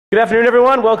Good afternoon,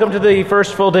 everyone. Welcome to the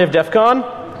first full day of DEF CON.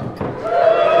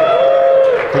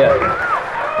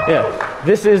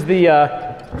 This is the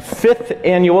 5th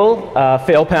annual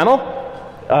fail panel.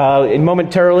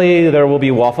 Momentarily, there will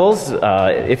be waffles.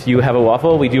 If you have a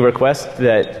waffle, we do request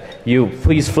that you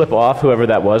please flip off whoever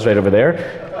that was right over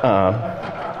there.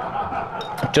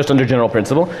 Just under general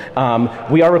principle.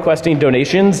 We are requesting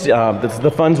donations.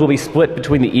 The funds will be split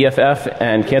between the EFF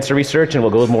and cancer research, and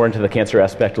we'll go more into the cancer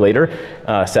aspect later,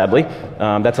 sadly.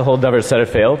 That's a whole other set of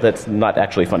fail that's not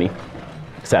actually funny,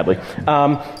 sadly.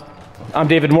 I'm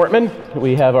David Mortman.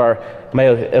 We have my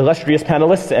illustrious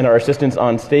panelists and our assistants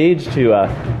on stage to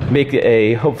make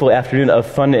a hopeful afternoon of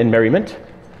fun and merriment.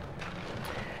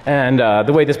 And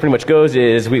the way this pretty much goes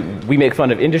is we make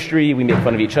fun of industry, we make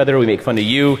fun of each other, we make fun of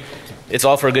you. It's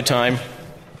all for a good time.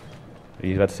 Are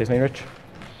you about to say something, Rich?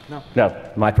 No. No,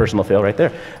 my personal fail right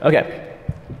there. Okay.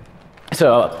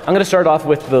 So I'm going to start off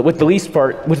with the least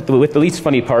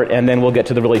funny part, and then we'll get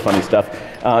to the really funny stuff.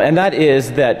 And that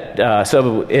is that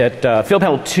so at Fail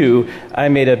Panel 2, I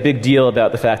made a big deal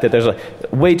about the fact that there's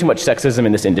way too much sexism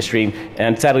in this industry,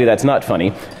 and sadly that's not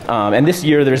funny. And this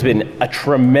year there's been a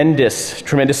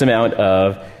tremendous amount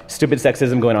of stupid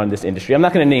sexism going on in this industry. I'm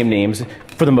not going to name names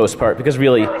for the most part because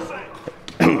really.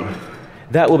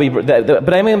 That will be, but I'm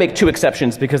going to make two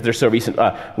exceptions because they're so recent.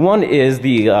 One is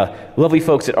the lovely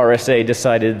folks at RSA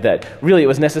decided that really it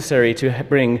was necessary to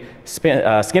bring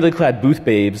scantily clad booth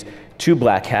babes to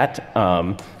Black Hat.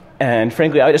 And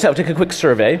frankly, I just have to take a quick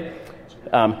survey.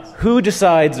 Who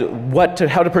decides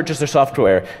how to purchase their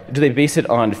software? Do they base it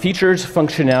on features,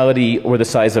 functionality, or the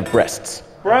size of breasts?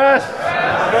 Breasts!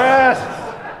 Breasts!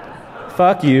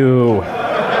 Fuck you.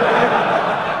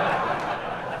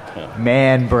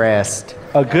 Man breast.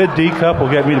 A good D cup will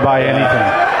get me to buy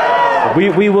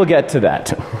anything. We will get to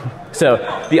that. So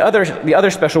the other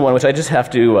special one, which I just have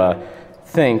to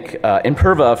thank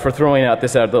Imperva for throwing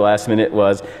this out at the last minute,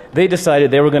 was they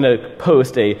decided they were going to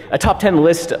post a top 10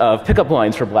 list of pickup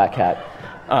lines for Black Hat.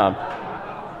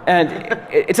 And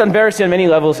it's embarrassing on many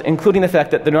levels, including the fact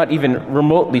that they're not even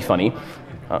remotely funny.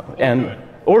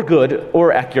 Or good,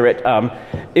 or accurate.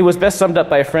 It was best summed up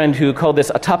by a friend who called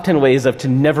this a top 10 ways to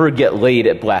never get laid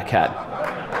at Black Hat.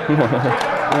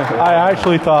 I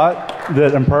actually thought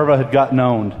that Imperva had gotten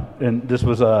owned, and this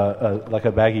was like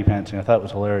a baggy pantsing. I thought it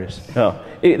was hilarious. Oh,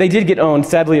 they did get owned.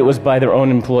 Sadly, it was by their own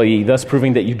employee, thus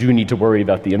proving that you do need to worry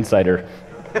about the insider.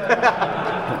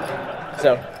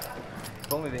 So,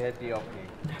 If only they had DLP.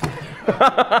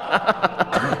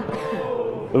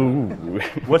 Ooh.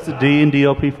 What's the D in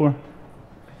DLP for?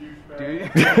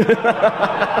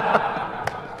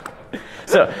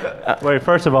 So, wait,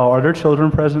 first of all, are there children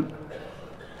present?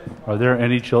 Are there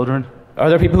any children? Are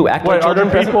there people who act like children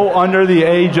present? Are there people under the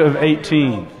age of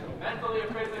 18? Mentally or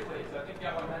physically, so I think you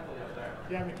have one mentally up there.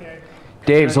 Yeah, McKay.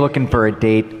 Dave's looking for a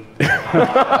date.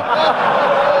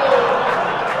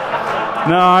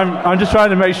 No, I'm just trying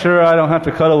to make sure I don't have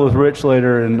to cuddle with Rich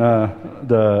later in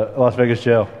the Las Vegas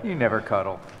jail. You never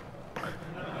cuddle.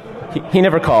 He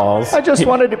never calls. I just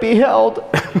wanted to be held.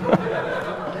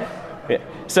 Yeah.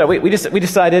 So we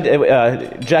decided,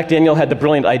 Jack Daniel had the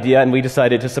brilliant idea, and we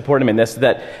decided to support him in this,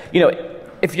 that, the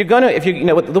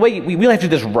way we really have to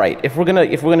do this right. If we're gonna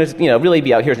really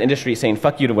be out here as an industry saying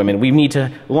fuck you to women, we need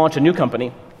to launch a new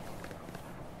company.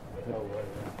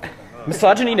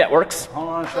 Misogyny Networks. Hold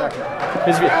on a second.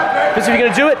 Because if you're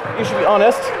gonna do it, you should be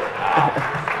honest.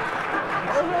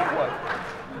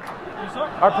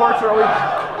 Our ports are always...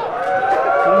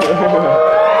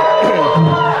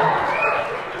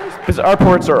 Because our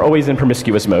ports are always in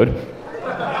promiscuous mode.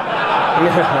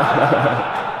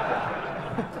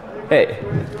 Hey.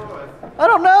 I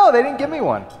don't know. They didn't give me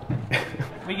one.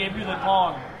 We gave you the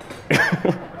Kong.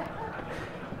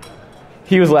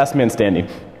 He was last man standing.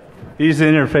 He's the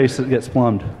interface that gets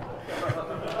plumbed.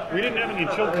 We didn't have any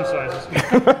children's sizes.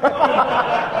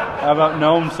 How about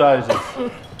gnome sizes?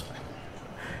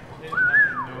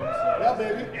 Yeah,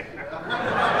 baby.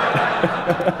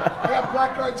 I got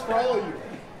black cards for all of you.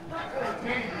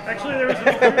 Actually, there was an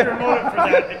ulterior motive for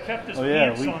that. It kept us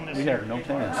pants on this. We have no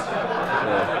pants.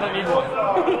 I don't need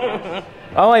one.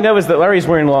 All I know is that Larry's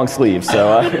wearing long sleeves,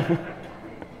 so...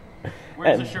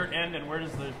 Where does the shirt end and where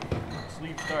does the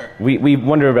sleeve start? We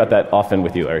wonder about that often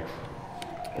with you, Larry.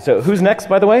 So who's next,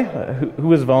 by the way?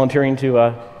 Who is volunteering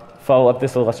to follow up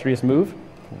this illustrious move?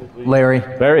 Larry.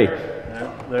 Larry.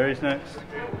 Yeah, Larry's next.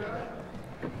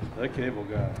 The cable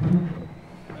guy.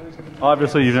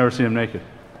 Obviously, you've never seen him naked.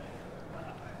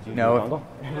 No.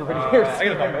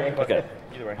 Okay.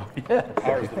 Either way.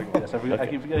 Ours the big one. Yes, I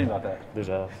keep forgetting about that. There's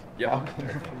a... Yeah.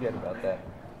 Forget about that.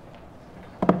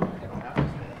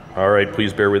 All right,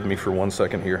 please bear with me for 1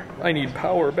 second here. I need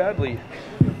power badly.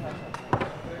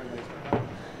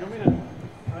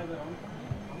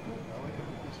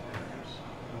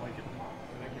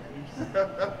 There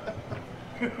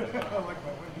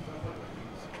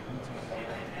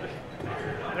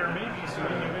may be some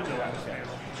individuals.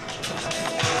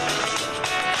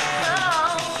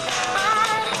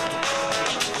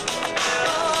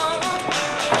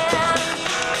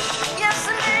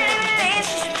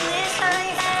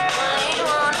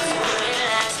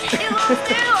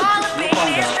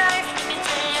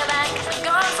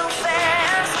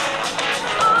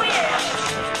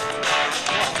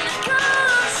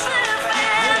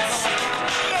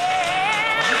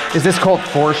 Is this called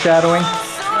foreshadowing?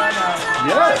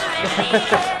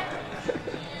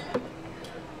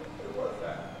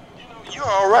 You're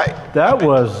all right. That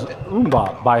was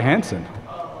Umbop by Hanson.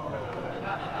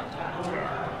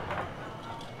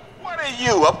 What are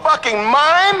you, a fucking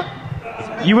mime?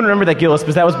 You wouldn't remember that, Gillis,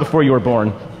 because that was before you were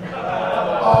born.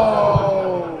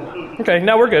 Okay,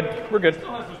 now we're good. We're good.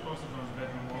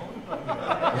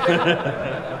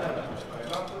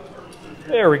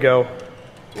 There we go.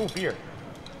 Ooh, beer.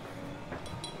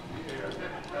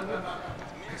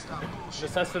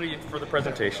 Necessity for the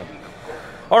presentation.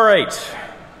 All right.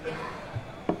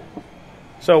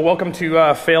 So welcome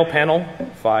to fail panel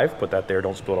 5. Put that there,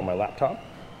 don't spill it on my laptop.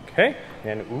 Okay,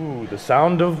 and ooh, the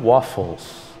sound of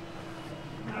waffles.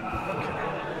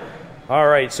 All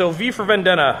right, so V for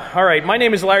Vendetta. All right, my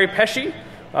name is Larry Pesce.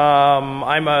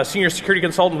 I'm a senior security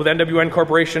consultant with NWN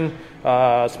Corporation.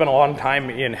 Spent a long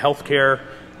time in healthcare.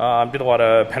 Did a lot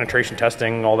of penetration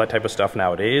testing, all that type of stuff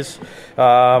nowadays.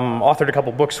 Authored a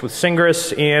couple books with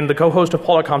Singress and the co-host of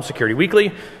Polycom Security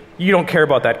Weekly. You don't care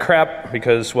about that crap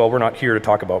because, well, we're not here to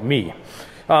talk about me.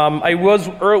 I was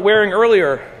wearing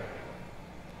earlier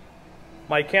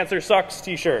my Cancer Sucks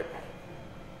t-shirt.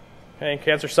 Hey,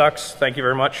 cancer sucks. Thank you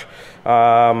very much.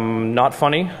 Not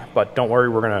funny, but don't worry,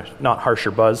 we're going to not harsh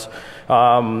your buzz.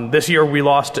 This year we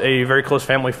lost a very close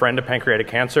family friend to pancreatic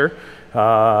cancer.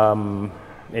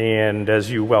 And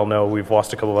as you well know, we've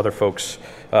lost a couple of other folks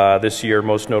this year,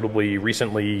 most notably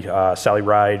recently Sally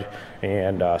Ride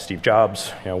and Steve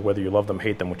Jobs, you know, whether you love them,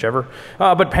 hate them, whichever.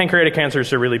 But pancreatic cancer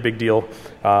is a really big deal,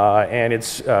 and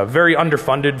it's very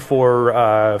underfunded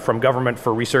from government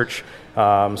for research.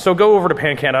 So go over to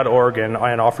pancan.org and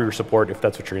offer your support if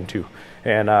that's what you're into.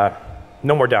 And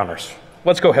no more downers.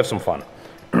 Let's go have some fun.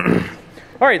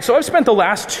 All right, so I've spent the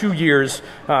last 2 years,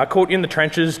 quote, in the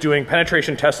trenches doing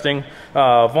penetration testing,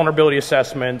 vulnerability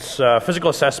assessments, physical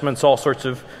assessments, all sorts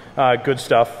of good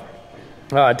stuff,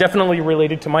 definitely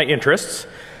related to my interests.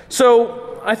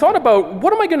 So I thought about,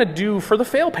 what am I going to do for the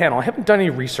fail panel? I haven't done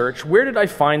any research. Where did I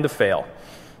find the fail?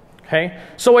 Okay,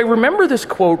 so I remember this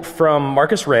quote from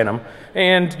Marcus Random,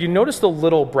 and you notice the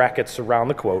little brackets around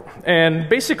the quote. And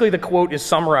basically the quote is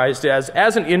summarized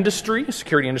as an industry,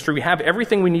 security industry, we have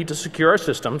everything we need to secure our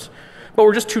systems, but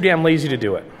we're just too damn lazy to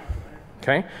do it.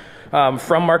 Okay,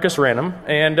 from Marcus Random.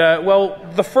 And well,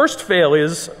 the first fail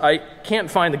is I can't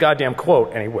find the goddamn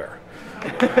quote anywhere.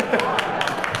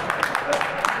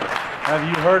 Have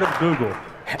you heard of Google?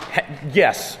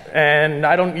 Yes, and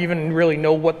I don't even really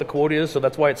know what the quote is, so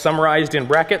that's why it's summarized in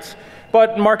brackets.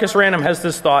 But Marcus Random has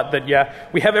this thought that, yeah,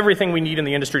 we have everything we need in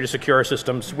the industry to secure our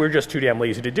systems, we're just too damn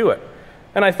lazy to do it.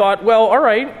 And I thought, well, all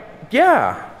right,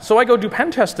 yeah. So I go do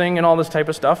pen testing and all this type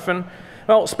of stuff, and,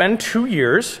 well, spend 2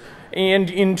 years, and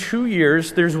in 2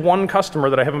 years, there's one customer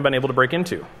that I haven't been able to break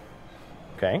into.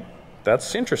 Okay,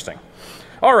 that's interesting.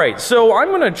 All right, so I'm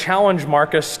going to challenge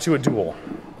Marcus to a duel.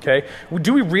 Okay,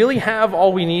 do we really have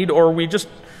all we need, or are we just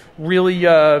really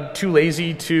too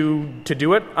lazy to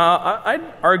do it? I'd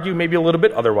argue maybe a little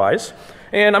bit otherwise.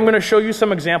 And I'm going to show you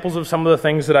some examples of some of the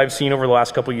things that I've seen over the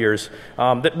last couple years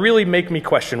that really make me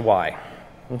question why.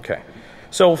 Okay,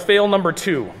 so fail number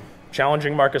 2,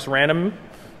 challenging Marcus Random.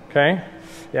 Okay,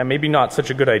 yeah, maybe not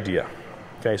such a good idea.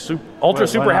 Okay, Ultra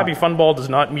Super Happy Fun Ball does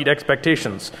not meet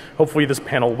expectations. Hopefully this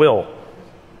panel will.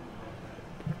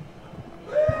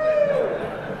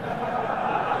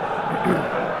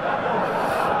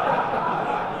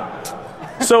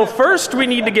 So first we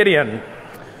need to get in,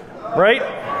 right?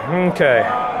 Okay.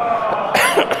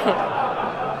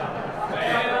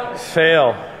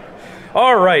 Fail.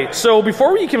 All right, so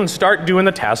before we can start doing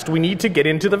the test, we need to get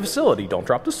into the facility. Don't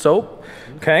drop the soap.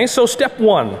 Okay, so step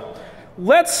 1.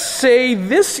 Let's say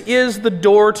this is the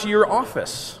door to your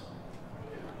office.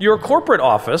 Your corporate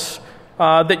office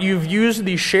that you've used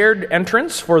the shared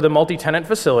entrance for the multi-tenant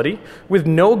facility with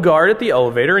no guard at the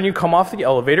elevator, and you come off the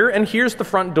elevator, and here's the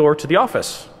front door to the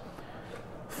office.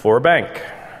 For a bank,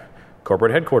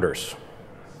 corporate headquarters.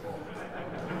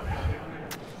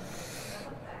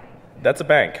 That's a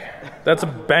bank. That's a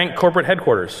bank corporate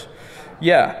headquarters.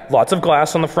 Yeah, lots of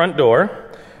glass on the front door.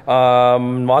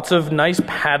 Lots of nice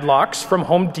padlocks from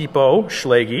Home Depot.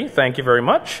 Schlaggy, thank you very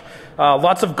much.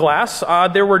 Lots of glass.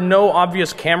 There were no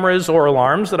obvious cameras or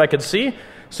alarms that I could see,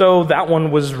 so that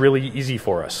one was really easy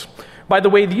for us. By the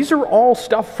way, these are all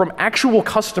stuff from actual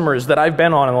customers that I've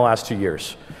been on in the last 2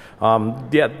 years.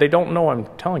 Yeah, they don't know I'm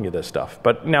telling you this stuff,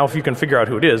 but now if you can figure out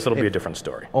who it is, it'll be a different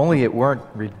story. Only it weren't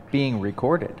being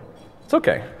recorded. It's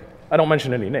okay. I don't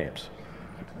mention any names.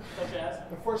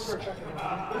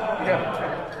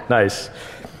 Nice.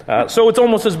 So it's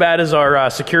almost as bad as our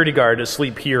security guard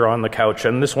asleep here on the couch,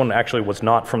 and this one actually was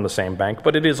not from the same bank,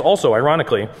 but it is also,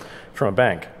 ironically, from a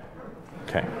bank.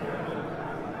 Okay.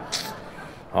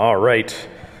 All right.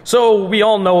 So we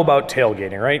all know about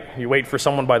tailgating, right? You wait for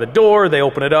someone by the door, they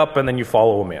open it up, and then you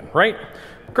follow them in, right?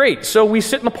 Great. So we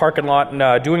sit in the parking lot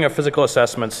and doing a physical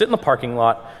assessment, sit in the parking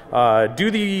lot,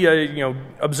 do the,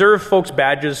 observe folks'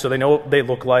 badges so they know what they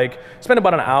look like, spend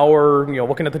about an hour,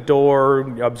 looking at the door,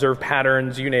 observe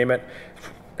patterns, you name it.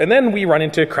 And then we run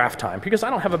into craft time because I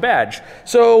don't have a badge.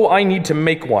 So I need to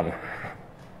make one.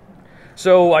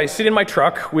 So I sit in my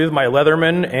truck with my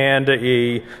Leatherman and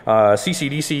a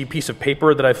CCDC piece of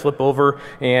paper that I flip over,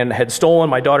 and had stolen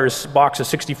my daughter's box of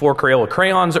 64 Crayola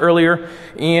crayons earlier,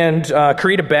 and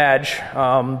create a badge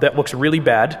that looks really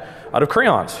bad out of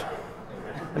crayons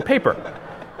and paper.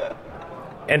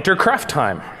 Enter craft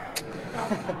time.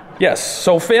 Yes,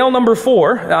 so fail number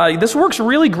 4. This works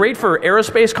really great for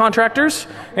aerospace contractors,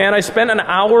 and I spent an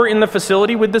hour in the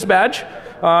facility with this badge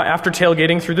after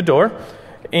tailgating through the door.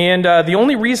 And the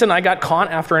only reason I got caught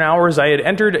after an hour is I had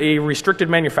entered a restricted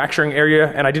manufacturing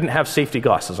area and I didn't have safety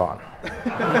glasses on.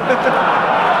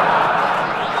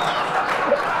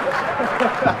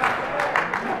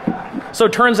 So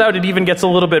it turns out it even gets a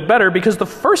little bit better, because the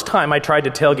first time I tried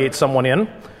to tailgate someone in,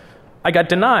 I got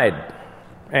denied.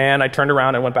 And I turned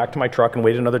around and went back to my truck and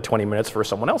waited another 20 minutes for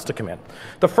someone else to come in.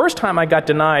 The first time I got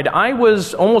denied, I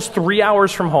was almost 3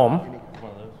 hours from home.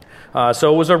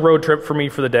 So it was a road trip for me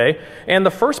for the day. And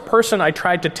the first person I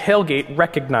tried to tailgate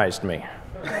recognized me.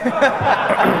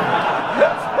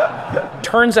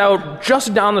 Turns out,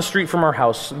 just down the street from our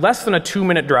house, less than a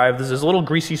 2-minute drive, there's this little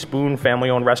Greasy Spoon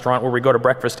family-owned restaurant where we go to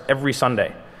breakfast every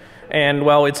Sunday. And,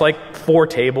 well, it's like 4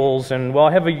 tables, and, well,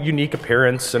 I have a unique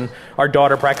appearance, and our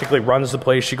daughter practically runs the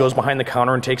place. She goes behind the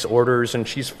counter and takes orders, and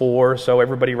she's 4, so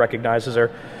everybody recognizes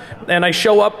her. And I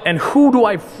show up, and who do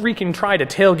I freaking try to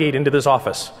tailgate into this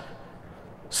office?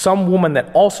 Some woman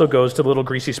that also goes to the little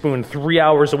Greasy Spoon 3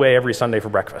 hours away every Sunday for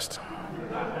breakfast.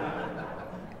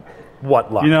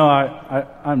 What luck. I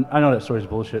know that story's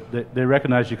bullshit. They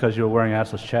recognize you because you were wearing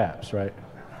assless chaps, right?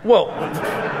 Well,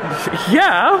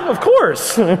 yeah, of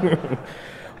course.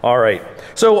 All right.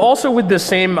 So also with this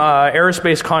same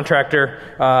aerospace contractor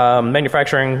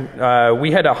manufacturing,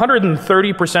 we had a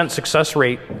 130% success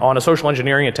rate on a social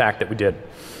engineering attack that we did.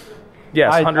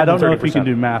 Yes, 130%. I don't know if you can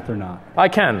do math or not. I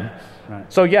can.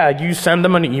 Right. So yeah, you send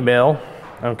them an email,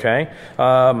 okay?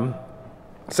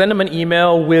 Send them an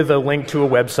email with a link to a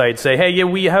website. Say, hey, yeah,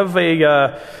 we have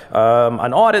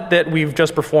an audit that we've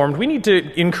just performed. We need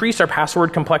to increase our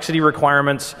password complexity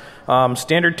requirements.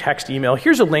 Standard text email.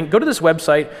 Here's a link. Go to this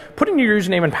website, put in your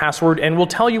username and password, and we'll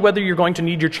tell you whether you're going to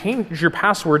need to change your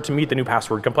password to meet the new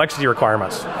password complexity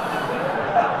requirements.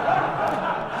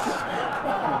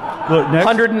 Look,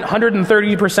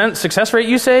 130% success rate,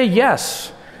 you say?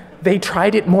 Yes. They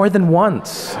tried it more than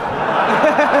once.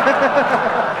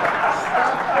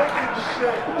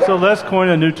 So let's coin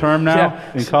a new term now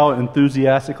and call it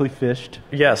enthusiastically fished.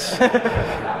 Yes.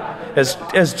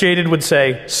 As Jaded would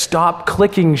say, stop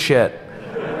clicking shit.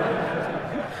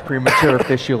 Premature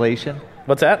officiation?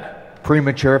 What's that?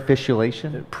 Premature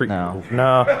officiation?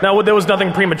 No, there was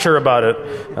nothing premature about it.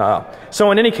 So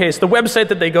in any case, the website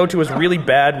that they go to is really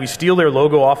bad. We steal their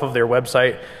logo off of their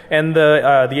website, and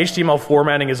the HTML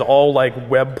formatting is all like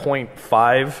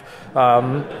Web.5.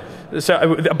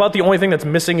 So about the only thing that's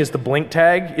missing is the blink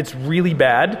tag. It's really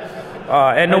bad.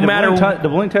 And no matter... The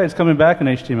blink tag is coming back in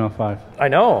HTML5. I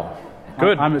know.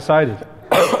 Good. I'm excited.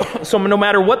 So no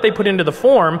matter what they put into the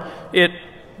form, it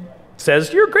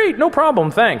says, you're great, no problem,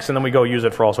 thanks. And then we go use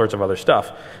it for all sorts of other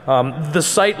stuff. The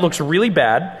site looks really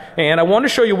bad, and I want to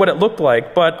show you what it looked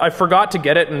like, but I forgot to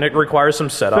get it, and it requires some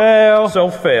setup. Fail. So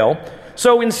fail.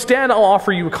 So instead, I'll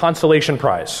offer you a consolation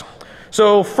prize.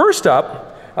 So first up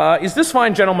is this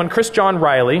fine gentleman, Chris John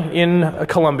Riley, in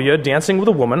Colombia, dancing with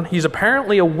a woman. He's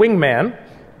apparently a wingman.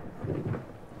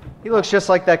 He looks just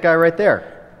like that guy right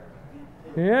there.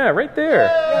 Yeah, right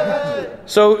there.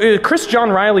 So Chris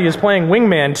John Riley is playing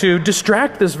wingman to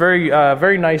distract this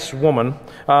very nice woman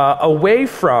away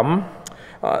from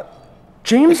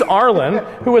James Arlen,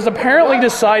 who has apparently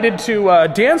decided to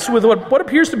dance with what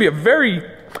appears to be a very,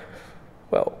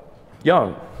 well,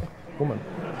 young woman.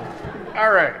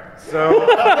 All right. So,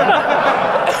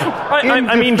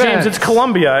 I mean, James, it's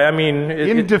Colombia. I mean,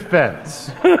 in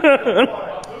defense,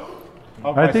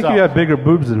 I think you have bigger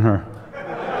boobs than her.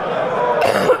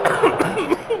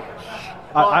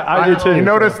 I do too. You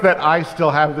notice that I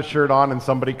still have the shirt on and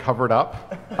somebody covered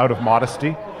up out of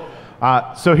modesty.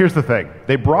 So here's the thing.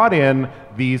 They brought in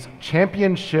these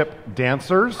championship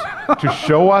dancers to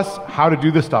show us how to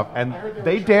do this stuff. And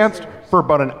they danced for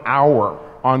about an hour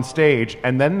on stage,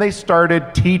 and then they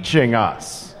started teaching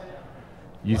us.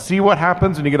 You see what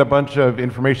happens when you get a bunch of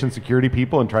information security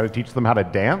people and try to teach them how to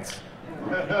dance?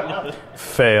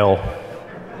 Fail.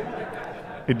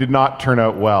 It did not turn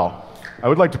out well. I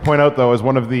would like to point out, though, as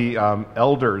one of the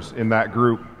elders in that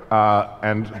group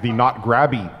and the not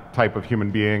grabby type of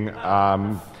human being,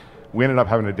 we ended up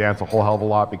having to dance a whole hell of a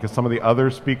lot because some of the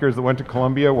other speakers that went to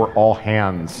Columbia were all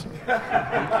hands.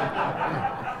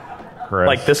 Chris.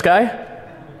 Like this guy?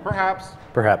 Perhaps.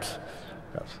 Perhaps.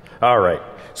 All right.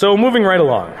 So moving right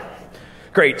along.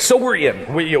 Great. So we're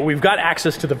in. We've got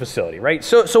access to the facility, right?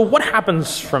 So what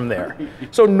happens from there?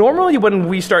 So normally when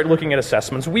we start looking at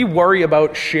assessments, we worry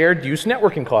about shared use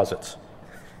networking closets.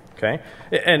 Okay?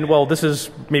 And well, this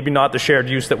is maybe not the shared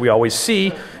use that we always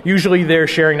see. Usually they're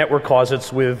sharing network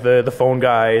closets with the phone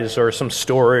guys or some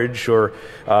storage or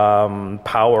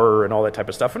power and all that type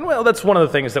of stuff. And well, that's one of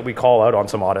the things that we call out on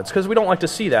some audits because we don't like to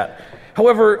see that.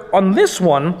 However, on this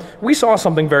one, we saw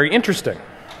something very interesting.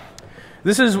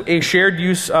 This is a shared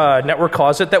use network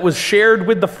closet that was shared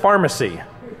with the pharmacy.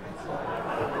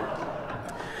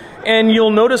 And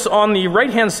you'll notice on the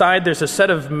right-hand side, there's a set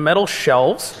of metal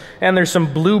shelves, and there's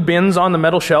some blue bins on the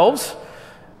metal shelves.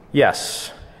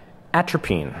 Yes,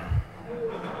 atropine.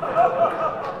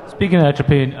 Speaking of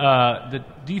atropine, the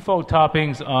default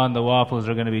toppings on the waffles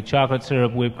are going to be chocolate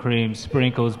syrup, whipped cream,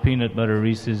 sprinkles, peanut butter,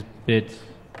 Reese's Bits.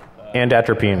 And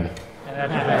atropine.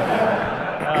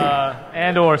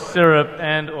 And or syrup,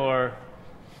 and or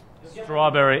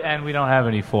strawberry, and we don't have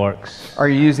any forks. Are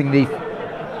you using the...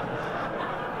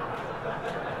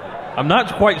 I'm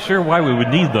not quite sure why we would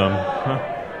need them.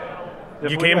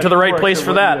 You came to the right place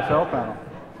for that.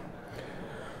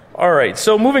 All right,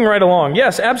 so moving right along.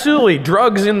 Yes, absolutely,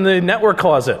 drugs in the network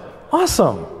closet.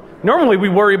 Awesome. Normally we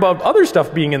worry about other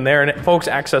stuff being in there and folks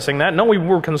accessing that. No, we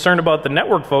were concerned about the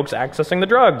network folks accessing the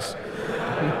drugs.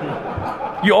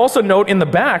 You also note in the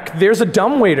back, there's a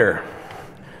dumbwaiter.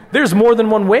 There's more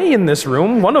than one way in this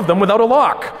room, one of them without a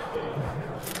lock.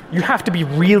 You have to be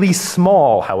really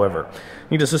small, however.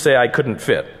 Needless to say, I couldn't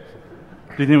fit.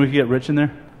 Do you think we could get rich in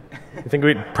there? I think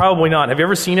we'd probably not. Have you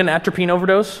ever seen an atropine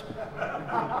overdose?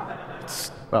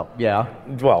 Well, yeah.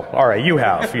 Well, all right, you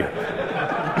have.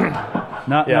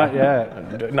 Not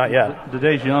yet. Not yet. The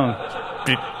day's young.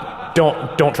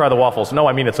 Don't try the waffles. No,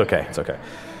 I mean, it's okay. It's okay.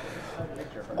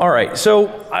 All right,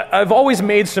 so I've always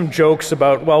made some jokes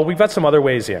about, well, we've got some other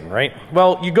ways in, right?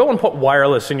 Well, you go and put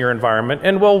wireless in your environment,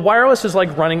 and well, wireless is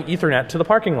like running Ethernet to the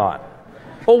parking lot.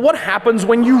 Well, what happens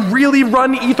when you really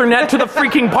run Ethernet to the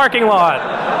freaking parking lot?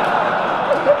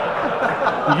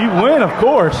 You win, of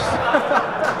course.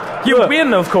 You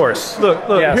win, of course. Look,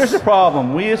 Yes. Here's the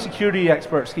problem. We as security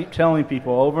experts keep telling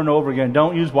people over and over again,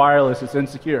 don't use wireless, it's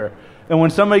insecure. And when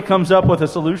somebody comes up with a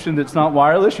solution that's not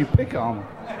wireless, you pick on them.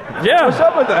 Yeah. What's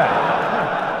up with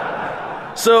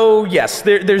that? So yes,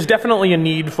 there's definitely a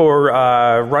need for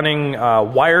running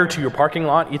wire to your parking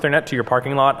lot, Ethernet to your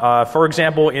parking lot. For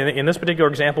example, in this particular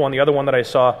example, and the other one that I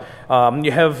saw,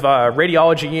 you have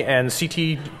radiology and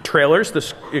CT trailers.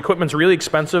 This equipment's really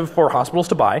expensive for hospitals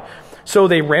to buy, so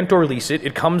they rent or lease it.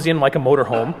 It comes in like a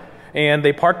motorhome. And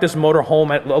they park this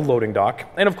motorhome at a loading dock.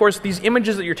 And of course, these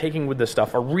images that you're taking with this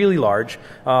stuff are really large.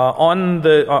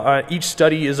 Each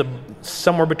study is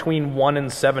somewhere between 1 and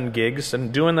 7 gigs,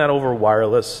 and doing that over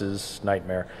wireless is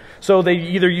nightmare. So they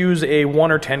either use a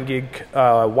 1 or 10 gig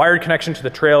wired connection to the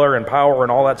trailer and power and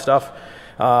all that stuff.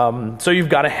 So you've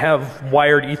got to have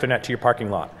wired Ethernet to your parking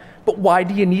lot. But why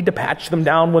do you need to patch them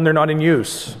down when they're not in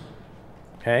use?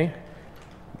 Okay.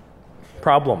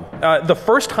 Problem. The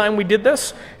first time we did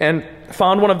this and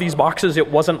found one of these boxes, it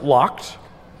wasn't locked.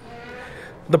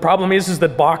 The problem is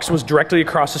that box was directly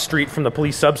across the street from the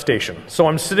police substation. So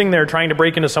I'm sitting there trying to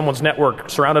break into someone's network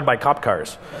surrounded by cop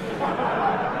cars.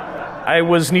 I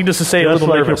was, needless to say, a little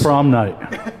nervous. Just like your prom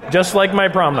night. Just like my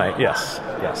prom night, yes.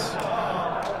 Yes.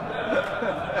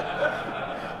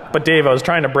 But Dave, I was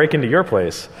trying to break into your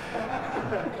place.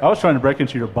 I was trying to break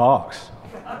into your box.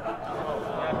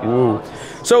 Ooh.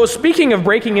 So speaking of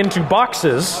breaking into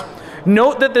boxes,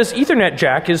 note that this Ethernet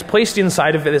jack is placed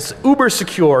inside of this uber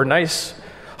secure, nice,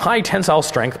 high tensile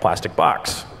strength plastic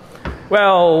box.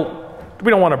 Well, we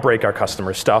don't want to break our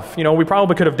customer stuff. You know, we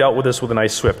probably could have dealt with this with a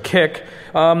nice swift kick.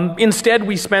 Instead,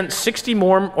 we spent 60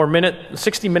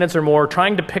 minutes or more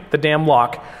trying to pick the damn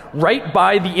lock right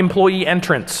by the employee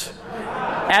entrance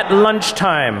at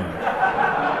lunchtime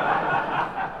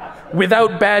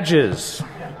without badges,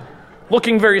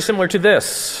 looking very similar to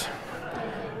this.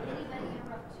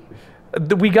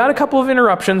 We got a couple of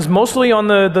interruptions, mostly on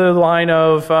the line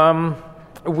of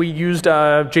we used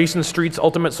Jason Street's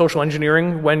ultimate social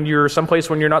engineering when you're someplace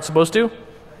when you're not supposed to.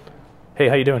 Hey,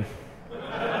 how you doing?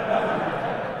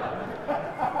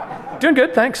 Doing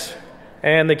good, thanks.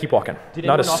 And they keep walking.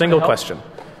 Not a single question.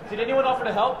 Did anyone offer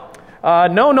to help?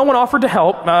 No one offered to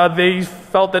help. They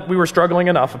felt that we were struggling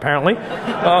enough, apparently.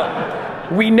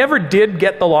 We never did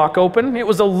get the lock open. It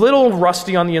was a little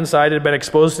rusty on the inside. It had been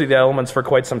exposed to the elements for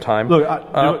quite some time. Look,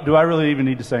 do I really even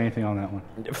need to say anything on that one?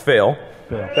 Fail.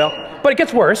 But it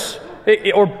gets worse,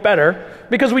 or better,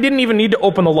 because we didn't even need to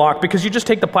open the lock because you just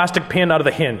take the plastic pin out of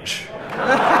the hinge.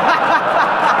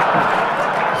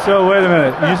 So wait a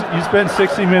minute. You spent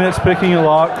 60 minutes picking a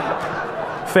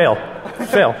lock? Fail.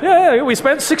 Yeah, we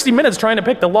spent 60 minutes trying to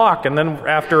pick the lock, and then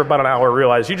after about an hour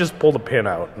realized you just pull the pin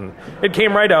out. And it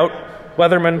came right out.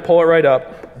 Leatherman, pull it right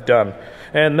up. Done.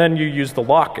 And then you use the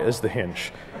lock as the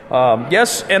hinge.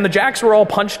 Yes, and the jacks were all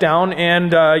punched down,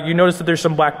 and you notice that there's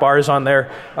some black bars on there.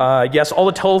 Yes, all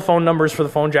the telephone numbers for the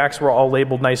phone jacks were all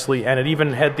labeled nicely, and it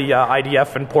even had the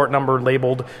IDF and port number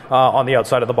labeled on the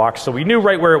outside of the box, so we knew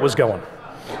right where it was going.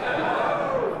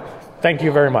 Thank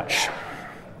you very much.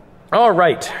 All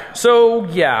right, so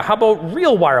yeah, how about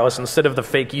real wireless instead of the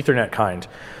fake Ethernet kind?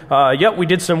 Yep, we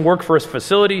did some work for a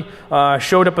facility,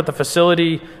 showed up at the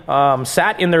facility,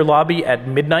 sat in their lobby at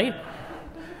midnight,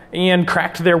 and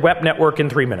cracked their web network in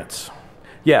 3 minutes.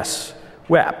 Yes,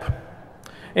 web.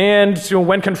 And so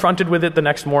when confronted with it the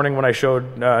next morning when I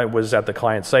showed, was at the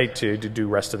client site to do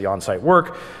rest of the on-site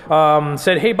work,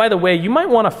 said, hey, by the way, you might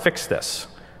want to fix this.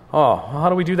 Oh, how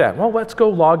do we do that? Well, let's go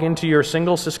log into your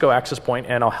single Cisco access point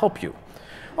and I'll help you.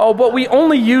 Oh, but we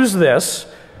only use this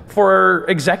for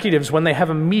executives when they have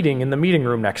a meeting in the meeting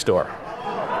room next door.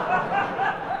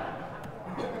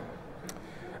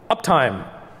 Uptime.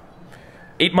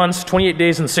 8 months, 28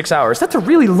 days, and 6 hours. That's a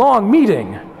really long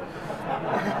meeting.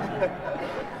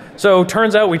 So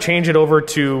turns out we changed it over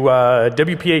to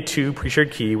WPA2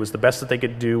 pre-shared key was the best that they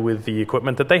could do with the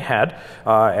equipment that they had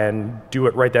and do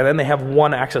it right then. And they have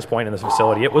one access point in this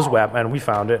facility. It was web, and we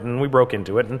found it, and we broke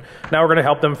into it. And now we're going to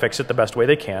help them fix it the best way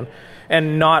they can.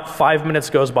 And not 5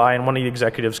 minutes goes by, and one of the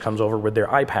executives comes over with their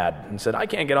iPad and said, I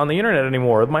can't get on the internet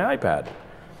anymore with my iPad.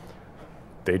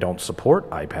 They don't support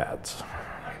iPads.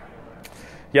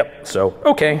 Yep, so,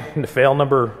 okay, fail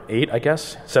number 8, I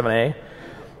guess, 7A.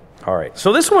 All right,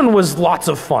 so this one was lots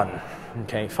of fun.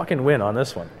 Okay, fucking win on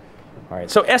this one. All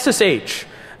right, so SSH,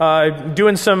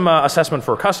 doing some assessment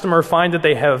for a customer, find that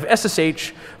they have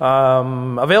SSH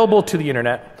available to the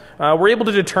internet. We're able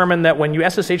to determine that when you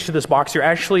SSH to this box, you're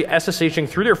actually SSHing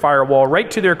through their firewall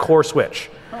right to their core switch.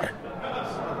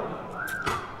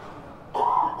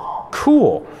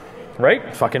 Cool,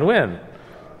 right? Fucking win.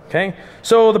 Okay,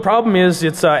 so the problem is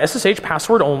it's SSH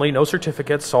password only, no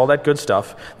certificates, all that good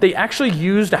stuff. They actually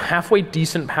used a halfway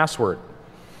decent password.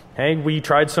 Okay, we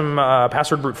tried some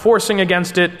password brute forcing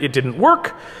against it. It didn't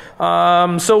work.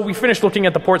 So we finished looking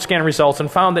at the port scan results and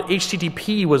found that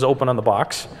HTTP was open on the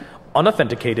box,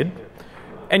 unauthenticated.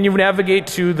 And you navigate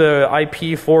to the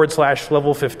IP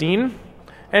 /level 15.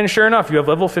 And sure enough, you have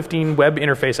level 15 web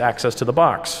interface access to the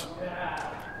box.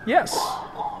 Yes.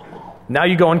 Now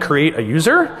you go and create a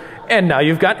user, and now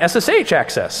you've got SSH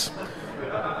access.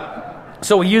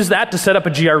 So we use that to set up a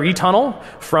GRE tunnel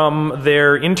from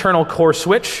their internal core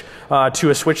switch to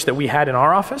a switch that we had in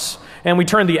our office, and we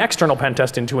turned the external pen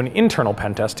test into an internal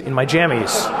pen test in my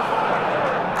jammies.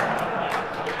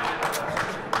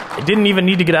 I didn't even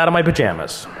need to get out of my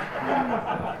pajamas.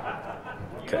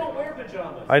 Okay. You don't wear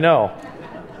pajamas. I know.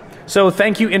 So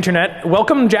thank you, Internet.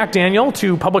 Welcome Jack Daniel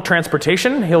to public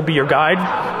transportation. He'll be your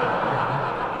guide.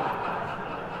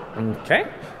 Okay.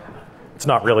 It's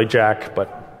not really Jack,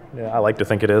 but yeah, I like to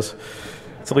think it is.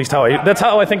 It's at least that's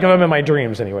how I think of him in my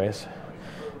dreams anyways.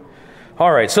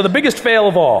 All right, so the biggest fail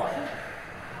of all.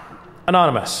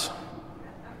 Anonymous.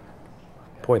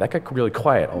 Boy, that got really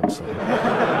quiet all of a sudden.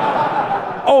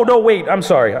 Oh, no, wait, I'm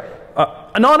sorry.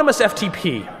 Anonymous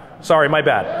FTP. Sorry, my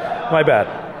bad. My bad.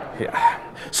 Yeah.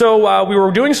 So we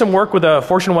were doing some work with a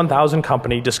Fortune 1000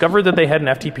 company, discovered that they had an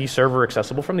FTP server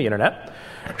accessible from the internet.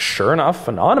 Sure enough,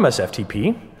 anonymous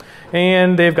FTP.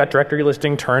 And they've got directory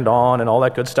listing turned on and all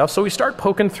that good stuff. So we start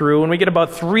poking through, and we get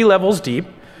about 3 levels deep,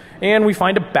 and we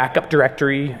find a backup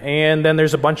directory, and then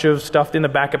there's a bunch of stuff in the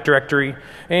backup directory.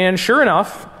 And sure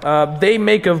enough, they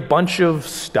make a bunch of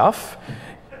stuff.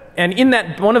 And in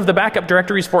that, one of the backup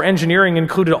directories for engineering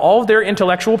included all of their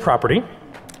intellectual property,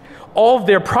 all of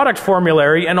their product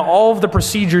formulary, and all of the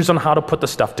procedures on how to put the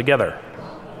stuff together.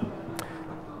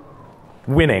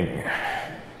 Winning.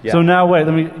 Yeah. So now wait,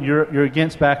 you're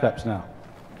against backups now.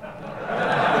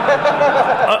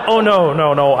 Oh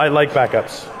no, I like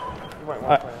backups.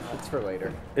 It's for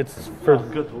later. It's for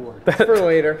Good Lord. It's for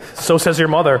later. So says your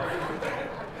mother.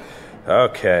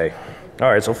 Okay.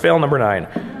 All right, so fail number 9.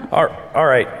 All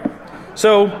right.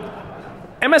 So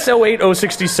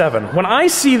MS-08067. When I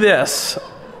see this,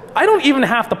 I don't even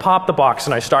have to pop the box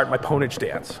and I start my ponage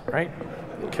dance, right?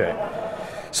 Okay.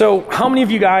 So how many of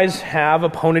you guys have a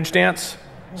ponage dance?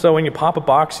 So when you pop a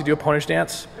box, you do a ponage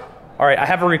dance? All right, I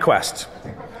have a request.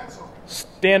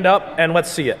 Stand up and let's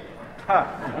see it.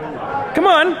 Come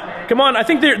on. I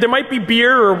think there might be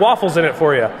beer or waffles in it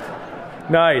for you.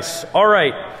 Nice. All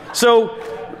right. So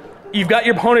you've got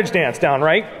your ponage dance down,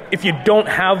 right? If you don't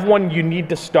have one, you need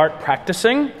to start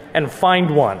practicing and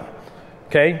find one.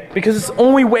 Okay? Because it's the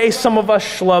only way some of us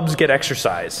schlubs get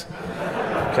exercise.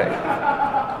 Okay.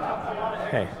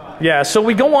 Yeah, so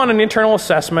we go on an internal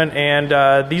assessment,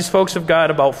 and these folks have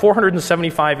got about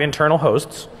 475 internal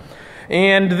hosts.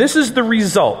 And this is the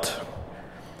result.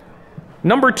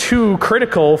 Number 2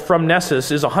 critical from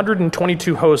Nessus is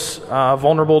 122 hosts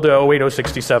vulnerable to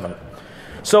 08067.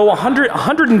 So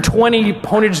 120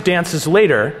 ponage dances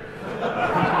later,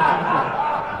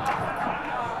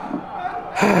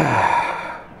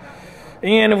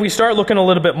 and if we start looking a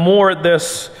little bit more at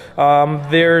this,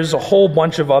 there's a whole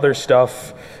bunch of other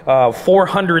stuff.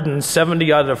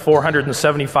 470 out of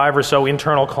 475 or so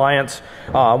internal clients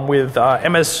with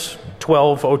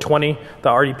MS-12020, the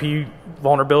RDP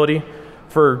vulnerability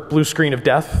for blue screen of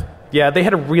death. Yeah, they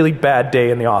had a really bad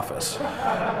day in the office.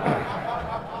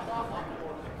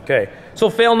 Okay,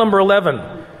 so fail number 11.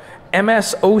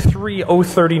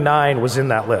 MS-03039 was in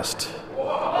that list.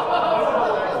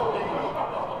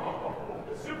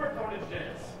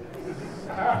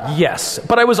 Yes,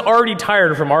 but I was already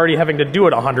tired from already having to do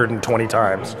it 120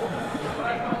 times.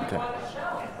 Okay.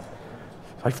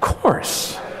 Of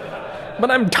course.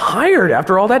 But I'm tired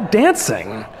after all that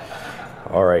dancing.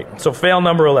 All right, so fail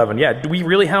number 11. Yeah, do we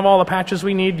really have all the patches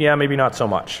we need? Yeah, maybe not so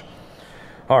much.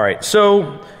 All right,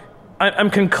 so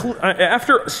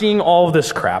after seeing all of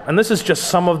this crap, and this is just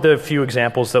some of the few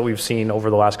examples that we've seen over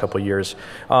the last couple of years,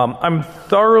 I'm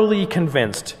thoroughly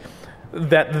convinced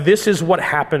that this is what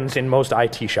happens in most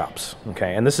IT shops.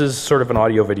 Okay, and this is sort of an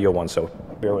audio video one, so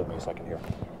bear with me a second here.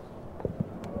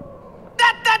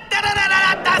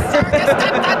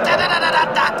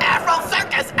 Afro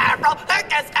circus, Afro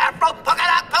circus, Afro polka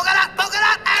dot,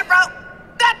 Afro.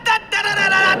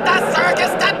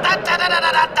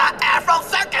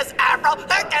 Circus, Afro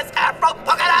circus, Afro circus, Afro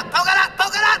polka dot,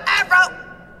 Afro.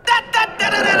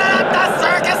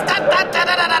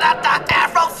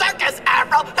 Circus,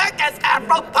 Afro circus, Afro circus,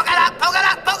 Afro polka dot,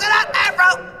 Afro.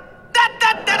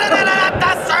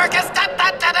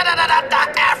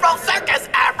 Circus,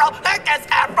 Afro circus, Afro circus,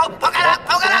 Afro polka dot,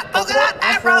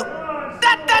 Afro.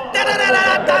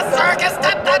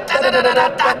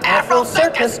 Circus, Afro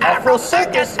circus, Afro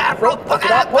circus, Afro polka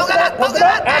dot,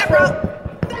 Afro.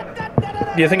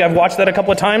 Do you think I've watched that a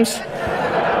couple of times?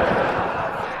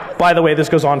 By the way, this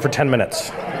goes on for 10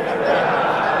 minutes.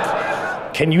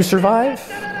 Can you survive?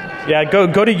 Yeah, go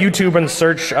to YouTube and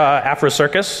search Afro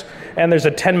Circus, and there's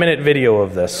a 10-minute video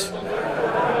of this.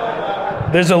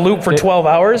 There's a loop for 12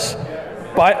 hours.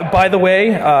 By the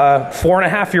way,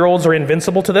 4.5-year-olds are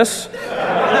invincible to this.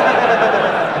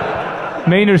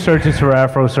 Maynor searches for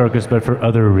Afro Circus, but for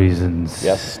other reasons.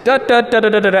 Yes.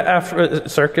 Afro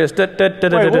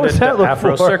Circus.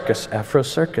 Afro Circus. Afro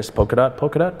Circus. Polka dot,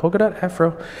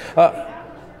 Afro.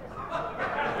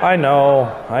 I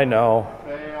know.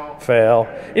 Fail.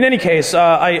 In any case,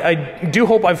 I do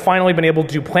hope I've finally been able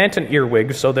to plant an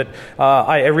earwig so that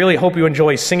I really hope you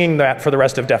enjoy singing that for the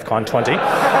rest of DEF CON 20.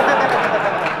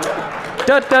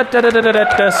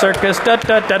 Circus,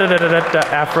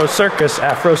 Afro Circus,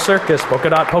 Afro Circus, polka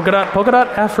dot,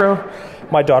 Afro.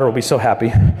 My daughter will be so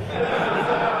happy.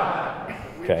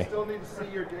 Okay. Still need to see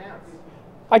your dance.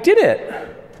 I did it.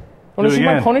 Want to see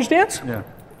my ponage dance? Yeah.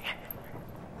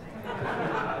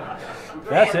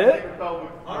 That's it?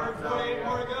 148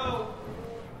 more to go.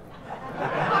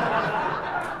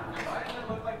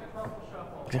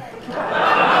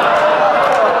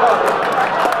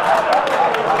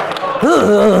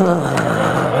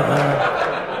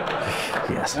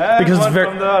 Yes, And because one it's very,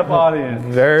 from the audience.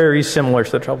 very similar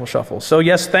to the Trouble Shuffle. So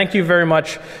yes, thank you very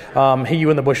much. Hey, you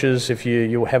in the bushes, if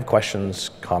you have questions,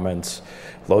 comments,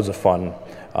 loads of fun.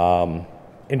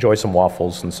 Enjoy some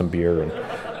waffles and some beer. And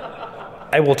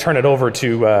I will turn it over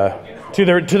to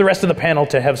the rest of the panel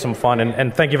to have some fun.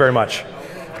 And thank you very much.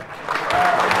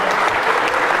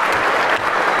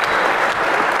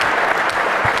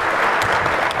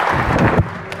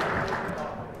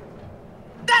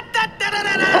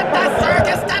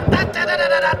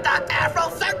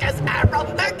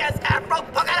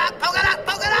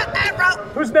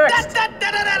 Who's next?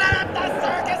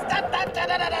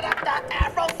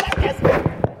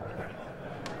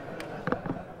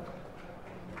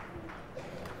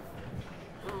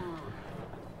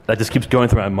 That just keeps going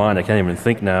through my mind. I can't even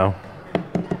think now.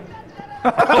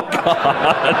 Oh, God.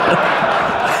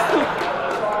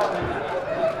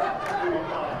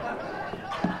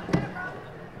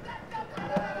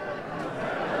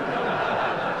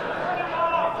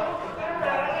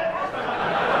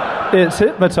 It's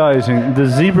hypnotizing. The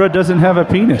zebra doesn't have a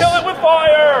penis. Kill it with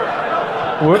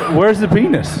fire! Where's the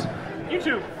penis?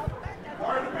 YouTube.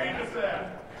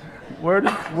 Where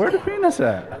the penis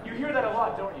at? You hear that a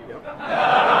lot, don't you?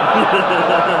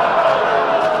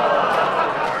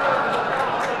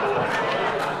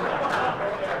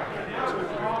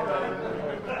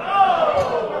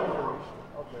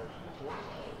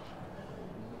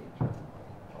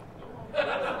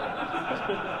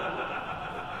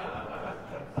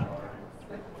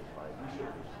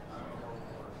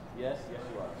 Yes,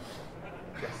 you are.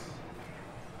 Yes.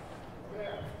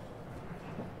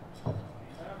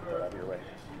 Get out of your way.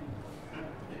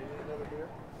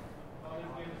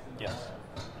 Yes.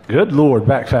 Good Lord,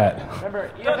 back fat. Remember,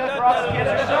 EFF rocks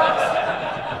cancer shots.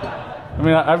 I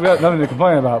mean, I've got nothing to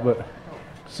complain about, but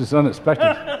it's just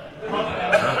unexpected.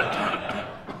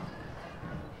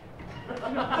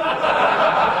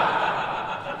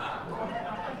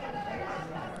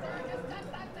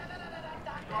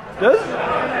 Does?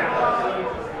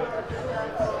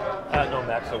 No,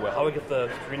 Max, so well. How do we get the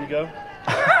screen to go?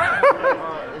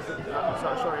 It's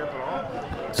not showing up at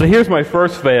all. So here's my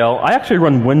first fail. I actually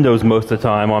run Windows most of the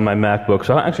time on my MacBook,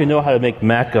 so I don't actually know how to make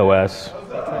Mac OS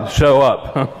show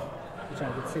up. You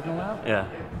trying to get signal out? Yeah.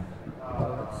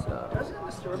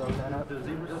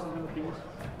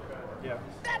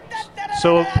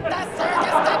 So,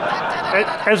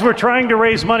 as we're trying to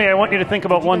raise money, I want you to think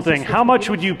about one thing. How much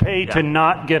would you pay to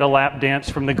not get a lap dance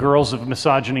from the girls of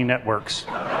misogyny networks?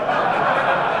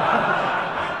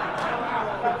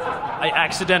 I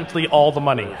accidentally all the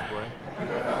money.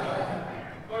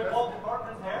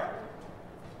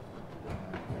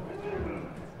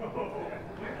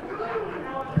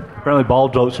 Apparently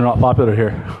bald jokes are not popular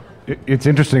here. It's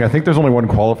interesting. I think there's only one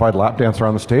qualified lap dancer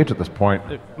on the stage at this point.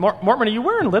 Mortman, are you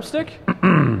wearing lipstick?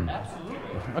 Absolutely.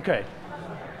 Okay.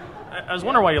 I was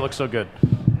wondering why you look so good.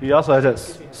 He also has that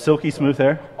silky smooth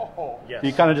hair. Yes.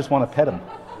 You kind of just want to pet him.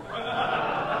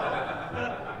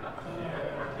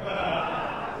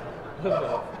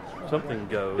 Something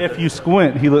goes. If you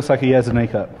squint, he looks like he has an A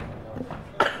cup.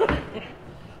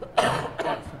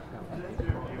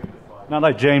 Not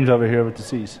like James over here with the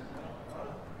C's.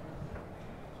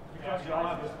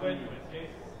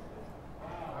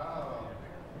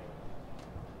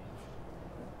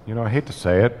 You know, I hate to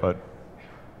say it, but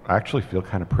I actually feel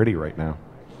kind of pretty right now.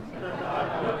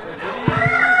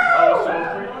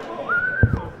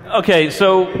 Okay,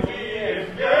 so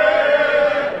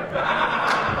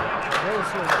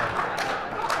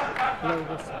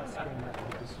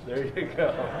There you go.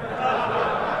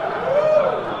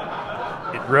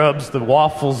 It rubs the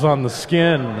waffles on the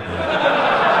skin.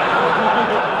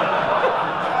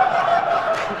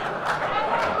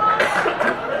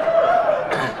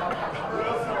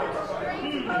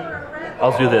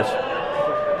 I'll do this.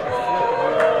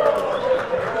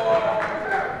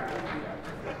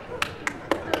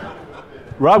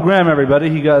 Rob Graham, everybody.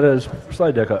 He got his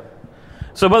slide deck up.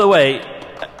 So, by the way,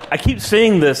 I keep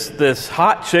seeing this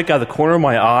hot chick out of the corner of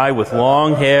my eye with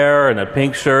long hair and a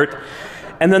pink shirt,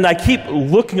 and then I keep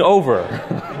looking over,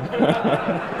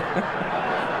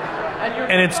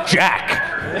 And it's Jack.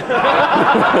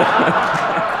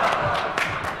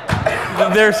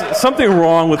 There's something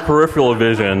wrong with peripheral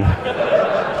vision.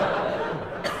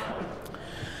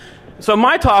 So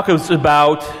my talk is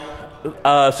about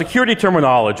security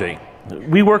terminology.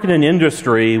 We work in an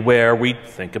industry where we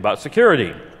think about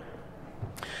security.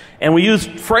 And we use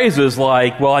phrases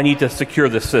like, well, I need to secure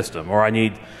the system, or I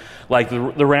need, like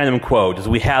the random quote is,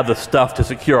 we have the stuff to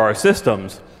secure our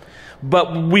systems.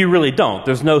 But we really don't.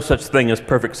 There's no such thing as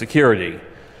perfect security.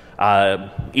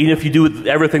 Even if you do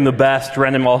everything the best,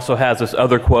 Random also has this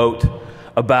other quote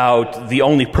about the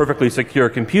only perfectly secure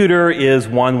computer is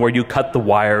one where you cut the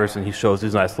wires, and he shows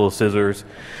these nice little scissors.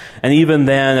 And even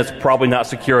then, it's probably not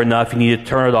secure enough. You need to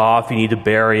turn it off. You need to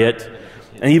bury it.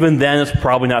 And even then, it's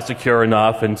probably not secure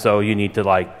enough, and so you need to,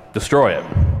 like, destroy it.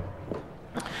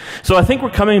 So I think we're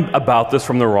coming about this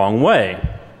from the wrong way.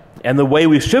 And the way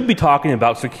we should be talking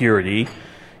about security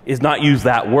is not use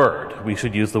that word. We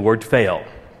should use the word fail.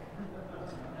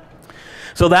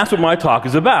 So that's what my talk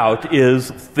is about,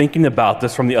 is thinking about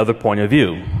this from the other point of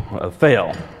view, of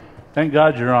fail. Thank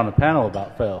God you're on a panel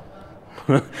about fail.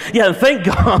 Yeah, thank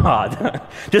God.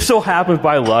 Just so happens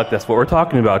by luck, that's what we're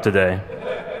talking about today.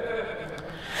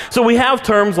 So we have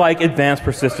terms like advanced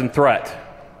persistent threat.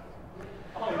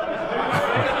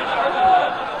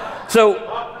 So,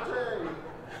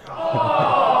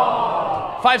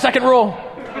 5-second rule.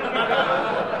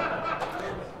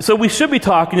 So we should be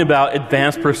talking about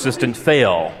advanced persistent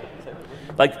fail.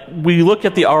 Like, we look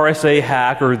at the RSA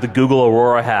hack or the Google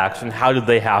Aurora hacks, and how did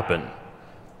they happen?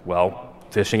 Well,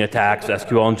 phishing attacks,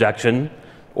 SQL injection,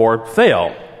 or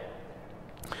fail.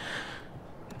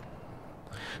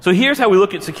 So here's how we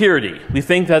look at security. We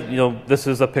think that, this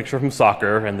is a picture from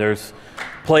soccer, and there's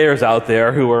players out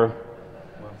there who are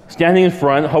standing in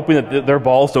front, hoping that their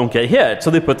balls don't get hit, so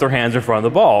they put their hands in front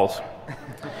of the balls.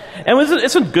 And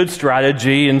it's a good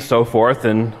strategy and so forth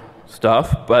and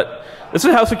stuff, but this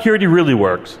is how security really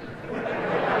works.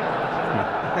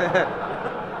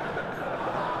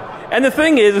 And the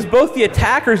thing is both the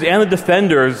attackers and the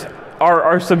defenders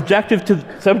are subjected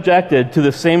to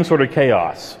the same sort of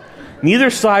chaos.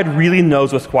 Neither side really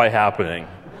knows what's quite happening.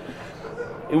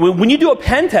 When you do a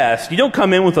pen test, you don't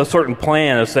come in with a certain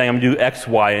plan of saying, I'm going to do X,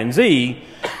 Y, and Z.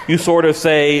 You sort of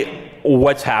say,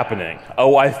 what's happening?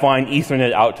 Oh, I find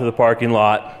Ethernet out to the parking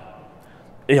lot.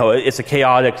 It's a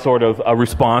chaotic sort of a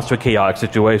response to a chaotic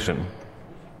situation.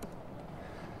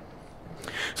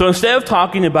 So instead of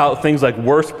talking about things like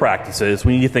worst practices,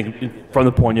 we need to think from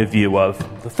the point of view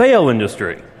of the fail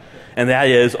industry. And that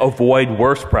is avoid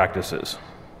worst practices.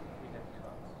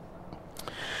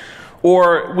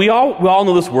 Or we all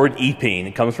know this word EPEAN.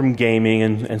 It comes from gaming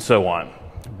and so on.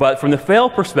 But from the fail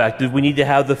perspective, we need to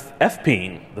have the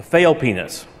FPEAN, the fail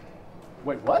penis.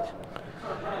 Wait, what?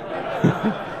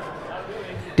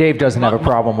 Dave doesn't have a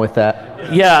problem with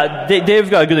that. Yeah, Dave's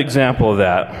got a good example of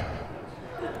that.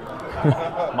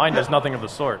 Mine does nothing of the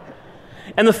sort.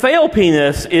 And the fail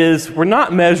penis is, we're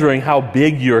not measuring how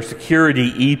big your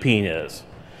security EPEAN is.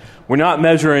 We're not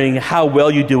measuring how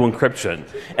well you do encryption.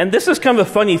 And this is kind of a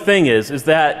funny thing is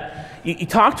that you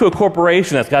talk to a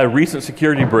corporation that's got a recent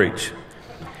security breach,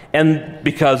 and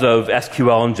because of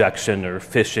SQL injection or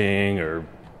phishing or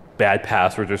bad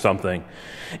passwords or something,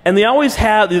 and they always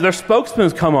have, their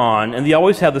spokesmen come on, and they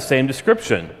always have the same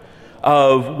description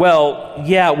of, well,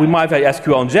 yeah, we might have had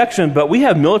SQL injection, but we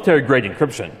have military-grade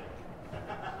encryption.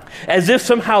 As if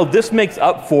somehow this makes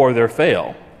up for their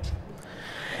fail.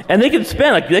 And they could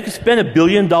spend $1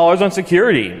 billion on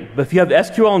security, but if you have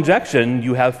SQL injection,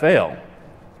 you have fail.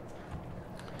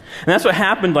 And that's what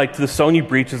happened to the Sony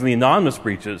breaches and the anonymous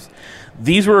breaches.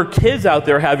 These were kids out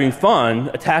there having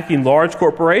fun, attacking large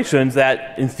corporations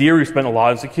that, in theory, spent a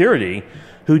lot on security,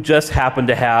 who just happened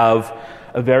to have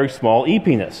a very small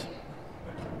E-penis.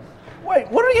 Wait,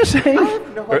 what are you saying?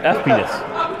 Or F-penis.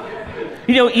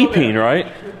 You know E-peen,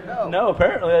 right? No,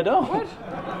 apparently I don't. What?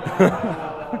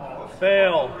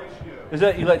 Fail. Is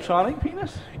that electronic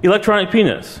penis? Electronic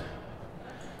penis.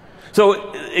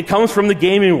 So it comes from the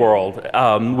gaming world,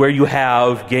 where you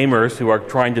have gamers who are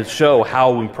trying to show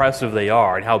how impressive they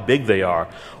are and how big they are.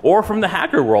 Or from the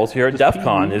hacker world here at DEF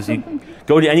CON, is you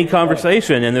go to any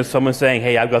conversation and there's someone saying,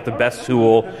 hey, I've got the best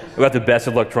tool, I've got the best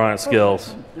electronic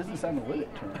skills. Doesn't sound a lit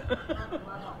term.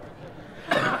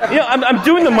 I'm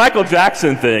doing the Michael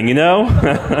Jackson thing,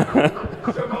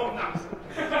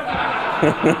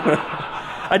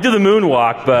 I do the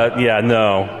moonwalk, but yeah,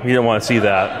 no, you don't want to see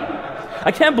that.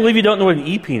 I can't believe you don't know what an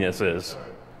E-penis is.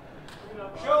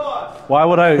 Why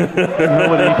would I know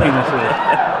what an E-penis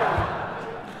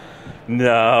is?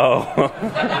 No.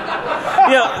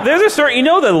 There's a certain,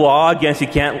 the law against you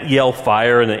can't yell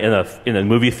fire in a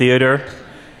movie theater?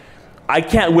 I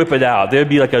can't whip it out. There'd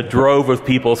be like a drove of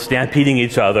people stampeding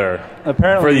each other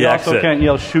Apparently for the you exit. also can't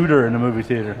yell shooter in a movie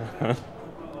theater.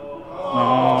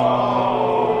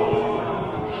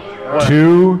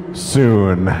 Too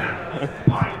soon.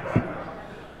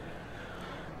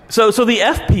 So the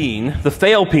F-peen, the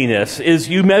fail penis, is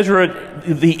you measure it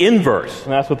the inverse,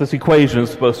 and that's what this equation is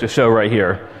supposed to show right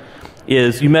here,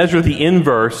 is you measure the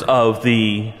inverse of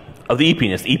the of the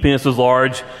e-penis. The e-penis is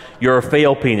large. Your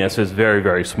fail penis is very,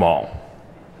 very small.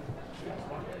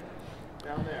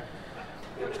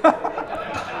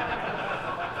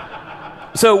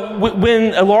 So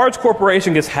when a large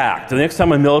corporation gets hacked, the next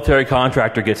time a military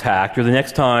contractor gets hacked, or the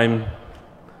next time...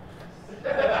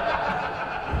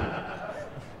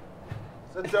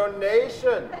 It's a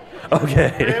donation. Okay.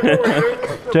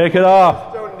 Take it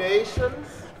off. Donations.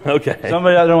 Okay.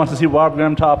 Somebody out there wants to see Bob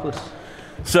Graham topless.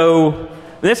 So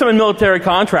the next time a military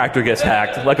contractor gets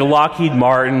hacked, like a Lockheed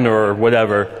Martin or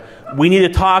whatever, we need to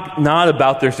talk not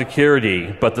about their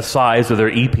security, but the size of their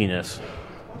e-penis.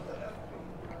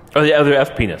 Or the other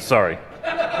F-penis, sorry.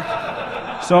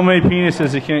 So many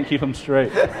penises, you can't keep them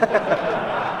straight.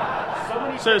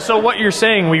 So what you're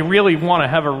saying, we really want to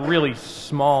have a really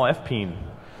small F-peen.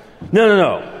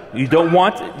 No. You don't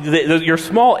want your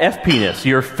small F-penis,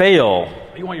 your fail.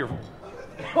 You want your...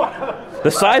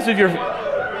 The size of your... You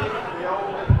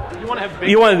want to have big...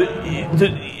 You want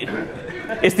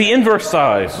it's the inverse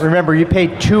size. Remember, you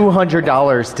paid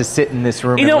 $200 to sit in this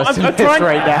room and listen to this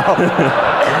right now.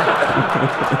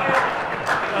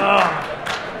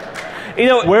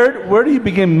 Where do you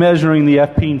begin measuring the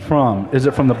F-peen from? Is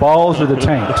it from the balls or the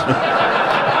taint?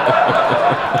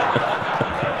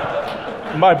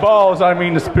 By balls, I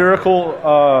mean the spherical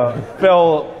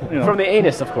fell. From the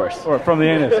anus, of course. Or from the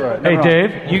anus. Right. Hey,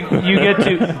 Dave,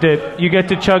 you get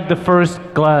to chug the first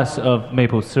glass of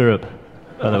maple syrup,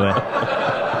 by the way.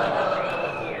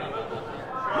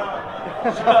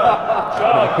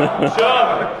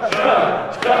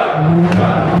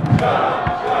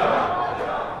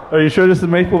 Are you sure this is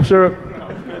maple syrup?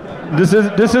 This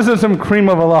isn't some cream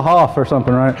of a Hoff or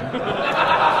something, right?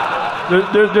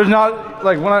 There's not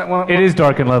like when it is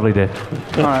dark and lovely, Dave.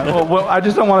 All right. Well, I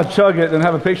just don't want to chug it and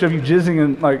have a picture of you jizzing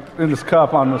in this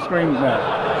cup on the screen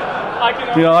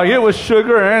now. It was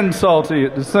sugar and salty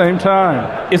at the same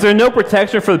time. Is there no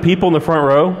protection for the people in the front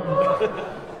row? You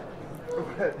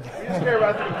just care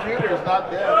about the computers,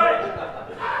 not them.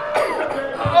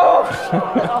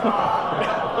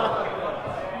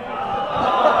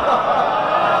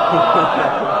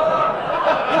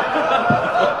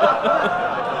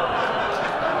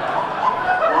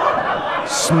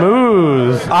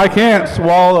 Smooth. I can't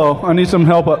swallow. I need some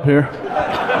help up here.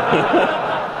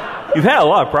 You've had a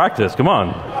lot of practice. Come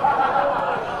on.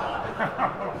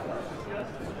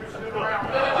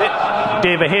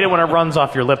 Dave, I hate it when it runs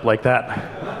off your lip like that.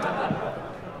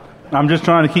 I'm just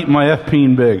trying to keep my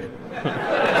F-peen big.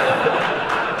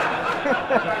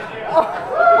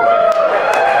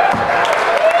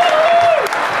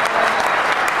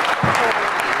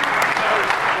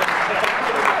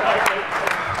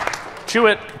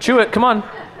 Chew it, come on.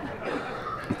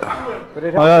 All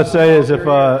I gotta say is if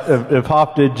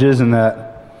Hoff did jizz in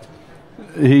that,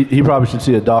 he probably should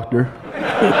see a doctor.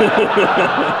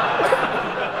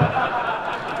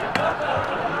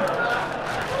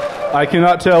 I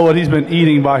cannot tell what he's been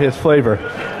eating by his flavor.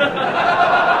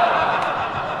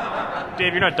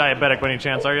 Dave, you're not diabetic by any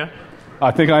chance, are you?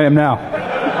 I think I am now.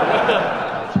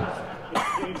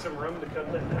 You need some rum to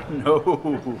cut that?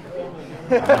 No.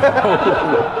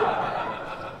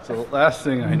 It's the last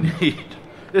thing I need.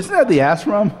 Isn't that the ass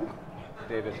rum?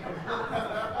 David.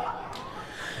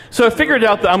 So I figured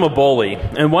out that I'm a bully,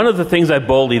 and one of the things I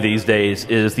bully these days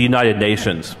is the United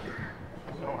Nations.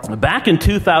 Back in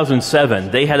 2007,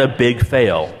 they had a big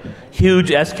fail. Huge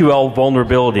SQL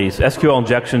vulnerabilities, SQL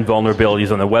injection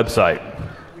vulnerabilities on the website.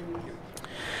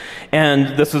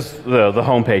 And this is the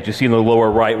homepage. You see in the lower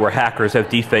right where hackers have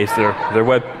defaced their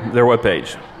web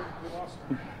page.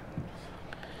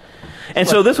 And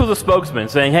so this was a spokesman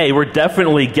saying, hey, we're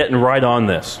definitely getting right on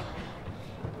this.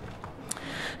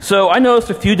 So I noticed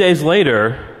a few days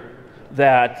later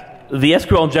that the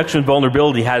SQL injection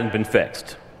vulnerability hadn't been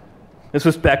fixed. This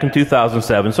was back in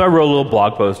 2007, so I wrote a little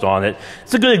blog post on it.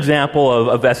 It's a good example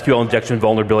of SQL injection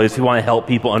vulnerabilities if you want to help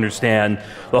people understand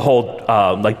the whole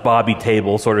like Bobby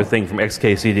table sort of thing from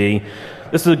XKCD.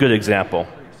 This is a good example.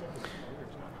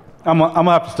 I'm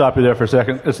gonna have to stop you there for a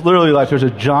second. It's literally like there's a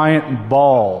giant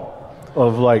ball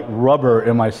of like rubber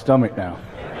in my stomach now.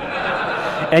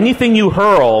 Anything you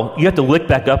hurl, you have to lick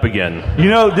back up again. You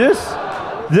know,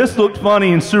 this looked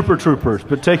funny in Super Troopers,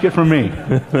 but take it from me.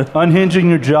 Unhinging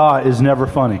your jaw is never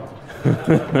funny.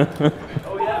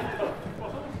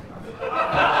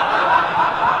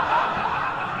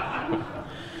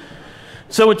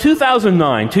 So in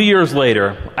 2009, 2 years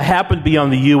later, I happened to be on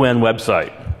the UN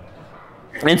website.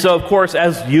 And so, of course,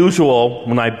 as usual,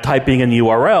 when I'm typing in the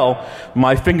URL,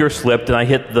 my finger slipped and I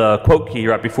hit the quote key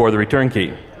right before the return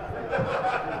key.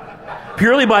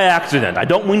 Purely by accident. I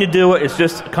don't mean to do it. It's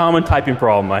just a common typing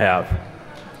problem I have.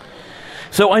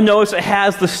 So I noticed it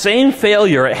has the same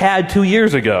failure it had 2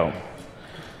 years ago.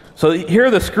 So here are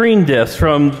the screen diffs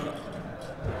from...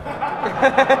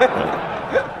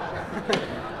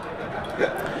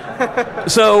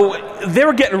 So they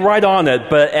were getting right on it,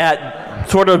 but at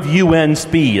sort of UN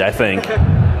speed, I think.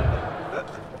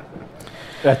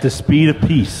 At the speed of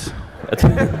peace. But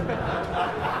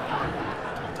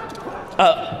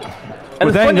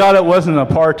thank God it wasn't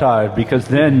apartheid, because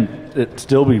then it'd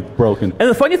still be broken. And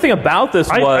the funny thing about this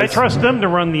was... I trust them to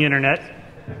run the internet.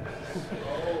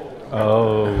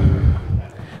 Oh.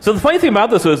 So the funny thing about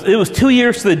this was, it was 2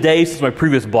 years to the day since my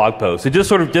previous blog post. It just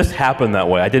sort of just happened that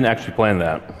way. I didn't actually plan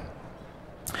that.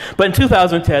 But in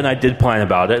 2010, I did plan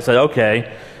about it. I said,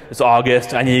 okay, it's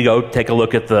August. I need to go take a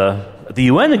look at the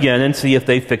UN again and see if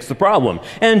they fixed the problem.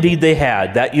 And indeed, they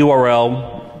had. That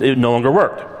URL, it no longer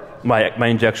worked. My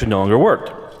injection no longer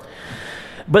worked.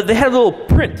 But they had a little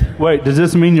print. Wait, does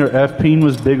this mean your FPeen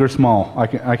was big or small?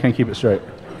 I can't keep it straight.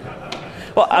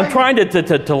 Well, I'm trying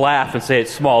to laugh and say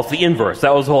it's small. It's the inverse.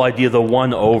 That was the whole idea. The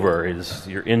 1 over is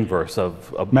your inverse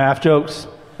of... Math jokes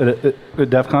at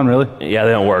DEF CON, really? Yeah,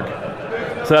 they don't work.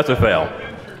 So that's a fail.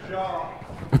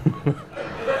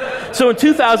 So in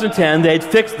 2010, they had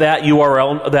fixed that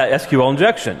URL, that SQL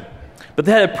injection. But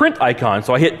they had a print icon.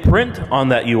 So I hit print on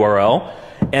that URL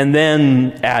and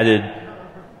then added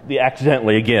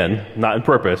accidentally again, not on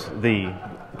purpose, the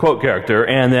quote character,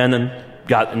 and then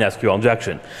got an SQL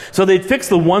injection. So they'd fixed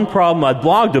the one problem I'd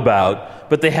blogged about,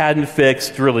 but they hadn't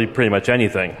fixed really pretty much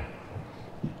anything.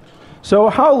 So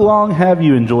how long have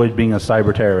you enjoyed being a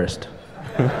cyber terrorist?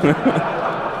 Doesn't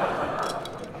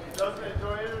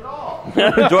enjoy it at all.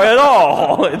 Enjoy it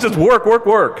all. It's just work, work,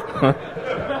 work.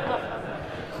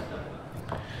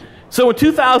 So in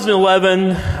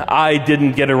 2011, I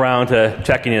didn't get around to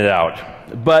checking it out.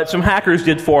 But some hackers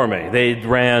did for me. They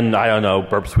ran, I don't know,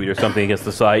 Burp Suite or something against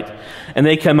the site, and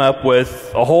they came up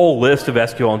with a whole list of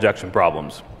SQL injection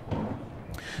problems.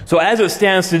 So as it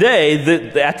stands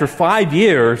today, after 5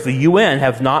 years, the UN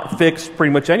have not fixed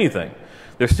pretty much anything.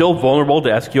 They're still vulnerable to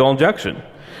SQL injection.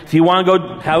 If you want to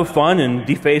go have fun and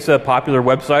deface a popular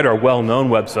website or a well-known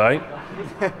website,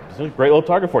 it's a great little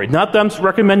target for you. Not that I'm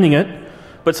recommending it,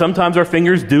 but sometimes our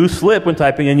fingers do slip when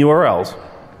typing in URLs.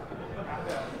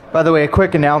 By the way, a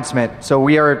quick announcement. So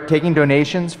we are taking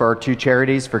donations for our 2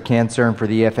 charities, for cancer and for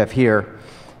the EFF here.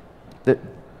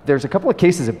 There's a couple of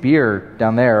cases of beer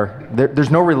down there.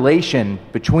 There's no relation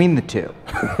between the two.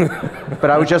 But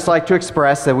I would just like to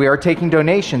express that we are taking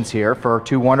donations here for our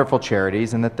 2 wonderful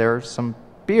charities, and that there's some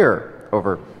beer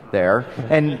over there.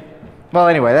 And, well,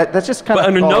 anyway, that's just kind of But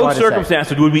under all I no wanted to say.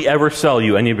 circumstances would we ever sell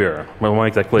you any beer. I want to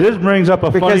make that clear. This brings up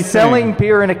a funny thing. Because selling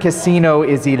beer in a casino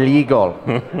is illegal.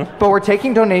 But we're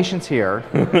taking donations here.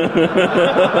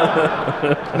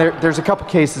 There's a couple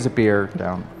cases of beer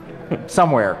down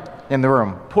somewhere in the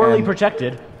room. Poorly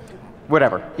protected.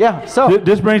 Whatever. Yeah, so.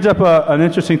 This brings up an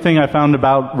interesting thing I found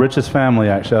about Rich's family,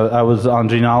 actually. I was on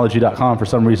genealogy.com for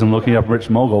some reason looking up Rich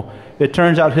Mogull. It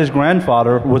turns out his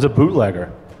grandfather was a bootlegger.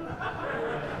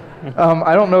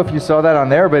 I don't know if you saw that on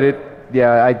there, but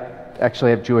I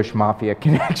actually have Jewish mafia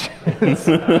connections.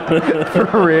 For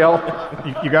real.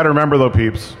 You got to remember, though,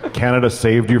 peeps, Canada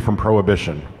saved you from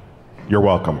prohibition. You're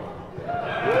welcome.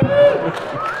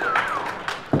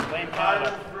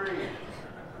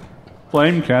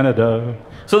 Blame Canada.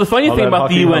 So the funny thing about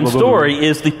the UN story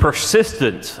is the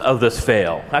persistence of this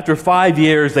fail. After 5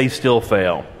 years, they still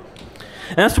fail.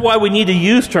 And that's why we need to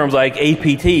use terms like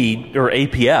APT or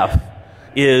APF,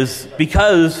 is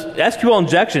because SQL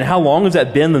injection, how long has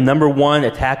that been the #1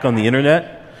 attack on the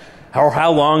internet?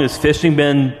 How long has phishing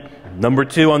been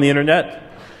 #2 on the internet?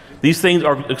 These things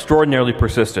are extraordinarily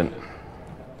persistent.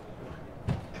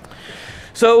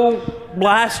 So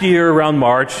last year around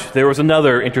March, there was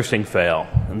another interesting fail.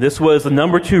 And this was the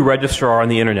 #2 registrar on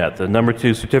the internet, the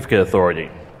 #2 certificate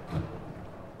authority.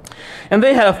 And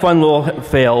they had a fun little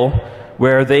fail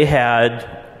where they had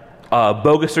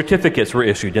bogus certificates were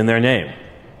issued in their name.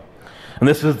 And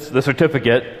this is the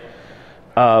certificate.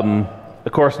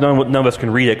 Of course, none of us can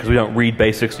read it because we don't read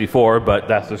base 64, but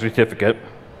that's the certificate.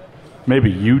 Maybe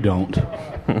you don't.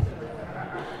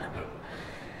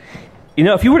 You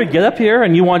know, if you were to get up here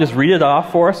and you want to just read it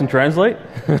off for us and translate.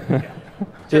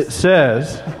 It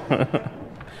says...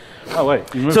 Oh, wait.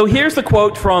 So here's the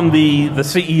quote from the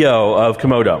CEO of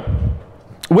Komodo,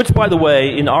 which, by the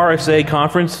way, in RSA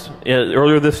conference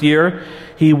earlier this year,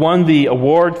 he won the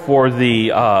award for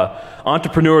the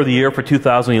Entrepreneur of the Year for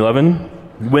 2011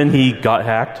 when he got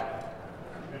hacked.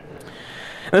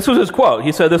 And this was his quote.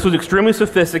 He said, "This was extremely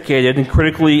sophisticated and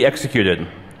critically executed.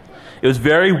 It was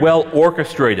very well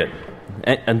orchestrated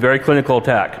and very clinical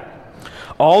attack.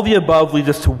 All the above leads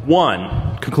us to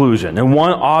one conclusion, and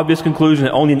one obvious conclusion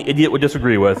that only an idiot would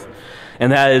disagree with,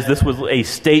 and that is this was a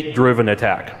state-driven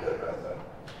attack.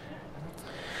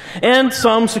 And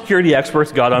some security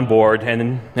experts got on board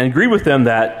and agreed with them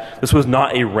that this was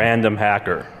not a random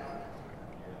hacker.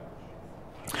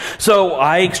 So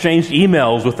I exchanged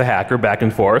emails with the hacker back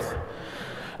and forth.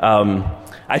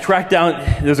 I tracked down,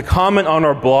 there's a comment on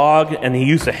our blog, and he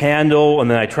used a handle, and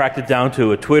then I tracked it down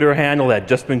to a Twitter handle that had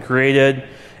just been created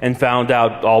and found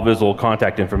out all of his old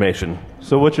contact information.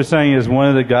 So what you're saying is one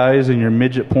of the guys in your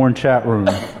midget porn chat room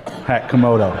hacked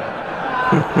Komodo.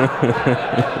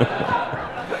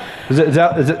 Is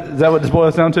that what this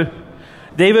boils down to?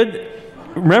 David,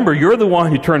 remember, you're the one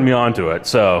who turned me on to it,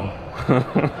 so...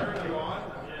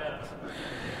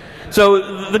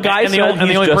 So the guy said and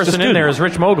the only person in there is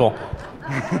Rich Mogull.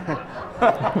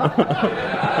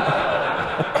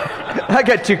 I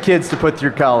got 2 kids to put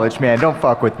through college, man. Don't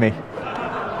fuck with me.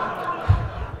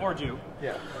 Or you.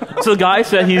 Yeah. So the guy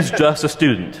said he's just a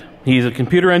student. He's a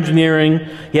computer engineering.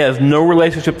 He has no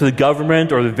relationship to the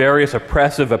government or the various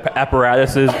oppressive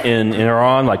apparatuses in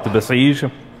Iran, like the Pesce.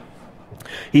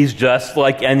 He's just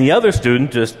like any other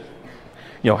student, just,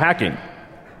 hacking.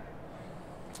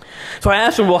 So I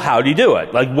asked him, well, how did he do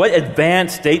it? Like, what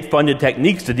advanced state-funded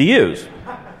techniques did he use?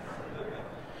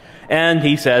 And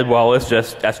he said, well, it's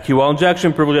just SQL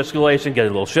injection, privilege escalation, getting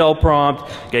a little shell prompt,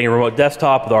 getting a remote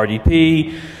desktop with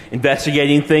RDP,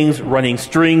 investigating things, running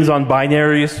strings on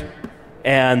binaries,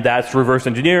 and that's reverse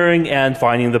engineering and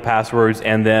finding the passwords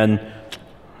and then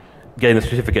getting the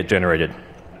certificate generated.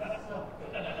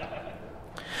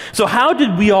 So how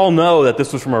did we all know that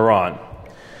this was from Iran?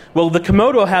 Well, the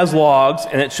Komodo has logs,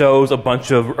 and it shows a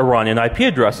bunch of Iranian IP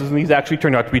addresses, and these actually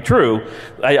turned out to be true.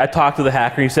 I talked to the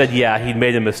hacker, and he said, yeah, he'd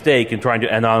made a mistake in trying to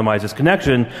anonymize his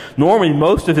connection. Normally,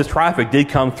 most of his traffic did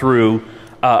come through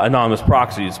anonymous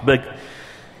proxies, but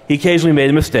he occasionally made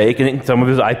a mistake, and some of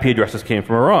his IP addresses came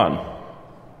from Iran.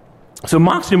 So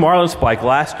Moxie Marlinspike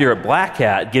last year at Black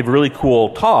Hat gave a really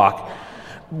cool talk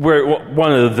where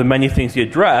one of the many things he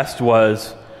addressed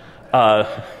was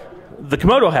the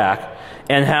Komodo hack,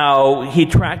 and how he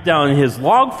tracked down his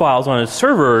log files on his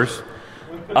servers,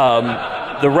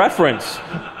 the reference,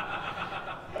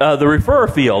 the refer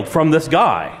field from this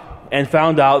guy, and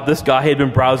found out this guy had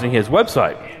been browsing his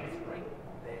website.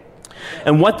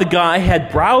 And what the guy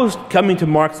had browsed coming to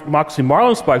Moxie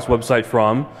Marlinspike's website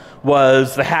from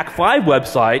was the Hack5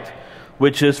 website,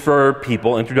 which is for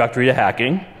people introductory to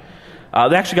hacking.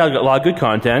 They actually got a lot of good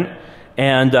content,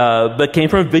 and but came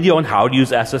from a video on how to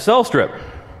use SSL strip.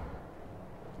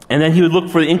 And then he would look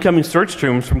for the incoming search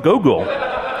terms from Google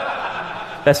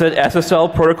that said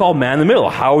SSL protocol man in the middle,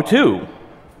 how to.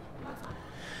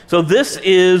 So this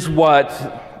is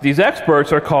what these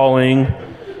experts are calling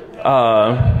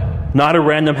not a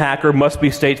random hacker, must be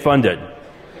state funded.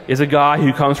 Is a guy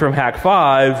who comes from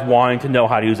Hack5 wanting to know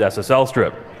how to use SSL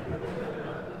strip.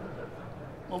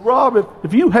 Well, Rob,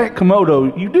 if you hacked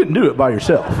Komodo, you didn't do it by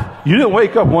yourself. You didn't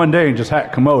wake up one day and just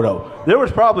hack Komodo. There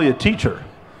was probably a teacher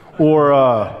or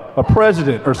a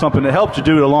president or something that helped you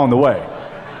do it along the way.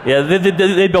 Yeah,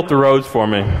 they built the roads for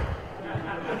me.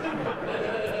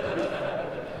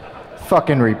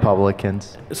 Fucking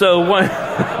Republicans. So one.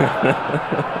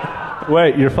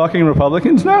 Wait, you're fucking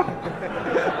Republicans now?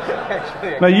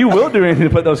 Now you will do anything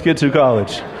to put those kids through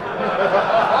college.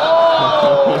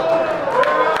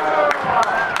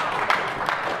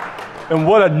 And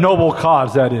what a noble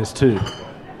cause that is, too.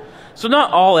 So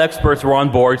not all experts were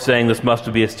on board saying this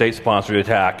must be a state-sponsored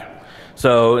attack.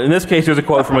 So in this case, there's a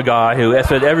quote from a guy who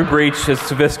said, every breach is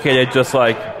sophisticated just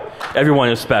like everyone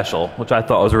is special, which I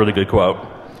thought was a really good quote.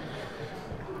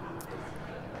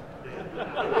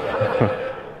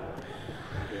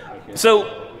 So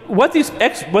what these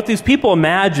people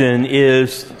imagine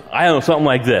is, I don't know, something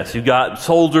like this. You've got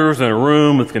soldiers in a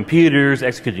room with computers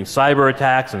executing cyber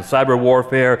attacks and cyber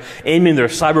warfare, aiming their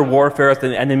cyber warfare at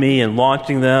the enemy and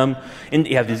launching them. And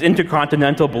you have these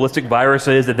intercontinental ballistic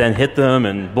viruses that then hit them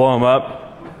and blow them up.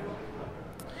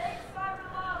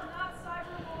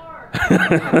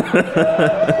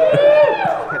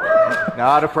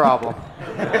 Not a problem.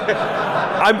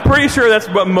 I'm pretty sure that's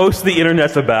what most of the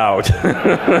internet's about.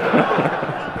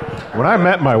 When I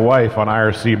met my wife on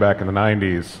IRC back in the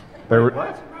 90s,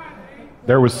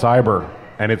 there was cyber,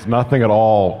 and it's nothing at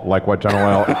all like what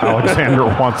General Alexander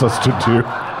wants us to do.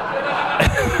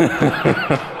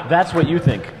 That's what you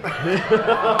think.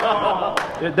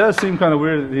 It does seem kind of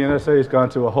weird that the NSA has gone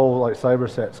to a whole like cyber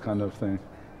sets kind of thing.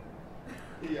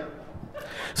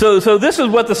 So this is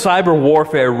what the cyber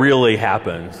warfare really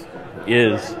happens.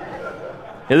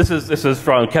 This is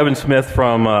from Kevin Smith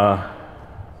from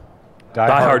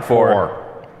Die Hard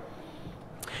 4.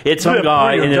 It's some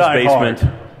guy in his basement.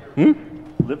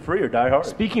 Live Free or Die Hard?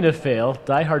 Speaking of fail,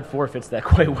 Die Hard 4 fits that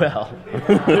quite well.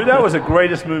 Dude, that was the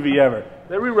greatest movie ever.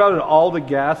 They rerouted all the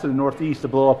gas in the Northeast to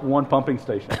blow up one pumping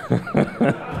station.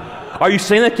 Are you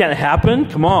saying that can't happen?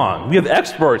 Come on. We have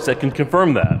experts that can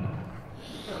confirm that.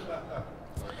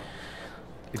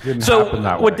 It didn't So happen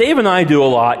that what way. Dave and I do a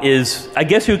lot is, I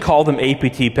guess you would call them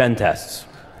APT pen tests.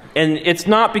 And it's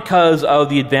not because of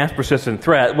the advanced persistent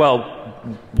threat. Well,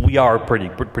 we are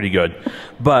pretty good.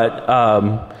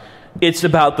 But it's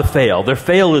about the fail. Their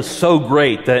fail is so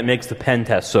great that it makes the pen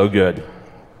test so good.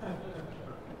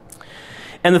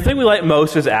 And the thing we like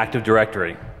most is Active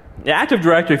Directory. The Active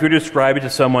Directory, if you describe it to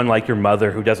someone like your mother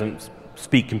who doesn't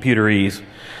speak computerese,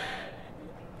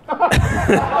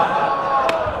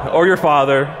 or your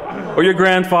father, or your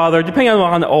grandfather, depending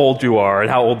on how old you are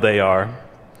and how old they are,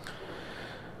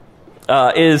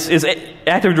 is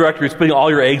Active Directory is putting all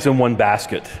your eggs in one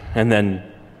basket and then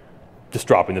just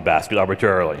dropping the basket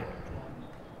arbitrarily.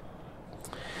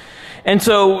 And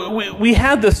so we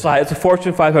have this site. It's a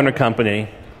Fortune 500 company,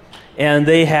 and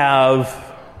they have,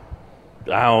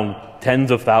 I don't know, tens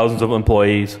of thousands of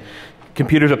employees,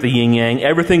 computers up the yin-yang,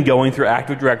 everything going through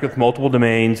Active Directory with multiple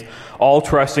domains, all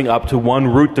trusting up to one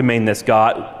root domain that's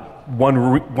got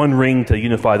one ring to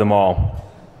unify them all.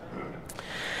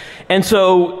 And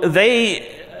so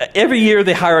every year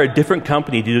they hire a different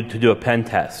company to do a pen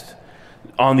test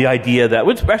on the idea that,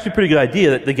 which is actually a pretty good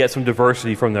idea, that they get some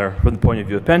diversity from the point of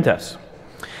view of pen tests.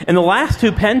 And the last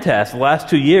two pen tests, the last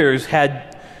 2 years,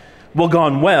 had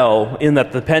gone well in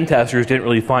that the pen testers didn't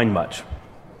really find much.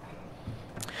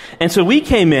 And so we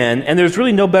came in, and there's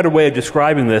really no better way of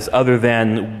describing this other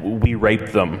than we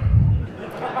raped them.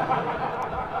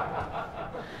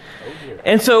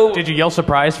 And so, did you yell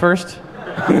surprise first?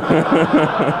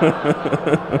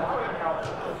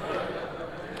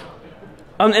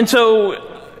 And so,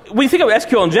 when you think of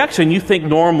SQL injection, you think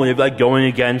normally of like going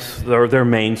against their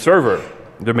main server,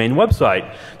 their main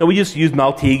website. And we just used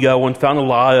Maltego and found a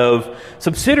lot of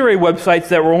subsidiary websites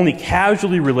that were only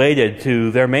casually related to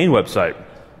their main website.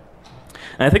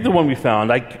 And I think the one we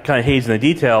found, I kind of haze in the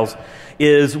details,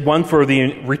 is one for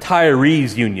the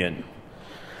retirees union.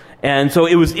 And so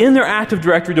it was in their Active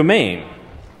Directory domain,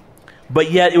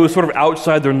 but yet it was sort of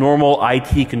outside their normal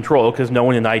IT control because no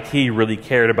one in IT really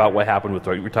cared about what happened with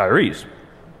the retirees.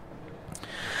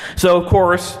 So, of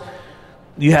course,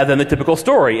 you have then the typical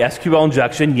story, SQL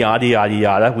injection, yada, yada,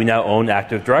 yada. We now own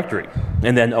Active Directory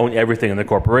and then own everything in the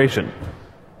corporation.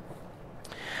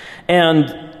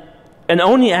 And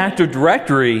owning Active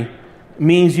Directory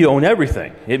means you own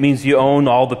everything. It means you own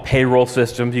all the payroll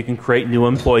systems. You can create new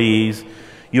employees.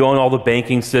 You own all the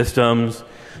banking systems.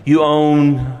 You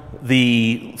own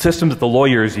the systems that the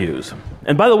lawyers use.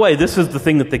 And by the way, this is the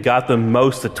thing that they got them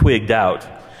most twigged out,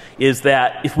 is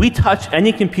that if we touch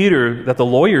any computer that the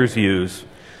lawyers use,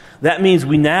 that means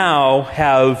we now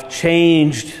have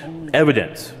changed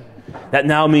evidence. That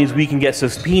now means we can get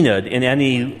subpoenaed in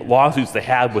any lawsuits they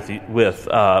have with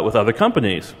other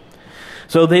companies.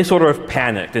 So they sort of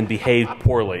panicked and behaved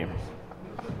poorly.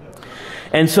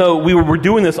 And so we were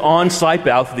doing this on-site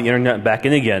out through the internet and back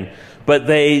in again, but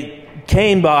they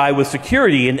came by with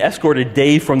security and escorted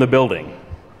Dave from the building.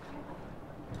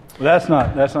 Well, that's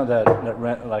not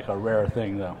like a rare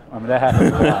thing, though. I mean, that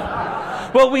happens a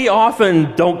lot. Well, we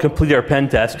often don't complete our pen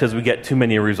test because we get too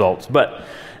many results. And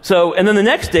then the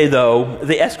next day, though,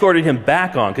 they escorted him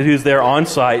back on, because he was there on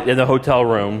site in the hotel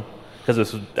room, because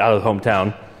this was out of the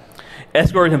hometown.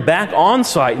 Escorted him back on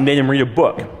site and made him read a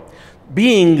book,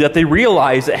 being that they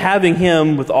realized that having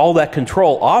him with all that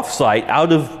control off site,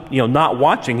 out of not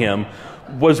watching him,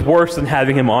 was worse than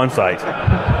having him on site.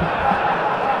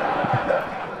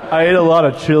 I ate a lot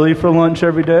of chili for lunch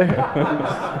every day.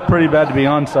 It's pretty bad to be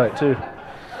on site, too.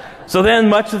 So then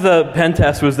much of the pen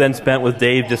test was then spent with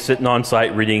Dave just sitting on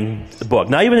site reading the book.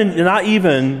 Not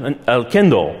even a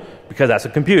Kindle, because that's a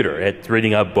computer. It's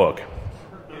reading a book.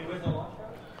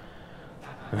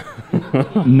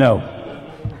 No.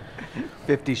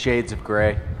 50 Shades of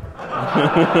Grey.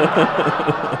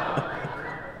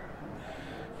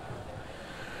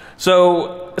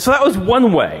 So that was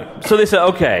one way. So they said,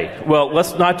 okay, well,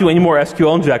 let's not do any more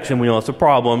SQL injection. We know it's a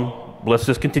problem. Let's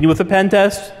just continue with the pen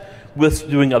test with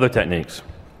doing other techniques.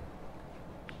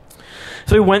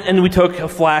 So we went and we took a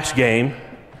Flash game.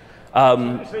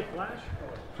 And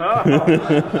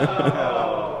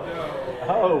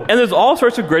there's all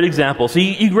sorts of great examples. So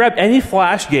you grab any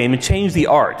Flash game and change the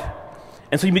art.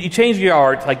 And so you change the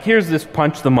art, like here's this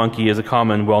Punch the Monkey is a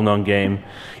common, well-known game.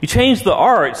 You change the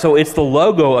art so it's the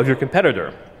logo of your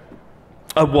competitor.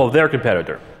 Well, their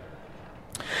competitor.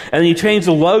 And then you change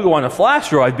the logo on a flash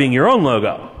drive being your own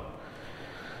logo.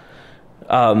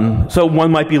 So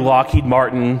one might be Lockheed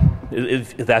Martin,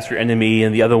 if that's your enemy,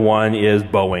 and the other one is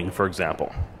Boeing, for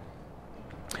example.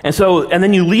 And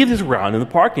then you leave these around in the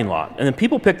parking lot, and then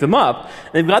people pick them up,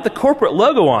 and they've got the corporate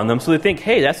logo on them, so they think,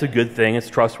 hey, that's a good thing, it's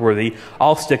trustworthy,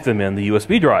 I'll stick them in the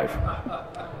USB drive.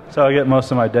 So I get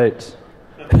most of my dates.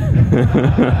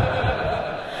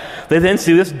 They then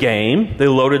see this game, they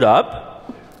load it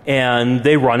up, and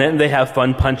they run it, and they have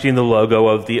fun punching the logo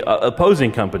of the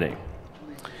opposing company.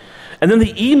 And then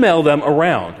they email them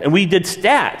around. And we did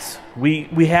stats. We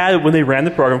had, when they ran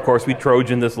the program, of course, we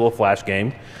Trojaned this little flash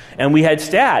game. And we had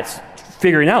stats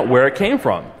figuring out where it came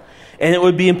from. And it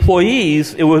would be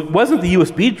employees. It wasn't the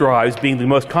USB drives being the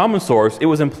most common source. It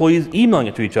was employees emailing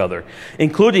it to each other,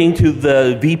 including to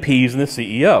the VPs and the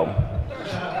CEO.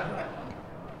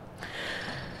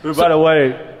 Who, by the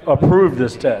way, approved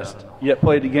this test, yet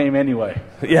played the game anyway.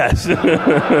 Yes.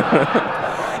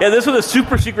 Yeah, this was a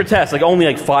super secret test. Like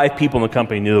only 5 people in the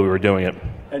company knew that we were doing it.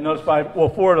 And those 4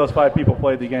 of those 5 people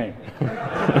played the game.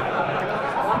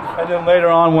 And then later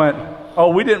on went, oh,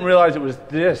 we didn't realize it was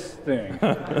this thing.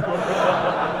 But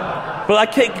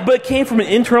it came from an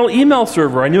internal email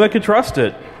server. I knew I could trust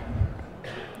it.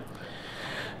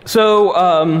 So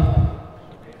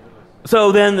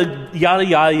then the yada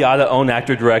yada yada own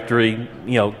Active Directory,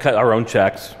 cut our own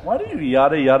checks. Why do you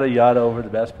yada yada yada over the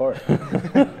best part?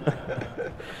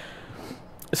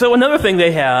 So another thing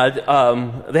they had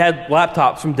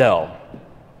laptops from Dell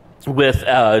with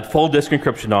full disk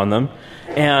encryption on them,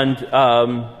 and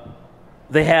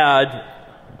they had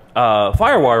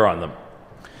FireWire on them.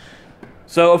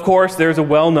 So of course there's a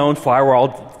well-known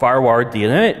FireWire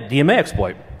DMA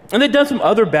exploit, and they've done some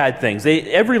other bad things.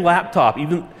 Every laptop,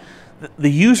 even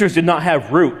the users did not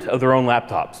have root of their own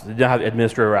laptops. They didn't have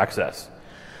administrator access.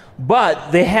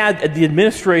 But they had the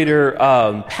administrator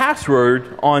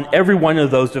password on every one of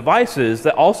those devices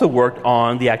that also worked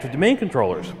on the active domain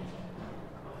controllers.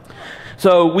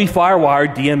 So we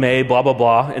FireWired DMA, blah, blah,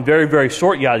 blah, and very, very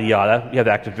short yada yada, you have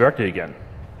Active Directory again.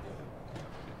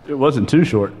 It wasn't too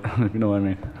short, if you know what I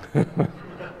mean.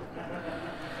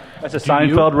 That's a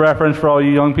Seinfeld reference for all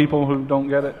you young people who don't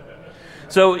get it.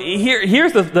 So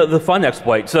here's the fun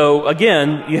exploit. So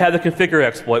again, you have the configure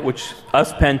exploit, which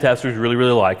us pen testers really,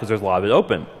 really like because there's a lot of it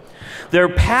open. Their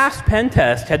past pen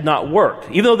test had not worked.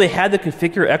 Even though they had the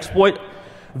configure exploit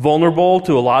vulnerable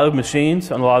to a lot of machines,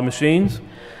 the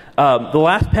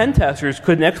last pen testers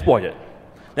couldn't exploit it.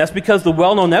 That's because the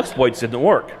well-known exploits didn't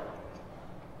work.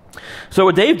 So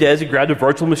what Dave did is he grabbed a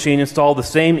virtual machine, installed the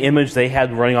same image they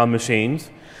had running on machines.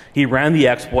 He ran the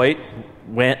exploit,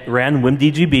 ran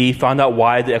WimDGB, found out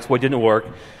why the exploit didn't work.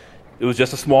 It was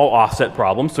just a small offset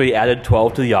problem, so he added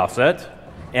 12 to the offset,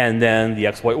 and then the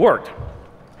exploit worked.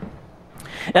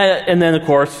 And then, of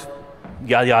course,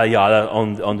 yada, yada, yada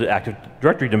on the Active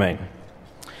Directory domain.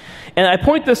 And I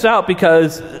point this out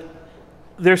because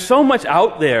there's so much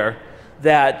out there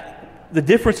that the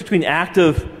difference between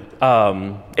active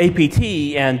APT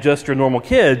and just your normal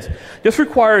kids just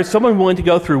requires someone willing to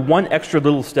go through one extra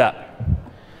little step.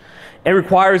 It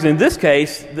requires, in this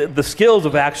case, the skills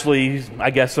of actually, I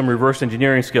guess, some reverse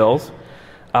engineering skills,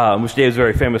 which Dave is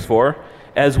very famous for,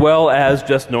 as well as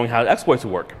just knowing how exploits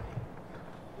work.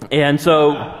 And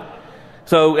so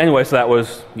anyway, so that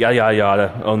was yada, yada,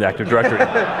 yada on the Active Directory.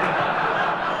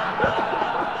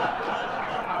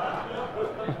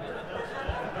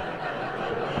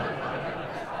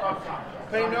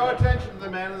 Pay no attention to the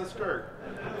man in the skirt.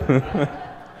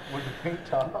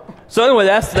 So anyway,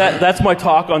 that's my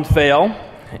talk on fail.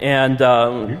 And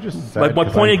my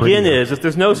point again is, if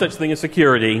there's no such thing as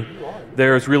security,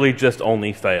 there's really just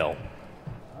only fail.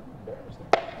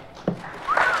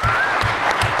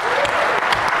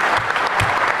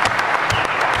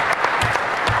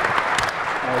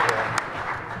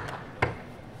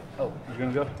 Oh, you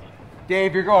gonna go?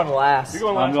 Dave, you're going last. You're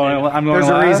going last. I'm going There's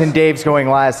last. a reason Dave's going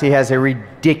last. He has a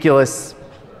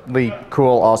ridiculously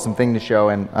cool, awesome thing to show,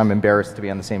 and I'm embarrassed to be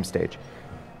on the same stage.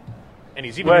 And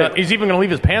he's even going to leave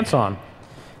his pants on.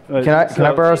 Can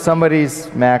I borrow somebody's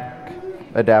Mac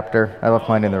adapter? I left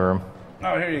mine in the room.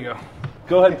 Oh, here you go.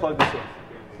 Go ahead and plug this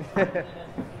in.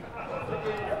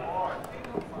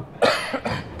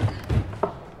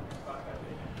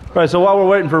 All right, so while we're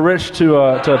waiting for Rich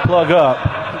to plug up,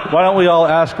 why don't we all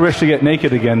ask Rich to get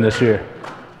naked again this year?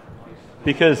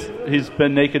 Because he's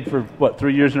been naked for, what,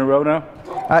 3 years in a row now?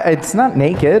 It's not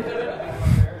naked.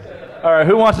 All right,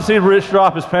 who wants to see Rich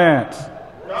drop his pants?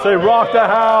 Say, rock the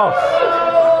house.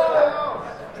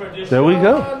 There we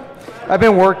go. I've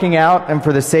been working out, and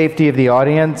for the safety of the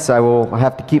audience, I will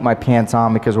have to keep my pants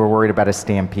on because we're worried about a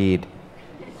stampede.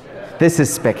 This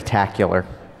is spectacular.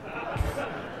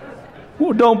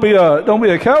 Well, don't be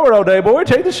a coward all day, boy.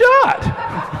 Take the shot.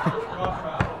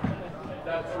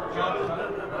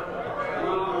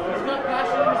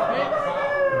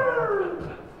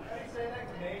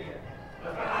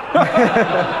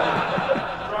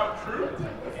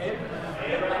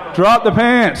 Drop the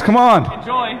pants. Come on.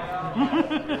 Enjoy.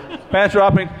 Pants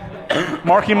dropping.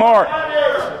 Marky Mark.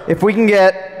 If we can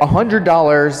get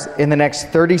 $100 in the next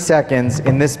 30 seconds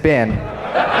in this bin.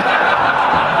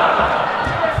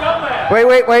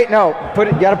 Wait, no.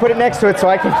 You gotta put it next to it so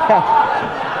I can count.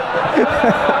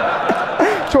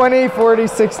 20, 40,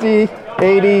 60,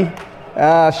 80.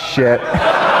 Ah, shit.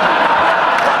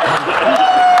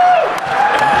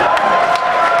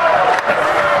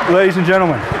 Ladies and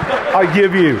gentlemen, I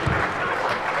give you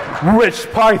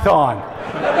Rich Python.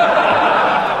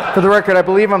 For the record, I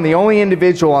believe I'm the only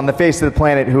individual on the face of the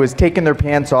planet who has taken their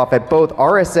pants off at both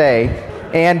RSA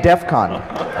and DEF CON.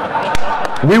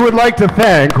 We would like to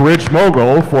thank Rich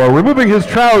Mogull for removing his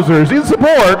trousers in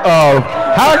support of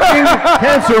hacking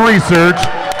cancer research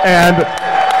and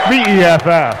the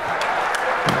EFF.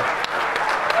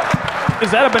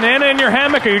 Is that a banana in your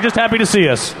hammock, or are you just happy to see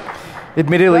us?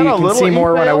 Admittedly, you can see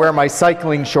more when I wear my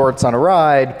cycling shorts on a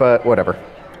ride, but whatever.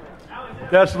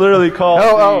 That's literally called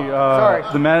sorry.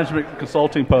 The management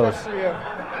consulting post.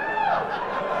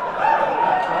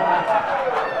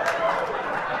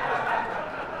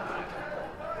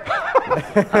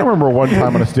 I remember one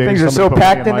time on a stage. Things are so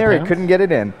packed in there, he couldn't get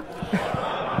it in.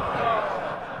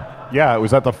 Yeah, it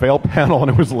was at the fail panel,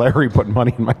 and it was Larry putting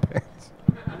money in my pants.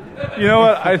 You know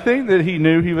what? I think that he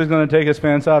knew he was going to take his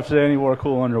pants off today, and he wore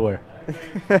cool underwear.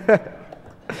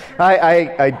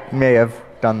 I may have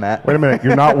done that. Wait a minute,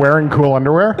 you're not wearing cool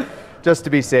underwear? Just to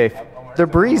be safe. They're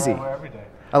breezy.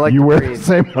 I like you to wear breathe. the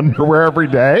same underwear every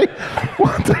day?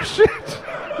 What the shit?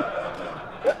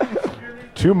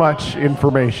 Too much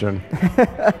information.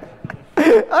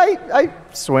 I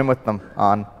swim with them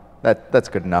on. That's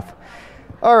good enough.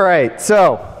 All right,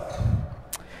 so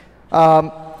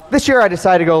this year I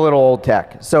decided to go a little old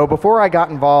tech. So before I got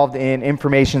involved in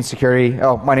information security,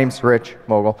 my name's Rich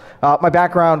Mogull. My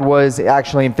background was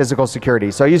actually in physical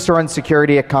security. So I used to run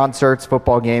security at concerts,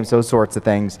 football games, those sorts of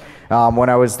things. When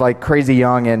I was like crazy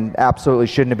young and absolutely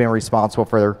shouldn't have been responsible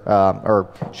for,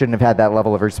 or shouldn't have had that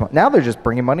level of responsibility. Now they're just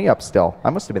bringing money up still. I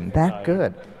must have been that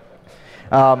good.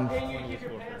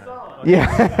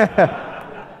 Yeah.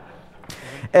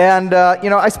 And,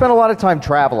 I spent a lot of time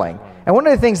traveling. And one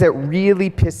of the things that really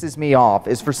pisses me off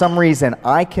is for some reason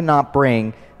I cannot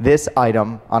bring this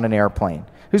item on an airplane.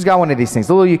 Who's got one of these things?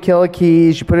 The little utility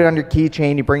keys, you put it on your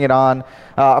keychain, you bring it on.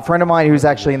 A friend of mine who's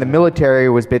actually in the military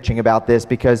was bitching about this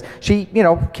because she,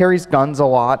 carries guns a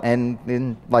lot and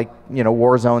in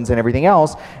war zones and everything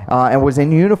else, and was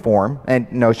in uniform. And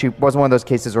she wasn't one of those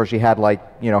cases where she had her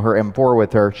M4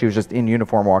 with her. She was just in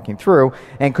uniform walking through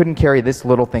and couldn't carry this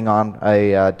little thing on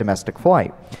a domestic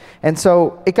flight. And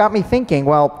so it got me thinking,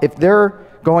 well, if they're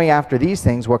going after these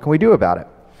things, what can we do about it?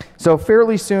 So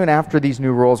fairly soon after these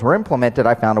new rules were implemented,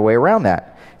 I found a way around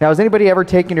that. Now, has anybody ever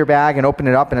taken your bag and opened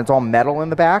it up and it's all metal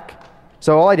in the back?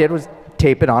 So all I did was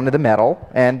tape it onto the metal,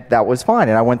 and that was fine.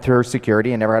 And I went through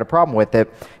security and never had a problem with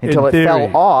it until it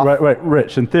fell off. Right,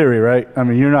 Rich, in theory, right? I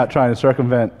mean, you're not trying to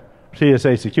circumvent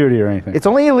TSA security or anything. It's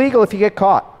only illegal if you get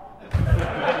caught.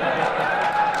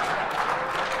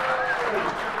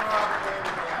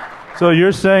 So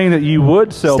you're saying that you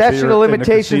would sell beer Statute of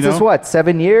limitations in a casino? is what,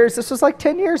 7 years? This was like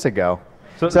 10 years ago.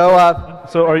 So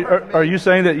are you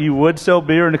saying that you would sell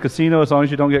beer in a casino as long as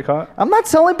you don't get caught? I'm not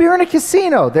selling beer in a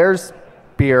casino. There's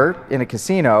beer in a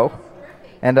casino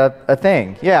and a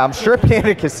thing. Yeah, I'm stripping in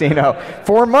a casino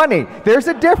for money. There's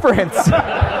a difference.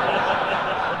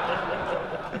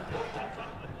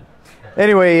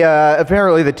 Anyway,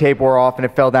 apparently the tape wore off and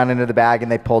it fell down into the bag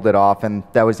and they pulled it off, and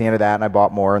that was the end of that, and I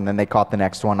bought more, and then they caught the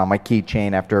next one on my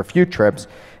keychain after a few trips,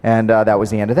 and that was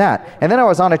the end of that. And then I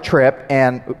was on a trip,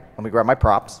 and let me grab my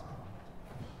props.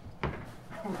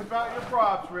 What about your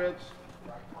props, Rich?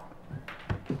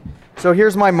 So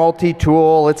here's my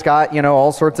multi-tool. It's got,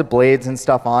 all sorts of blades and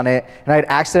stuff on it, and I'd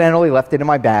accidentally left it in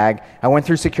my bag. I went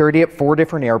through security at 4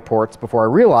 different airports before I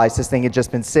realized this thing had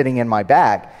just been sitting in my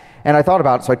bag. And I thought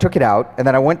about it, so I took it out, and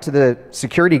then I went to the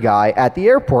security guy at the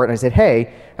airport, and I said,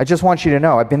 hey, I just want you to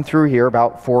know, I've been through here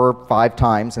about 4 or 5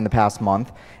 times in the past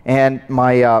month, and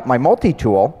my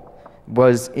multi-tool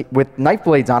was, with knife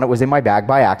blades on it, was in my bag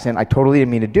by accident. I totally didn't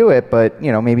mean to do it, but,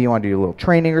 maybe you want to do a little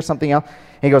training or something else.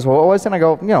 And he goes, well, what was it? And I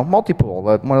go, multi-tool,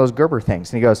 one of those Gerber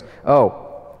things. And he goes,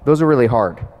 oh, those are really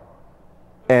hard.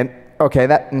 And, okay,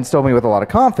 that instilled me with a lot of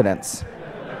confidence.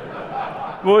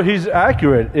 Well, he's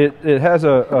accurate. It has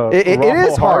a it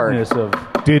is hard. hardness of.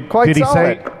 Did he solid.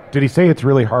 say? Did he say it's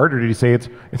really hard, or did he say it's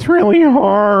really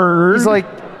hard? He's like,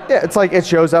 yeah, it's like it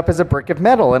shows up as a brick of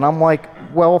metal, and I'm like,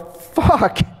 well,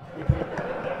 fuck.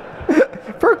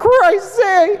 For Christ's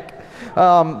sake.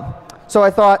 So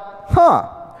I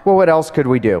thought, well, what else could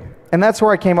we do? And that's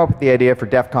where I came up with the idea for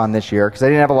DEF CON this year, because I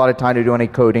didn't have a lot of time to do any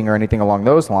coding or anything along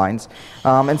those lines.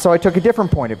 And so I took a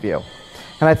different point of view.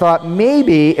 And I thought,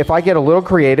 maybe if I get a little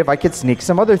creative, I could sneak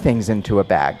some other things into a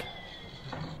bag.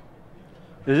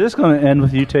 Is this going to end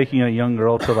with you taking a young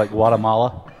girl to like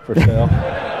Guatemala for sale?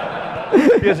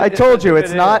 I told you,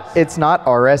 it's not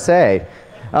RSA.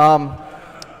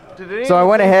 So I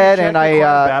went ahead and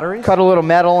I cut a little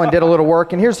metal and did a little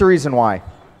work, and here's the reason why.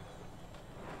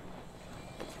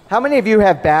 How many of you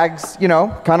have bags, you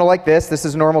know, kind of like this? This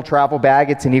is a normal travel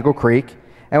bag. It's in Eagle Creek.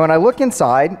 And when I look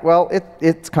inside, well,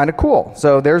 it's kind of cool.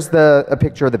 So there's a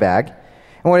picture of the bag.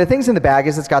 And one of the things in the bag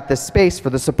is it's got this space for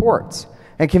the supports.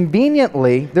 And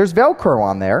conveniently, there's Velcro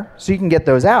on there, so you can get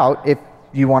those out if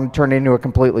you want to turn it into a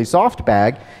completely soft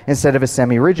bag instead of a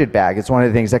semi-rigid bag. It's one of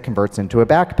the things that converts into a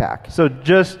backpack. So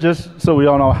just so we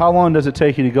all know, how long does it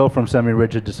take you to go from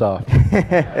semi-rigid to soft?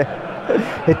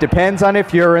 It depends on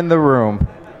if you're in the room.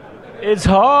 It's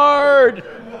hard.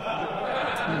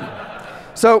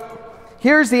 So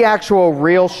here's the actual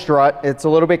real strut. It's a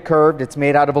little bit curved. It's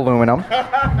made out of aluminum.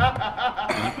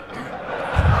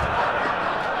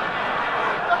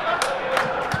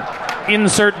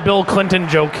 Insert Bill Clinton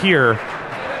joke here.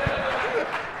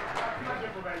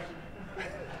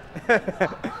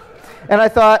 And I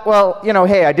thought, well, you know,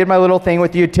 hey, I did my little thing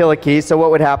with the utility key, so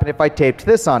what would happen if I taped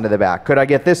this onto the back? Could I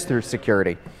get this through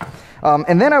security?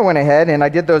 And then I went ahead and I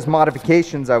did those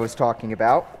modifications I was talking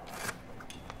about.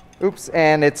 Oops,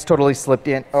 and it's totally slipped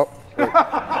in. Oh.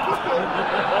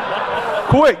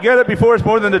 Quick, get it before it's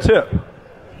more than the tip.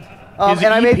 And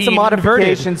I made some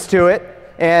modifications to it,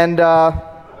 and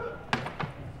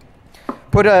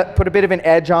put a bit of an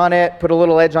edge on it, put a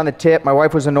little edge on the tip. My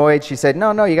wife was annoyed. She said,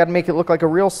 no, you got to make it look like a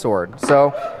real sword.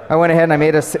 So I went ahead and I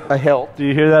made a hilt. Do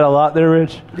you hear that a lot there,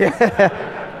 Rich? Yeah.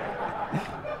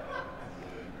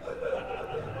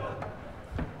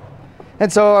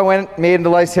 And so I made a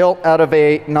nice hilt out of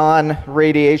a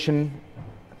non-radiation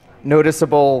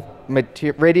noticeable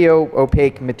radio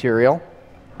opaque material.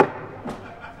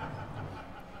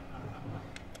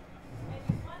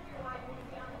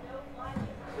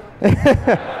 Going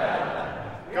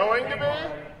to be?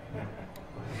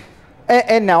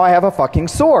 And now I have a fucking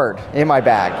sword in my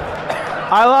bag.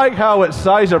 I like how it's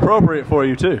size appropriate for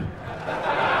you, too.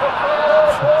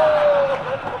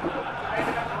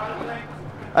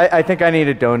 I think I need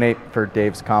to donate for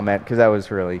Dave's comment, because that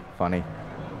was really funny.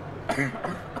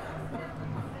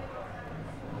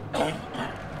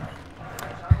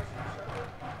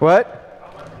 What?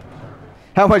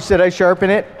 How much did I sharpen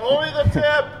it? Only the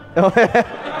tip.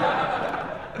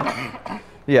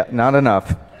 Yeah, not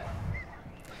enough.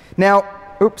 Now,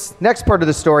 next part of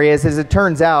the story is it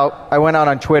turns out, I went out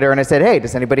on Twitter and I said, hey,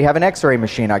 does anybody have an X-ray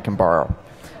machine I can borrow?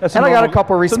 That's and I got a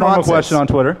couple responses. That's a normal question on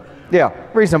Twitter. Yeah,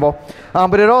 reasonable.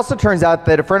 But it also turns out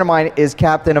that a friend of mine is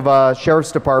captain of a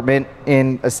sheriff's department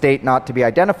in a state not to be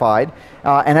identified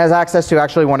and has access to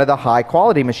actually one of the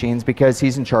high-quality machines because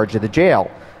he's in charge of the jail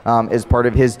as part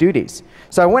of his duties.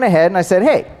 So I went ahead and I said,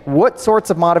 hey, what sorts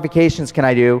of modifications can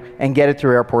I do and get it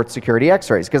through airport security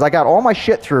X-rays? Because I got all my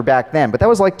shit through back then, but that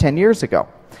was like 10 years ago.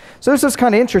 So this was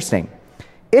kind of interesting.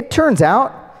 It turns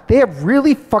out they have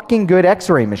really fucking good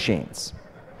X-ray machines.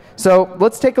 So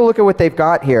let's take a look at what they've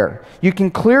got here. You can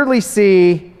clearly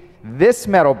see this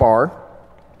metal bar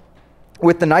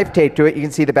with the knife taped to it. You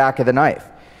can see the back of the knife.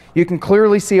 You can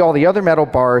clearly see all the other metal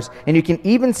bars, and you can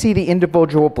even see the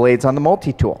individual blades on the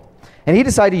multi-tool. And he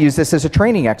decided to use this as a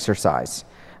training exercise.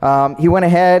 He went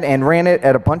ahead and ran it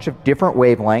at a bunch of different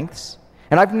wavelengths.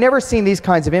 And I've never seen these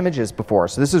kinds of images before,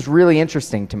 so this is really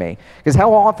interesting to me. Because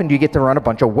how often do you get to run a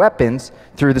bunch of weapons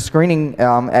through the screening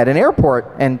at an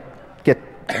airport and get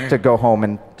to go home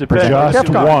and present just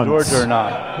once, Georgia or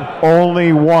not?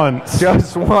 Only once,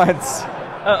 just once.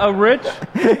 Rich,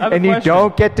 and you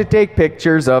don't get to take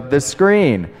pictures of the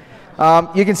screen.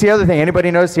 You can see the other thing. Anybody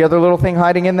notice the other little thing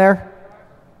hiding in there?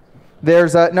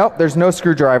 There's nope. There's no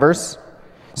screwdrivers.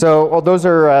 So those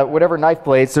are whatever knife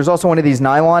blades. There's also one of these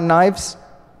nylon knives.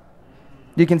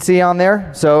 You can see on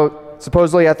there. So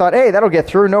supposedly I thought, hey, that'll get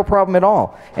through, no problem at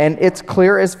all. And it's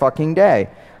clear as fucking day.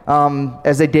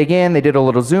 As they dig in, they did a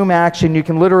little zoom action. You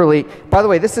can literally, by the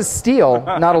way, this is steel,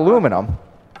 not aluminum,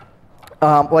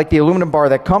 like the aluminum bar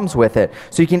that comes with it.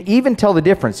 So you can even tell the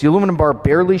difference. The aluminum bar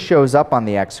barely shows up on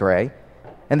the X-ray,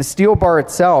 and the steel bar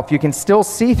itself, you can still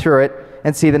see through it,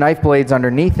 and see the knife blades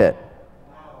underneath it.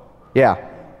 Yeah.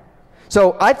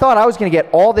 So I thought I was going to get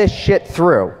all this shit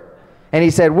through. And he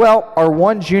said, well, our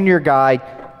one junior guy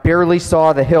barely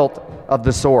saw the hilt of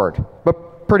the sword.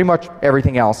 But pretty much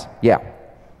everything else, yeah.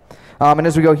 And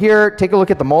as we go here, take a look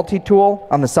at the multi-tool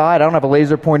on the side. I don't have a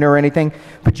laser pointer or anything,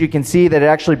 but you can see that it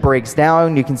actually breaks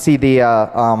down. You can see the,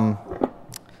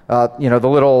 the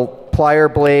little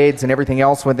plier blades and everything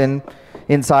else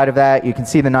inside of that. You can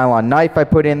see the nylon knife I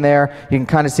put in there. You can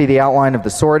kind of see the outline of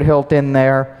the sword hilt in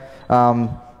there.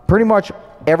 Pretty much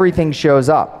everything shows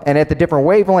up. And at the different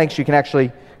wavelengths, you can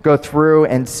actually go through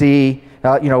and see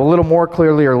a little more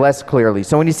clearly or less clearly.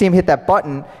 So when you see him hit that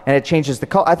button and it changes the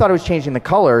color, I thought it was changing the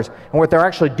colors. And what they're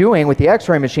actually doing with the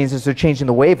X-ray machines is they're changing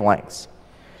the wavelengths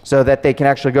so that they can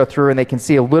actually go through and they can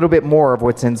see a little bit more of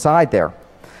what's inside there.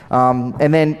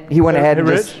 And then he went ahead and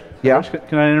Rich, just... Yeah? Rich,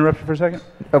 can I interrupt you for a second?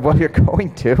 Well, you're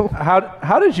going to.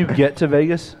 How did you get to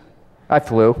Vegas? I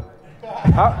flew.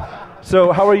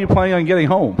 So how are you planning on getting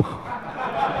home?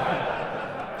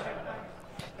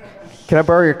 Can I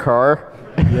borrow your car?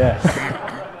 Yes.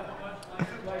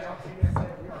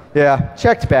 Yeah,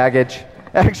 checked baggage.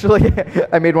 Actually,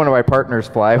 I made one of my partners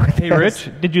fly with Hey, this.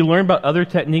 Rich, did you learn about other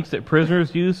techniques that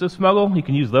prisoners use to smuggle? You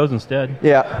can use those instead.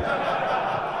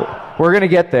 Yeah. We're going to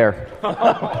get there.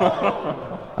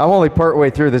 I'm only partway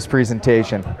through this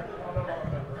presentation.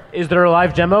 Is there a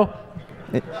live demo?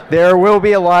 There will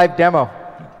be a live demo.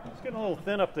 It's getting a little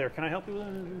thin up there. Can I help you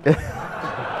with that?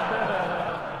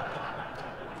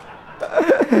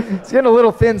 It's getting a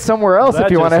little thin somewhere else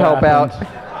if you want to help out.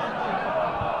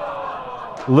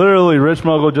 Literally, Rich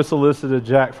Mogull just solicited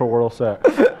Jack for oral sex.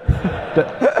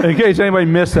 In case anybody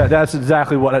missed that, that's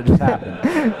exactly what just happened.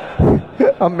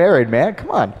 I'm married, man.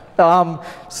 Come on.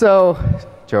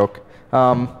 Joke.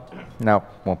 No,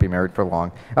 won't be married for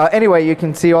long. Anyway, you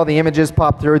can see all the images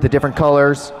pop through, the different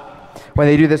colors. When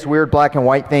they do this weird black and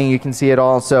white thing, you can see it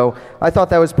all. So I thought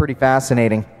that was pretty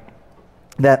fascinating,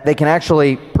 that they can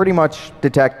actually pretty much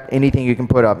detect anything you can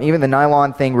put up. Even the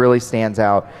nylon thing really stands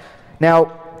out.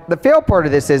 Now, the fail part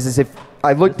of this is if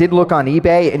I did look on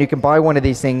eBay, and you can buy one of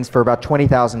these things for about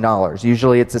 $20,000.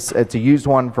 Usually it's a used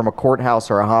one from a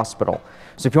courthouse or a hospital.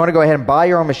 So if you want to go ahead and buy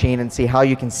your own machine and see how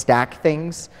you can stack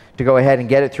things to go ahead and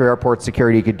get it through airport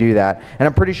security, you could do that. And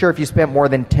I'm pretty sure if you spent more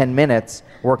than 10 minutes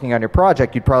working on your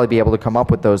project, you'd probably be able to come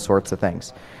up with those sorts of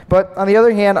things. But on the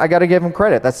other hand, I got to give them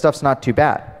credit. That stuff's not too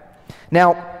bad.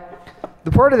 Now,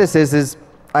 the part of this is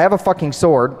I have a fucking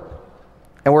sword,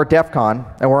 and we're at DEF CON,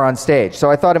 and we're on stage.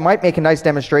 So I thought it might make a nice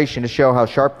demonstration to show how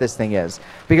sharp this thing is.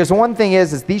 Because the one thing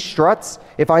is these struts,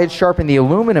 if I had sharpened the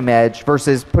aluminum edge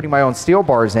versus putting my own steel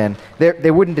bars in, they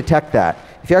wouldn't detect that.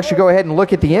 If you actually go ahead and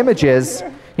look at the images,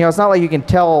 it's not like you can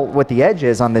tell what the edge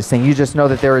is on this thing. You just know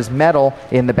that there is metal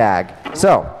in the bag.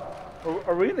 So.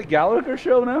 Are we in the Gallagher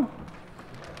show now?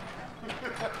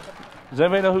 Does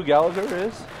anybody know who Gallagher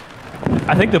is?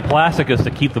 I think the plastic is to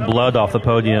keep the blood off the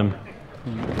podium.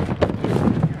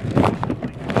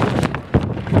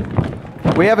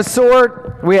 We have a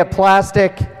sword, we have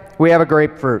plastic, we have a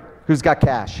grapefruit. Who's got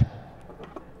cash?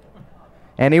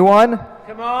 Anyone?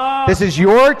 Come on! This is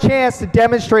your chance to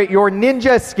demonstrate your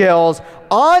ninja skills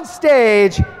on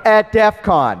stage at DEF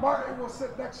CON. Martin will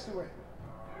sit next to it.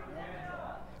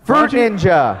 Fruit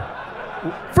Ninja.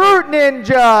 Fruit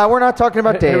Ninja! We're not talking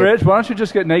about Dave. Hey, Rich, why don't you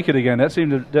just get naked again? That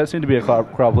seemed to be a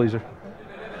crowd pleaser.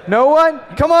 No one?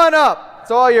 Come on up.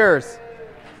 It's all yours.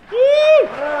 Woo!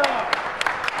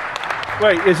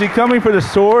 Wait, is he coming for the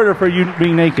sword or for you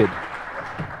being naked?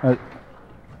 There's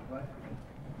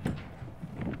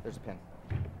a pin.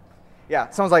 Yeah,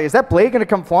 someone's like, is that blade going to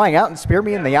come flying out and spear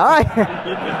me in the eye?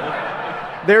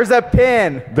 There's a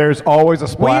pin. There's always a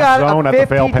splash zone at the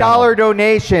fail panel. We got a $50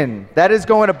 donation. That is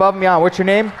going above and beyond. What's your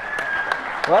name?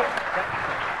 What?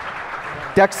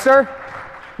 Dexter?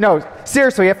 No,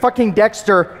 seriously, a fucking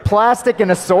Dexter, plastic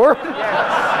and a sword?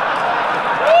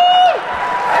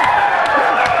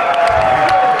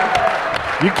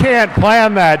 You can't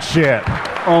plan that shit.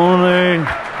 Only.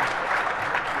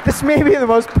 This may be the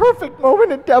most perfect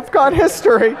moment in DEF CON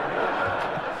history.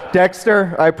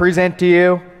 Dexter, I present to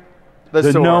you the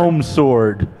sword. Gnome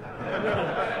sword.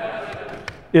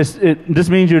 This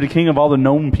means you're the king of all the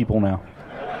gnome people now.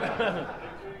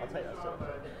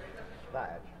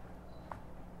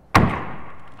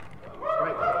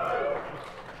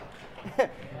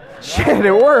 Shit,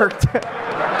 it worked.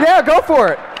 Yeah, go for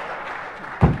it.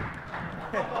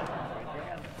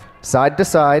 Side to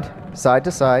side, side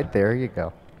to side. There you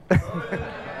go.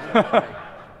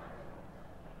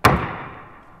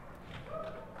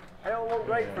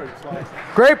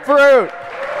 Grapefruit.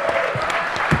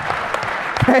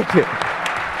 Thank you.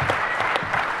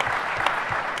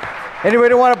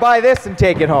 Anybody want to buy this and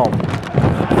take it home?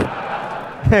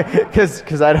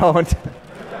 Because I don't.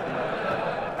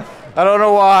 I don't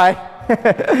know why.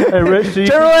 Hey, Rich,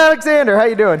 General Alexander, how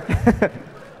you doing?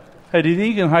 Hey, do you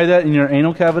think you can hide that in your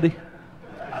anal cavity?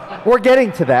 We're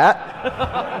getting to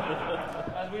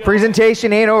that.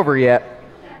 Presentation ain't over yet.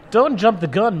 Don't jump the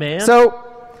gun, man. So,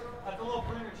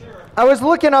 I was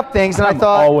looking up things and I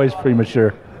thought... always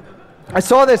premature. I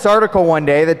saw this article one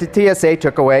day that the TSA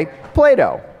took away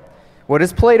Play-Doh. What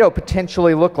does Play-Doh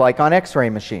potentially look like on X-ray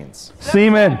machines?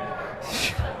 Semen.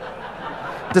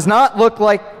 Does not look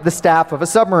like the staff of a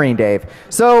submarine, Dave.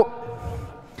 So,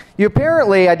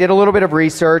 apparently, I did a little bit of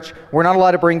research. We're not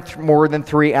allowed to bring more than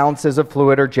 3 ounces of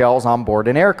fluid or gels on board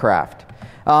an aircraft.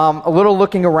 A little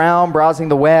looking around, browsing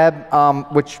the web,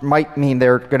 which might mean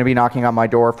they're going to be knocking on my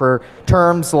door for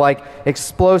terms like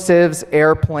explosives,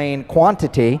 airplane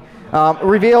quantity,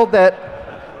 revealed that,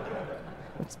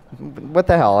 what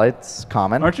the hell, it's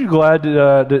common. Aren't you glad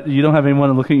that you don't have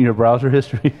anyone looking at your browser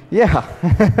history?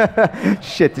 Yeah.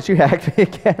 Shit, did you hack me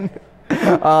again?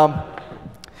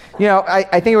 You know,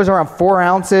 I think it was around 4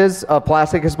 ounces of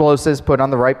plastic explosives put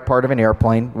on the right part of an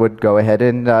airplane would go ahead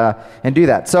and do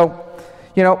that. So,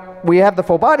 you know, we have the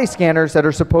full body scanners that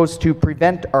are supposed to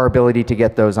prevent our ability to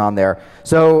get those on there.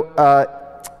 So,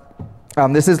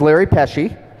 this is Larry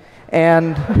Pesce,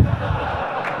 and...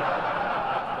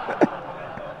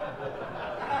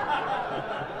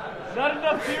 Not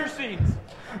enough piercings.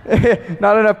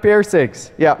 Not enough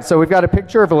piercings. Yeah, so we've got a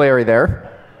picture of Larry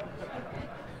there.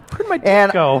 Where'd my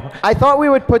And go? I thought we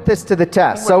would put this to the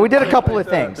test. So we did a couple of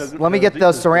things. Let me get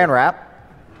the saran wrap.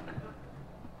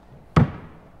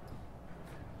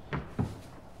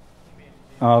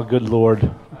 Oh, good Lord.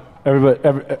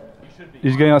 Everybody,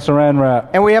 he's getting a saran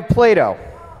wrap. And we have Play-Doh.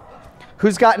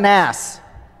 Who's got an ass?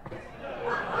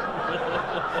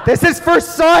 This is for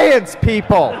science,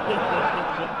 people.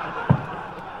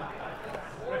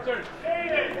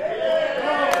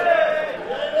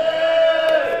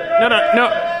 No.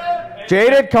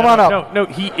 Jaded, come on up. No,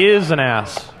 he is an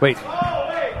ass. Wait.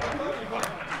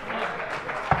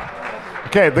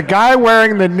 Okay, the guy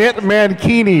wearing the knit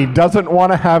mankini doesn't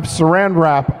want to have saran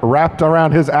wrap wrapped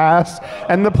around his ass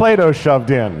and the Play-Doh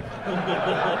shoved in.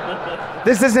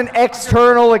 This is an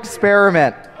external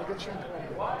experiment.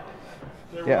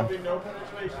 Yeah.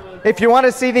 If you want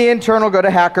to see the internal, go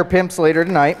to Hacker Pimps later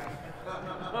tonight.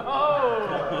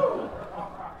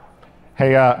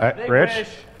 Hey,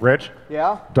 Rich?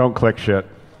 Yeah? Don't click shit.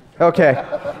 Okay.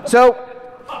 So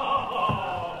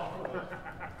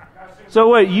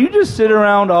wait, you just sit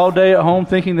around all day at home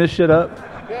thinking this shit up?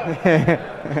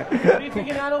 What do you think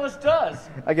an analyst does?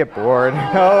 I get bored.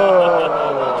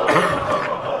 Oh.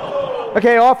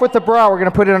 Okay, off with the bra. We're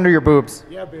going to put it under your boobs.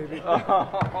 Yeah, baby.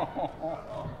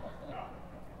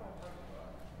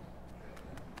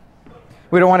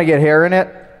 We don't want to get hair in it?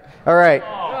 All right.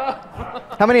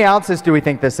 How many ounces do we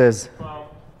think this is? 12.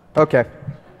 Okay.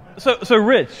 So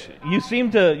Rich, you say you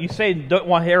don't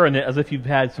want hair in it as if you've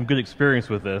had some good experience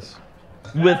with this.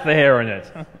 With the hair in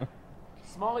it.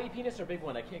 Small e-penis or big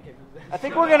one? I can't get this. I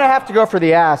think we're going to have to go for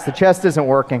the ass. The chest isn't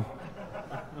working.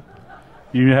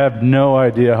 You have no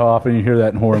idea how often you hear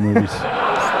that in horror movies.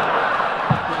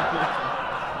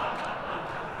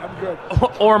 I'm good.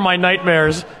 Or my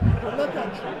nightmares.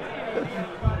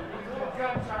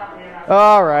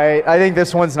 All right. I think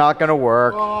this one's not going to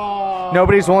work. Oh.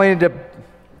 Nobody's willing to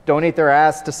donate their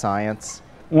ass to science.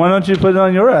 Why don't you put it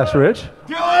on your ass, Rich?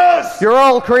 You're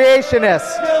all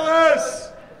creationists.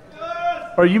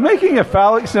 Are you making a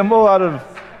phallic symbol out of...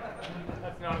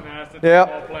 That's not an ass, that's Yep.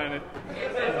 a small planet. I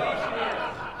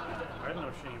have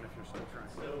no shame if you're still trying.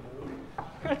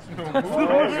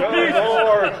 Oh,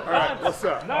 Lord. All right, what's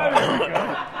up? Do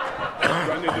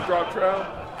I need to drop trout?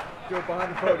 Do it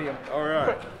behind the podium. All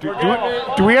right.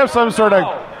 Do we have some sort of...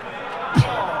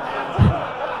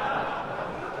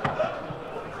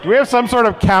 Do we have some sort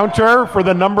of counter for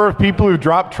the number of people who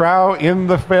dropped trow in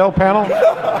the fail panel?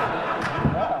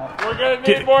 We're going to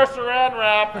need more saran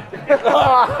wrap.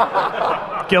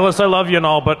 Gillis, I love you and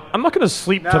all, but I'm not going to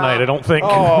sleep tonight, I don't think.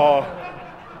 Oh.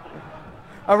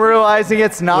 I'm realizing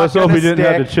it's not Let's going hope to he didn't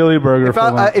have the chili burger for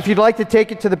lunch. If you'd like to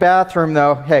take it to the bathroom,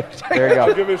 though, hey, there you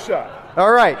go. Give it a shot.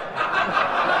 All right.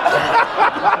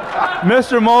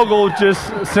 Mr. Mogull just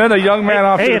sent a young man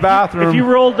off to the bathroom. If you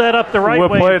rolled that up the right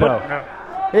with way, Play-Doh.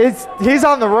 He's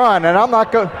on the run, and I'm not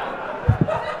going.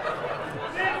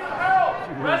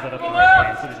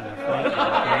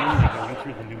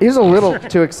 He's a little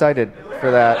too excited for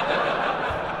that,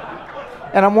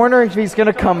 and I'm wondering if he's going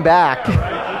to come back.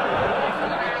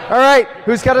 All right,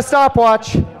 who's got a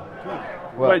stopwatch?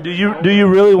 Wait, do you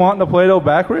really want the Play-Doh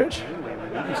back, Rich?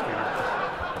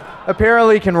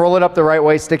 Apparently, you can roll it up the right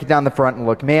way, stick it down the front, and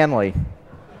look manly.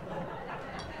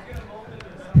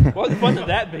 What fun would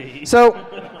that be? So,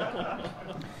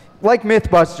 like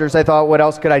Mythbusters, I thought, what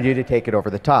else could I do to take it over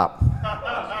the top?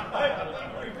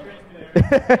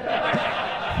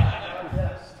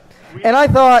 And I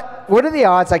thought, what are the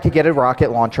odds I could get a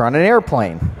rocket launcher on an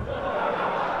airplane?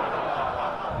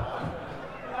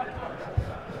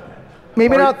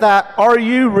 Maybe not that. Are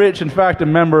you, Rich, in fact, a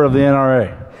member of the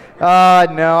NRA?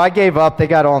 No, I gave up. They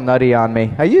got all nutty on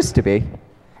me. I used to be.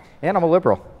 And I'm a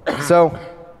liberal. So,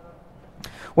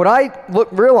 what I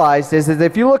realized is that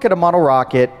if you look at a model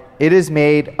rocket, it is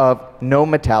made of no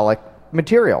metallic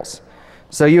materials.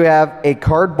 So you have a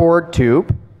cardboard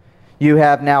tube. You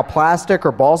have now plastic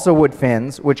or balsa wood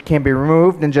fins, which can be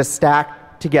removed and just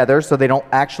stacked together so they don't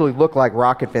actually look like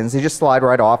rocket fins. They just slide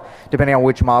right off, depending on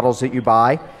which models that you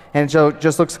buy. And so it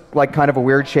just looks like kind of a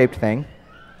weird shaped thing.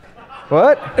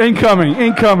 What? Incoming,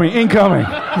 incoming, incoming.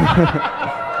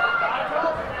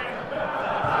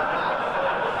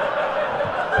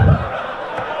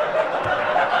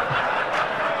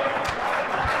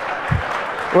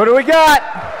 What do we got?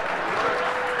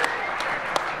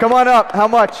 Come on up. How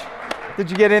much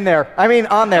did you get in there? I mean,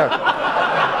 on there. I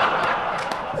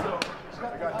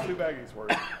got 2 baggies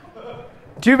worth.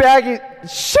 2 baggies?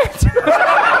 Shit!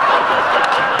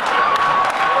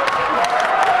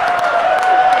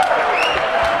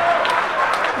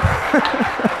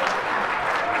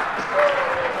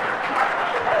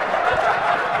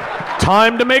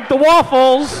 Time to make the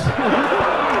waffles.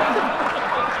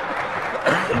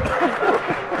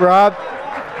 Rob,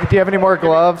 do you have any more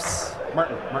gloves?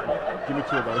 Martin, give me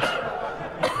 2 of those.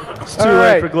 It's too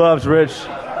late for gloves, Rich.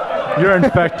 You're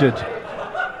infected.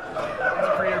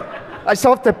 I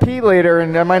still have to pee later,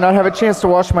 and I might not have a chance to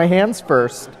wash my hands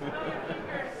first.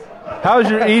 How's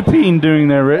your e-peen doing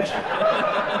there, Rich?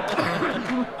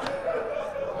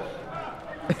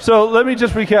 So let me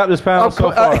just recap this panel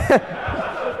so far.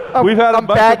 We've had a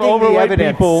bunch of overweight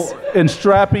people in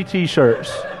strappy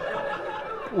T-shirts.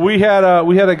 We had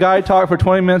a guy talk for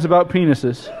 20 minutes about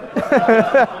penises.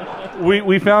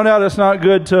 we found out it's not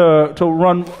good to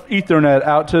run Ethernet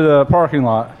out to the parking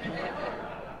lot.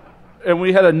 And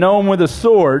we had a gnome with a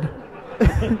sword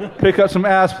pick up some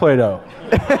ass Play-Doh.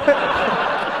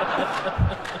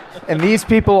 And these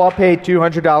people all paid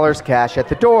 $200 cash at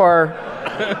the door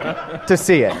to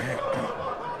see it.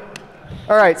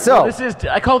 All right, so Well,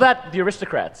 I call that the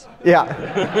aristocrats. yeah.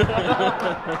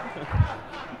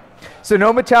 So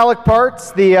no metallic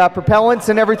parts. The propellants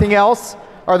and everything else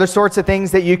are the sorts of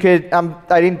things that you could.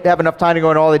 I didn't have enough time to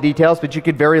go into all the details, but you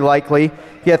could very likely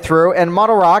get through. And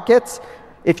model rockets,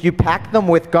 if you pack them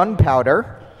with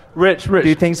gunpowder, Rich,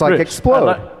 do things like Rich,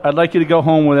 explode. I'd like you to go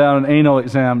home without an anal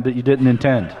exam that you didn't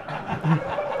intend.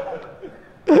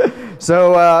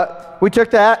 So we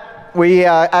took that. We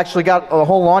actually got a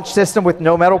whole launch system with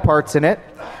no metal parts in it.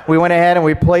 We went ahead and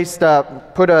we put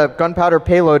a gunpowder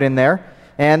payload in there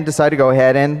and decided to go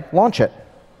ahead and launch it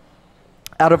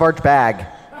out of our bag.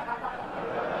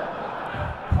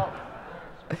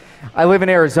 I live in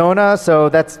Arizona, so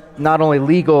that's not only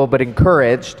legal but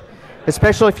encouraged,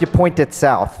 especially if you point it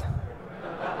south.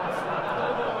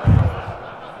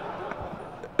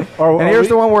 And here's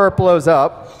the one where it blows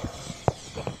up.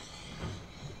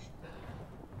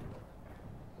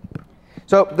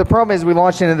 So the problem is we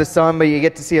launched into the sun, but you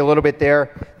get to see a little bit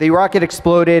there. The rocket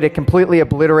exploded. It completely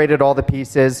obliterated all the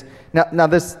pieces. Now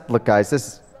this, look guys,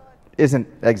 this isn't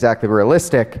exactly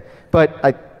realistic, but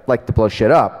I like to blow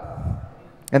shit up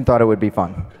and thought it would be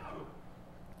fun.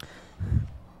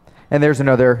 And there's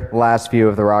another last view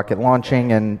of the rocket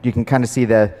launching, and you can kind of see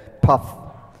the puff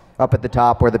up at the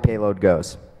top where the payload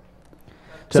goes.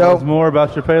 Tell us more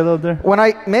about your payload there. When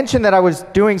I mentioned that I was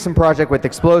doing some project with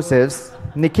explosives,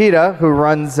 Nikita, who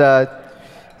runs,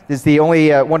 is the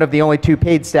only one of the only 2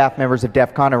 paid staff members of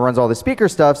DEF CON and runs all the speaker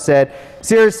stuff, said,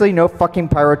 seriously, no fucking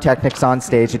pyrotechnics on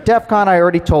stage at DEF CON. I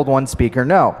already told one speaker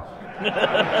no.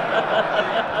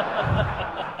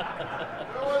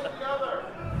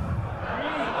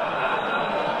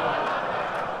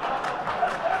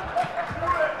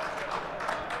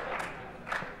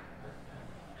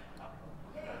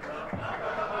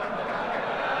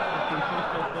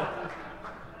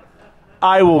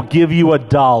 I will give you $1.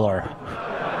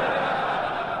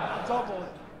 Double.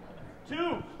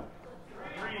 2.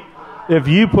 If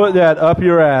you put that up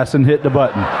your ass and hit the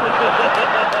button.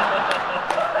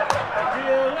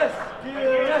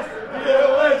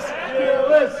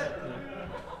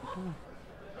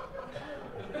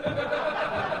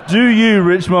 Do you,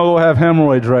 Rich Mogull, have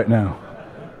hemorrhoids right now?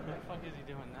 What the fuck is he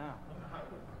doing now?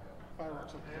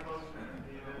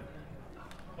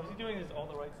 Was he doing all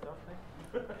the right stuff?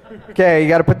 Okay, you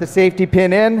got to put the safety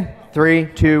pin in. 3,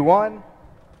 2, 1.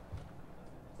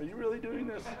 Are you really doing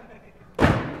this?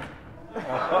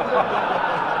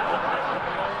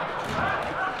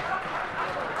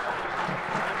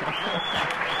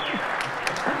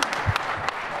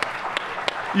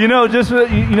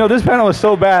 This panel is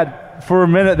so bad. For a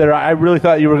minute there, I really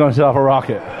thought you were going to set off a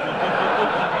rocket.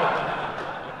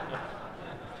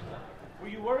 Were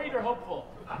you worried or hopeful?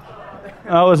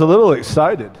 I was a little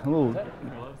excited, a little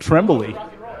trembly.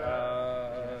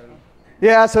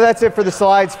 Yeah, so that's it for the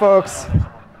slides, folks.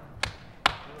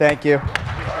 Thank you.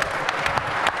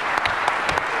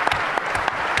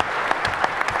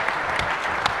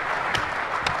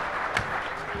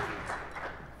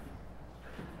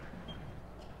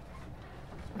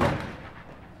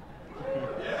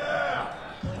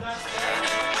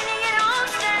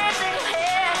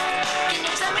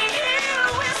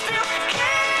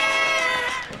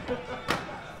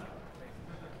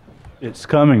 It's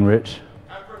coming, Rich.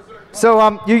 So,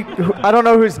 I don't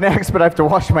know who's next, but I have to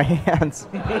wash my hands.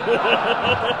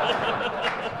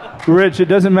 Rich, it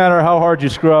doesn't matter how hard you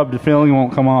scrub, the feeling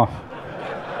won't come off.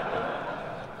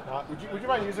 Would you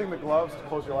mind using the gloves to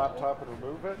close your laptop and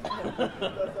remove it?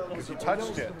 Because you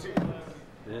touched it.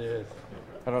 Yes.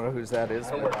 I don't know whose that is.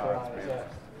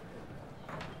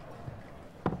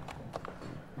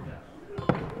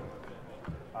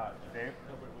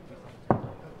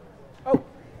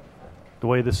 The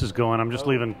way this is going, I'm just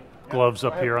leaving gloves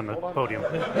up here on the podium.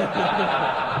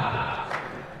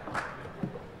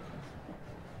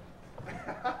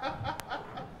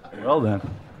 Well then.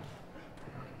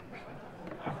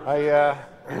 I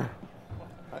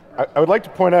would like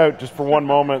to point out just for one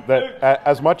moment that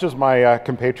as much as my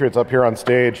compatriots up here on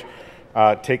stage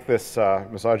take this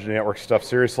misogyny network stuff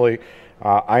seriously,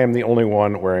 I am the only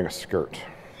one wearing a skirt.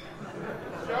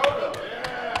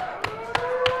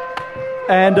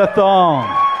 And a thong.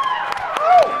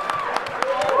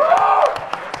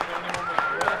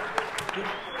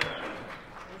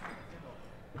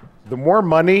 The more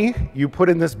money you put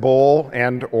in this bowl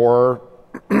and or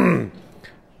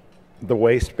the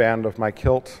waistband of my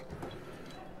kilt.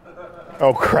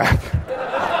 Oh, crap.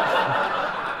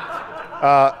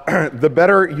 The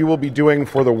better you will be doing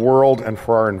for the world and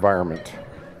for our environment.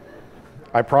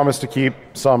 I promise to keep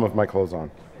some of my clothes on.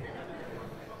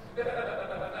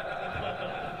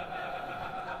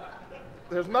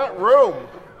 There's not room.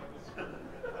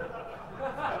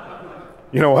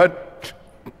 You know what?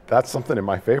 That's something in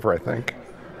my favor, I think.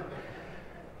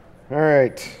 All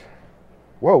right.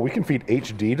 Whoa, we can feed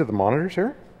HD to the monitors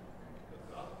here?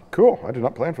 Cool. I did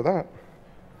not plan for that.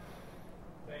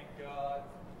 Thank God.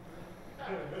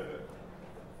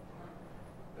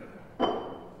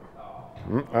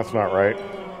 That's not right.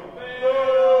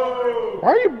 Why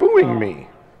are you booing me?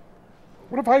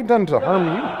 What have I done to harm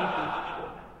you?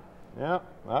 Yeah,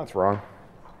 that's wrong.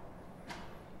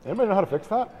 Anybody know how to fix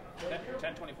that?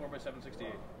 1024 by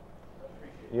 768.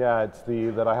 Yeah, it's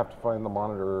that I have to find the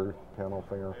monitor panel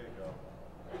thing.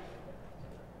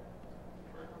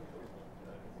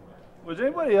 Was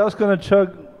anybody else going to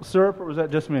chug syrup, or was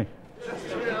that just me?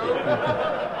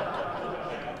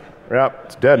 Yep,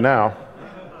 it's dead now.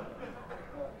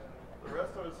 The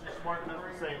rest of us are smart enough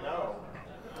to say no.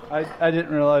 I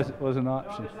didn't realize it was an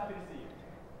option.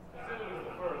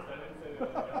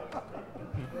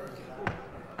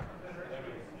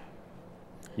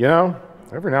 You know,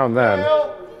 every now and then.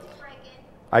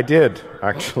 I did,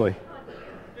 actually.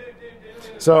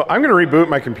 So I'm going to reboot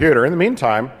my computer. In the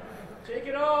meantime, Take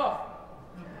it off.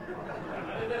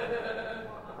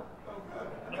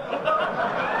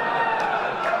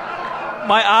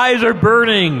 My eyes are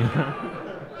burning.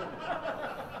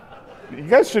 you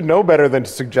guys should know better than to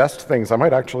suggest things. I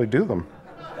might actually do them.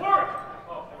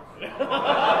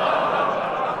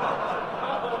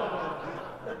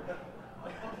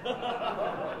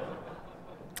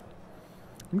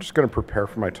 I'm just going to prepare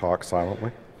for my talk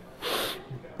silently.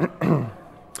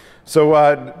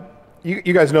 So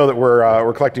you guys know that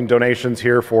we're collecting donations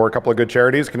here for a couple of good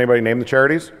charities. Can anybody name the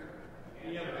charities?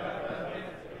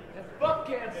 Fuck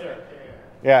cancer.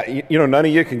 Yeah, you know, none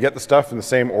of you can get the stuff in the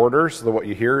same order, so that what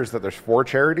you hear is that there's 4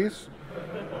 charities.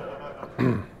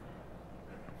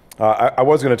 I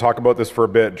was going to talk about this for a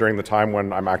bit during the time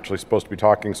when I'm actually supposed to be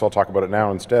talking, so I'll talk about it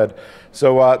now instead.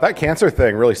 So that cancer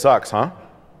thing really sucks, huh?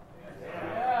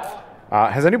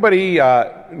 Has anybody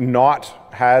not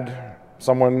had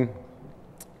someone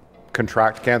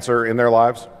contract cancer in their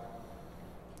lives?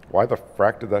 Why the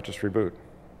frack did that just reboot?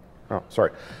 Oh,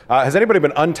 sorry. Has anybody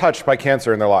been untouched by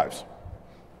cancer in their lives?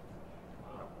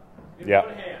 Yeah.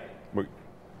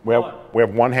 We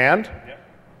have one hand? Yep.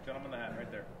 Gentleman in the hat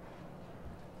right there.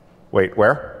 Wait,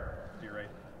 where?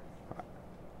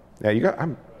 Yeah,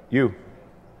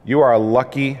 you are a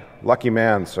lucky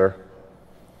man, sir.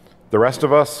 The rest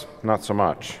of us, not so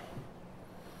much.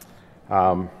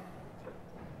 We're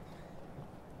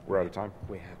out of time.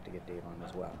 We have to get Dave on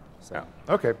as well. So. Yeah.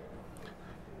 Okay.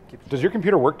 Does your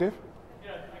computer work, Dave?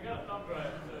 Yeah, I got a thumb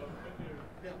drive.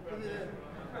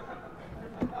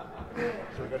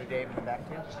 Should we go to Dave and come back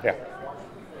to you? Yeah.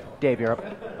 Dave, you're up.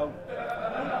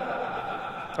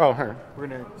 Oh, hang on. We're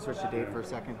going to switch to Dave for a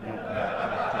second.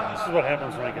 This is what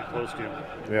happens when I get close to you.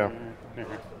 Yeah.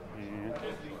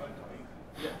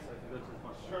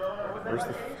 Where's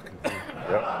the fucking thing?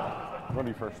 Yep. I'm going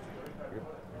to you first.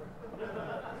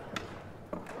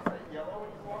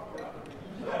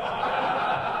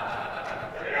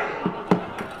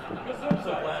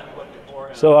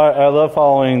 So I love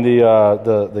following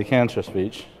the cancer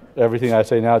speech. Everything I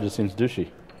say now just seems douchey.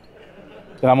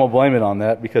 And I'm going to blame it on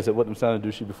that because it wouldn't have sounded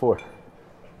douchey before.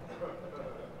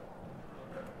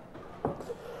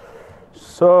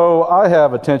 So I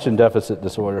have attention deficit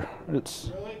disorder.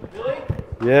 It's Really?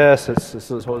 Yes,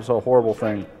 it's a horrible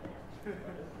thing.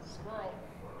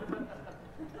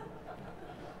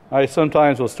 I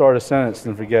sometimes will start a sentence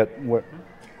and forget what.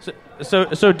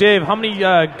 So Dave, how many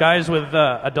guys with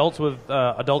adults with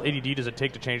adult ADD does it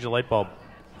take to change the light bulb?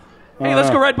 Hey, let's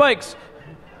go ride bikes.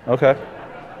 Okay.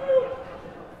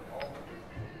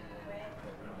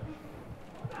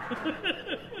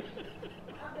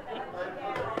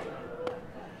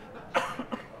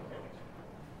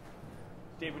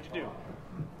 Dave, what'd you do?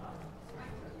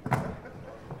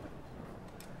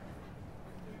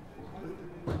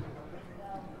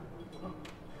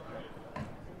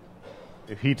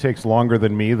 If he takes longer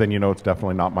than me, then you know it's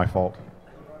definitely not my fault.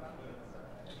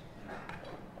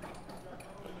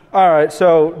 All right.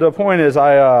 So the point is,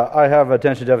 I have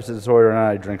attention deficit disorder and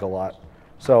I drink a lot.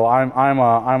 So I'm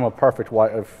a perfect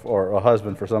wife or a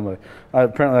husband for somebody.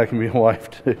 Apparently, I can be a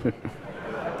wife too.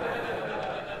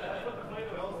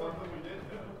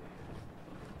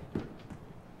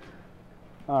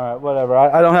 All right, whatever.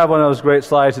 I don't have one of those great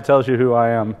slides that tells you who I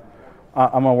am.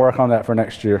 I'm going to work on that for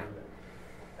next year.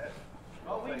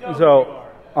 So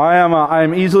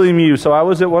I'm easily amused. So I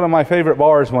was at one of my favorite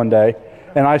bars one day,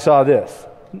 and I saw this.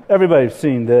 Everybody's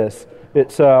seen this.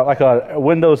 It's like a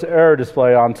Windows error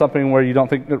display on something where you don't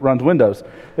think it runs Windows.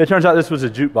 It turns out this was a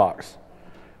jukebox.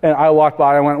 And I walked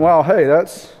by and went, well, hey,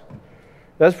 that's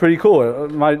pretty cool.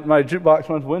 My jukebox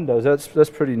runs Windows. That's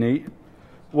pretty neat.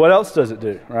 What else does it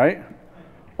do, right?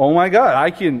 Oh my God,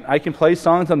 I can play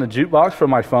songs on the jukebox from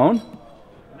my phone?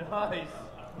 Nice.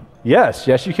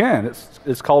 Yes, you can.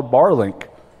 It's called BarLink.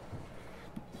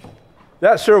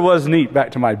 That sure was neat.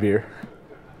 Back to my beer.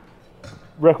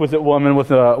 Requisite woman with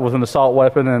an assault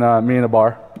weapon and me in a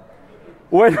bar.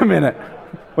 Wait a minute.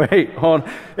 Wait, hold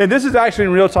on. And this is actually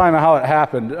in real time how it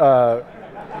happened.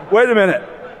 Wait a minute.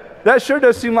 That sure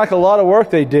does seem like a lot of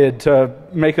work they did to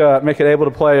make it able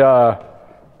to play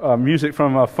music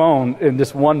from a phone in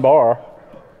this one bar.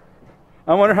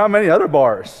 I wonder how many other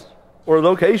bars or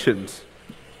locations.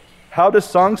 How does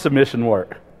song submission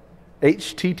work?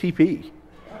 HTTP.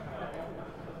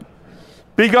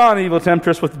 Be gone, evil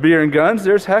temptress with beer and guns.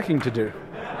 There's hacking to do.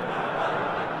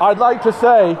 I'd like to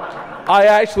say I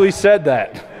actually said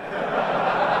that.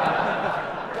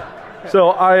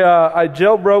 So I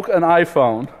jailbroke an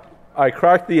iPhone. I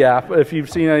cracked the app. If you've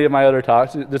seen any of my other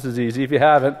talks, this is easy. If you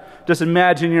haven't, just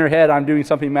imagine in your head I'm doing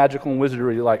something magical and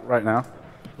wizardry like right now.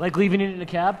 Like leaving it in a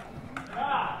cab?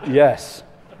 Yes.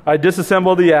 I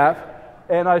disassembled the app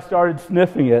and I started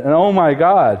sniffing it. And oh my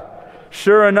God,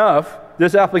 sure enough,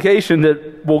 this application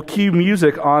that will cue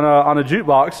music on a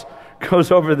jukebox goes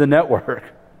over the network.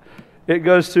 It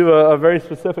goes to a very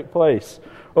specific place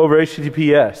over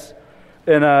HTTPS.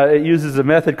 And it uses a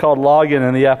method called login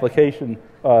in the application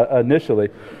initially.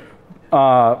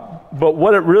 But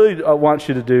what it really wants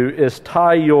you to do is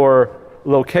tie your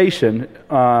location,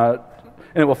 and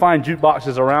it will find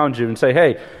jukeboxes around you and say,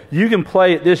 hey, you can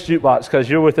play at this jukebox because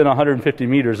you're within 150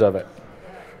 meters of it.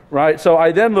 Right? So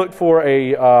I then looked for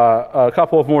a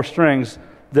couple of more strings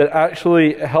that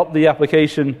actually help the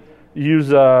application use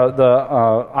the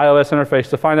iOS interface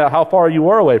to find out how far you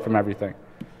were away from everything.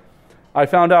 I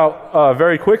found out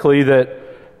very quickly that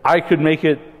I could make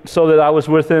it so that I was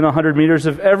within 100 meters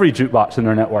of every jukebox in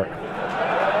their network.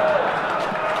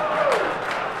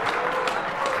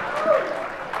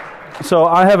 So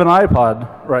I have an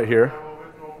iPod right here.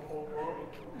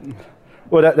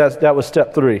 Well, that was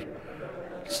step 3.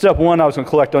 Step 1, I was going to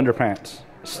collect underpants.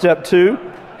 Step 2,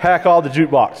 hack all the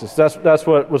jukeboxes. That's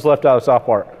what was left out of South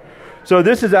Park. So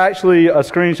this is actually a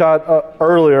screenshot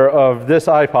earlier of this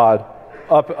iPod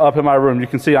up in my room. You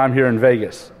can see I'm here in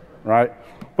Vegas, right?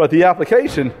 But the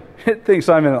application it thinks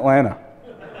I'm in Atlanta.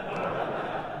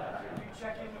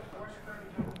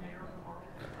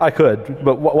 I could,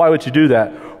 but why would you do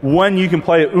that when you can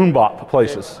play at Umbop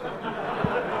places?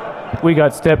 We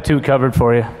got step 2 covered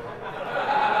for you.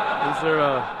 Is there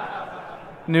a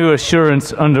New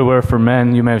Assurance underwear for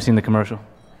men. You may have seen the commercial.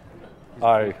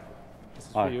 I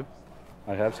you?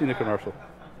 I have seen the commercial.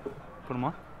 Put them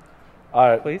on. All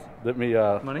right, Please. Let me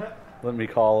Money? Let me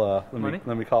call. Money?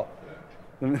 Let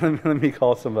me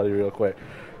call somebody real quick.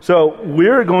 So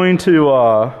we're going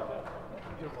to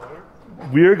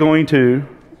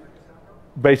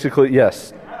basically,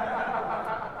 yes.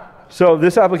 So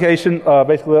this application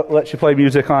basically lets you play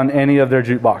music on any of their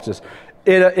jukeboxes.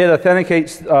 It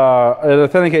authenticates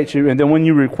you, and then when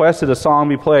you requested a song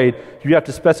be played, you have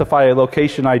to specify a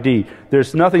location ID.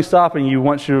 There's nothing stopping you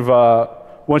once you've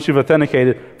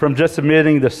authenticated from just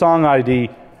submitting the song ID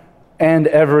and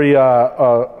every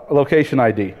location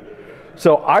ID.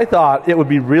 So I thought it would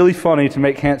be really funny to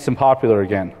make Hanson popular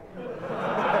again.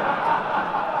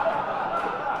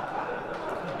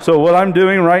 So what I'm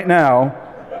doing right now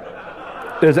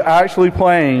is actually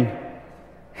playing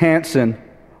Hanson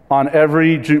on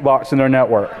every jukebox in their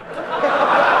network.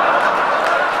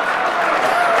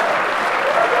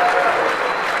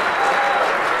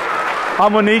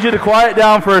 I'm going to need you to quiet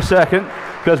down for a second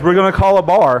because we're going to call a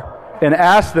bar and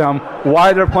ask them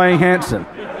why they're playing Hanson.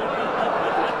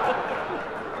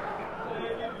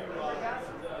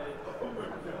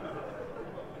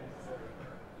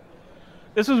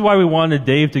 This is why we wanted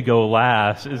Dave to go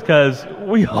last, is because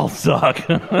we all suck.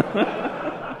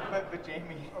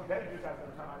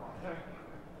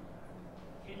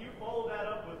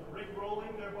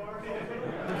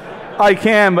 I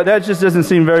can, but that just doesn't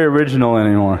seem very original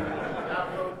anymore.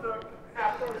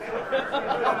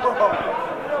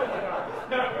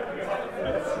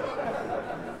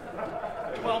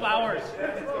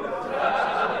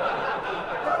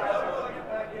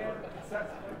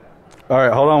 All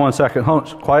right, hold on one second. Hold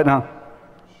on, quiet now. Put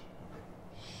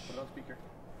it on speaker.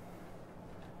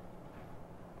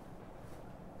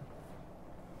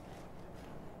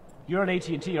 You're on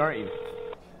AT&T, aren't you?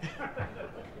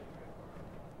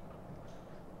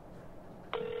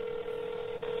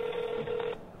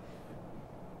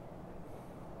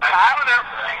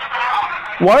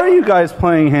 Why are you guys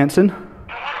playing Hanson?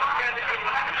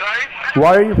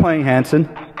 Why are you playing Hanson?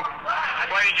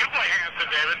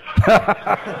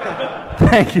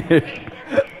 Thank you.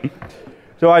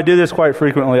 So I do this quite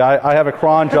frequently. I have a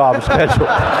cron job scheduled.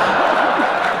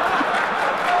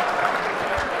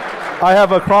 I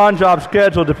have a cron job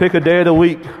scheduled to pick a day of the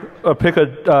week, pick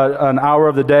an hour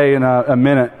of the day in a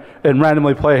minute, and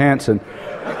randomly play Hanson.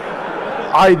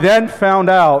 I then found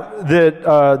out that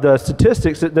the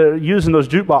statistics that they're using those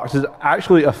jukeboxes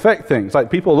actually affect things. Like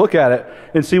people look at it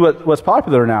and see what's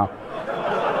popular now.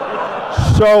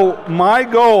 So my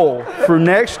goal for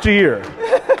next year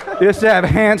is to have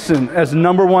Hanson as the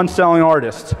 #1 selling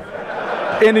artist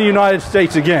in the United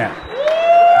States again.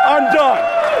 I'm done.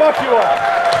 Fuck you all.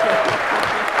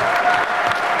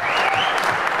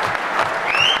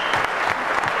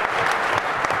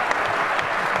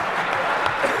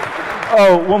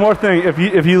 Oh, one more thing.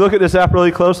 If you look at this app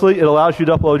really closely, it allows you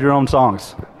to upload your own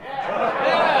songs.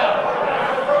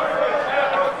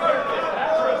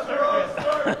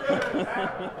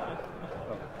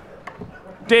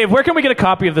 Dave, where can we get a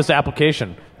copy of this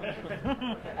application?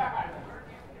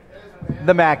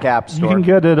 The Mac App You Store. can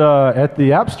get it at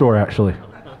the App Store, actually.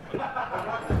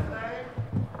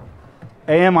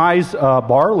 AMI's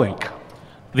bar link.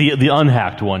 The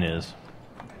unhacked one is.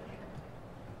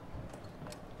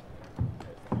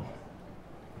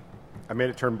 I made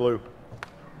it turn blue.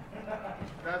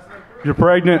 You're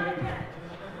pregnant.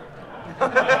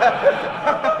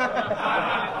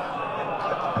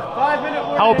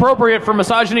 How appropriate for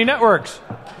misogyny networks.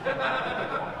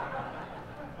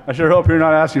 I sure hope you're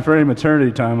not asking for any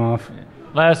maternity time off.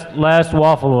 Last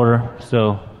waffle order,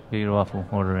 so get your waffle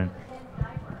order in.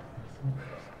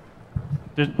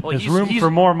 There's room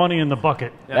for more money in the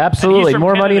bucket. Absolutely,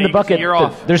 more money in the bucket. You're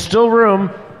off. There's still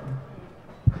room.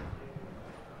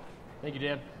 Thank you,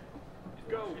 Dan.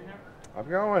 I'm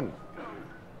going.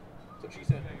 That's what she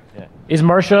said. Yeah. Is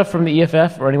Marcia from the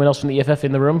EFF or anyone else from the EFF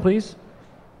in the room, please?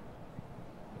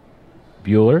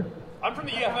 Bueller? I'm from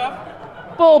the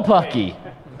EFF. Bullpucky.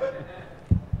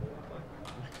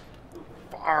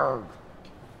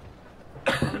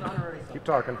 Keep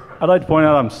talking. I'd like to point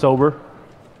out I'm sober.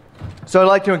 So I'd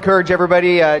like to encourage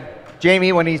everybody,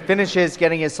 Jamie, when he finishes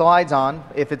getting his slides on,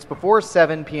 if it's before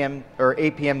 7 p.m. or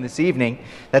 8 p.m. this evening,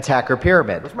 that's Hacker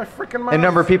Pyramid. Where's my freaking A mouse?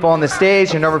 number of people on the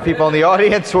stage, a number of people in the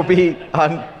audience will be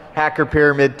on hacker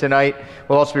pyramid tonight.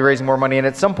 We'll also be raising more money. And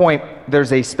at some point,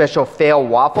 there's a special fail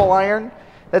waffle iron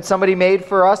that somebody made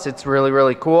for us. It's really,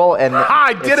 really cool. And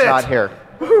I did it's it! not here.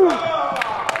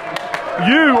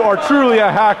 You are truly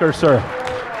a hacker, sir.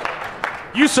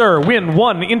 You, sir, win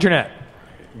 1 internet.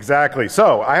 Exactly.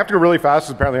 So I have to go really fast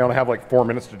because apparently I only have like 4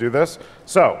 minutes to do this.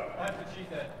 So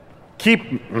keep.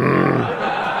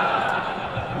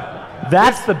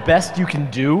 That's the best you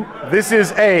can do? This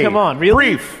is a Come on,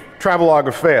 really? brief travelogue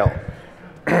of fail.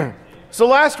 So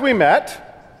last we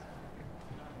met,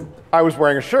 I was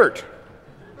wearing a shirt.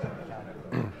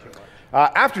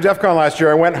 After DEF CON last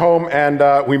year, I went home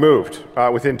and we moved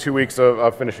within 2 weeks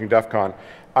of finishing DEF CON.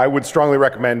 I would strongly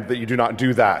recommend that you do not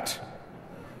do that.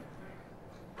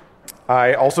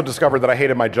 I also discovered that I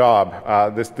hated my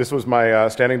job. This was my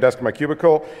standing desk in my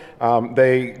cubicle.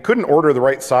 They couldn't order the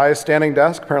right size standing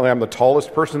desk. Apparently I'm the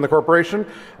tallest person in the corporation.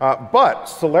 But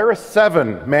Solaris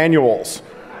 7 manuals.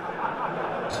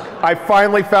 I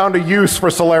finally found a use for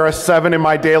Solaris 7 in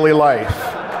my daily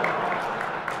life.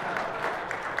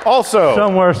 Also,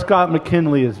 somewhere Scott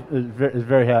McKinley is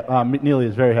very happy. McNeely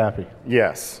is very happy.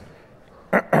 Yes.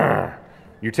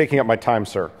 You're taking up my time,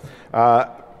 sir.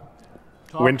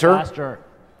 Winter. Faster.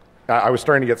 I was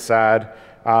starting to get sad,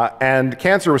 and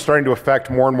cancer was starting to affect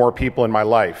more and more people in my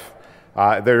life.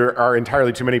 There are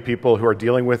entirely too many people who are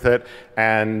dealing with it,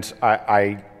 and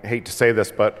I hate to say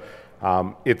this, but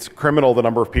it's criminal the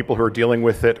number of people who are dealing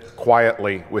with it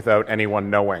quietly without anyone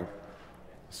knowing.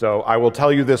 So I will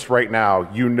tell you this right now.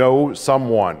 You know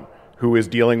someone who is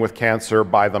dealing with cancer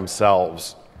by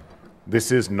themselves.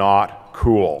 This is not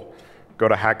cool. Go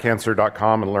to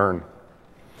hackcancer.com and learn.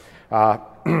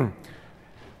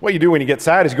 What you do when you get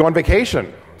sad is you go on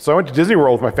vacation. So I went to Disney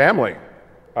World with my family.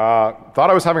 Thought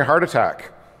I was having a heart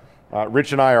attack.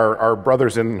 Rich and I are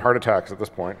brothers in heart attacks at this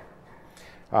point.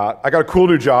 I got a cool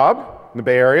new job in the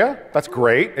Bay Area. That's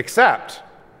great, except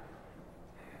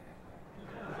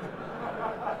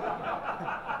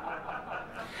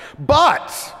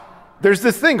but there's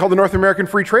this thing called the North American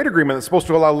Free Trade Agreement that's supposed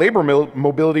to allow labor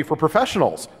mobility for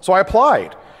professionals. So I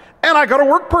applied, and I got a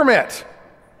work permit.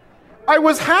 I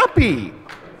was happy.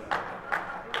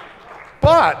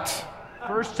 But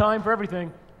First time for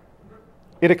everything.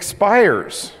 it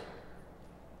expires.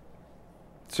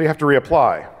 So you have to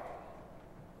reapply.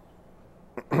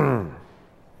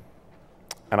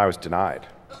 And I was denied.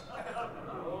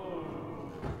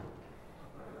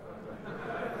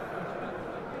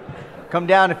 Come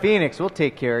down to Phoenix. We'll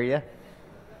take care of you.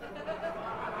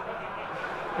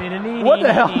 What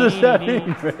the hell does that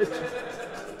mean, Rich?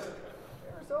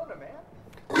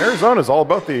 Arizona's all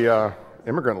about the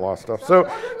immigrant law stuff.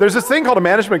 So there's this thing called a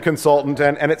management consultant,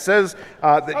 and it says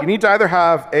that you need to either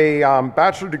have a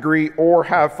bachelor degree or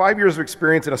have 5 years of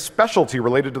experience in a specialty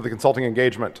related to the consulting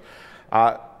engagement.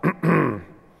 I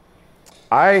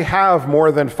have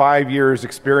more than 5 years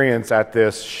experience at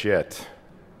this shit.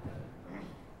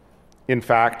 In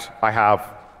fact, I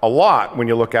have a lot when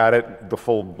you look at it, the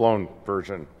full-blown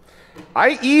version.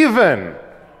 I even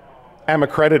am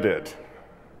accredited.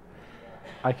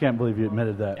 I can't believe you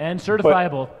admitted that. And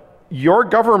certifiable. But your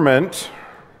government,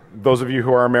 those of you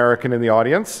who are American in the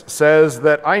audience, says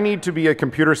that I need to be a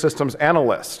computer systems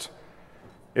analyst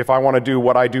if I want to do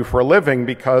what I do for a living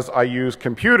because I use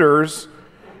computers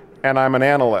and I'm an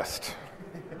analyst.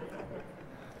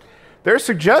 Their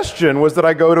suggestion was that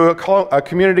I go to a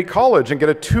community college and get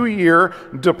a 2-year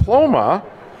diploma.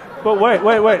 But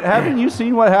wait. Haven't you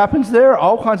seen what happens there?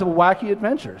 All kinds of wacky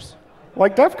adventures.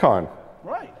 Like DEF CON.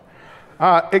 Right.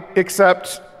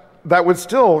 Except that would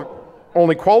still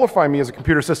only qualify me as a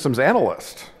computer systems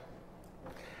analyst.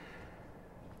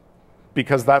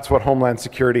 Because that's what Homeland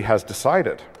Security has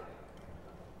decided.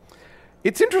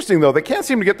 It's interesting, though, they can't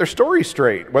seem to get their story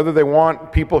straight, whether they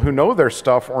want people who know their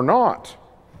stuff or not.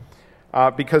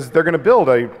 Because they're going to build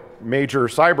a major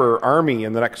cyber army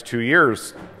in the next 2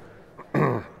 years.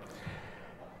 And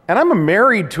I'm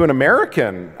married to an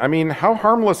American. I mean, how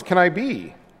harmless can I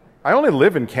be? I only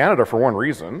live in Canada for one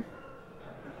reason.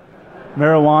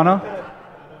 Marijuana?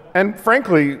 And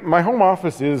frankly, my home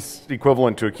office is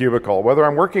equivalent to a cubicle. Whether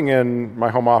I'm working in my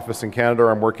home office in Canada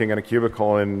or I'm working in a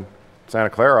cubicle in Santa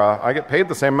Clara, I get paid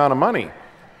the same amount of money.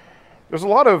 There's a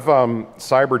lot of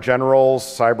cyber generals,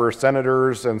 cyber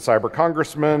senators, and cyber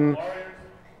congressmen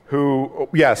who,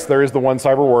 yes, there is the one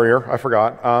cyber warrior, I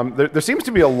forgot. There seems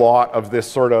to be a lot of this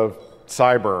sort of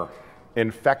cyber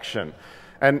infection.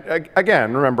 And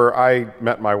again, remember, I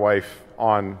met my wife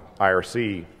on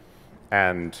IRC,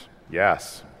 and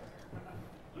yes.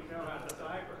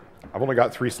 I've only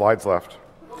got 3 slides left.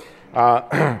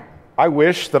 I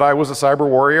wish that I was a cyber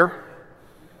warrior.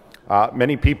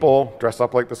 Many people dress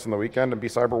up like this on the weekend and be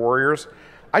cyber warriors.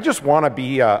 I just want to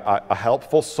be a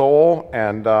helpful soul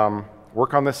and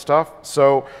work on this stuff.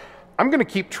 So I'm going to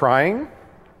keep trying,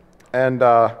 and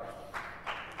we'll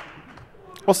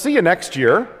see you next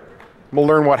year. We'll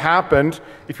learn what happened.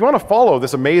 If you want to follow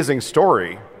this amazing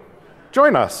story,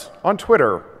 join us on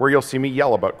Twitter, where you'll see me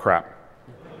yell about crap.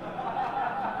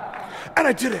 And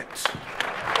I did it.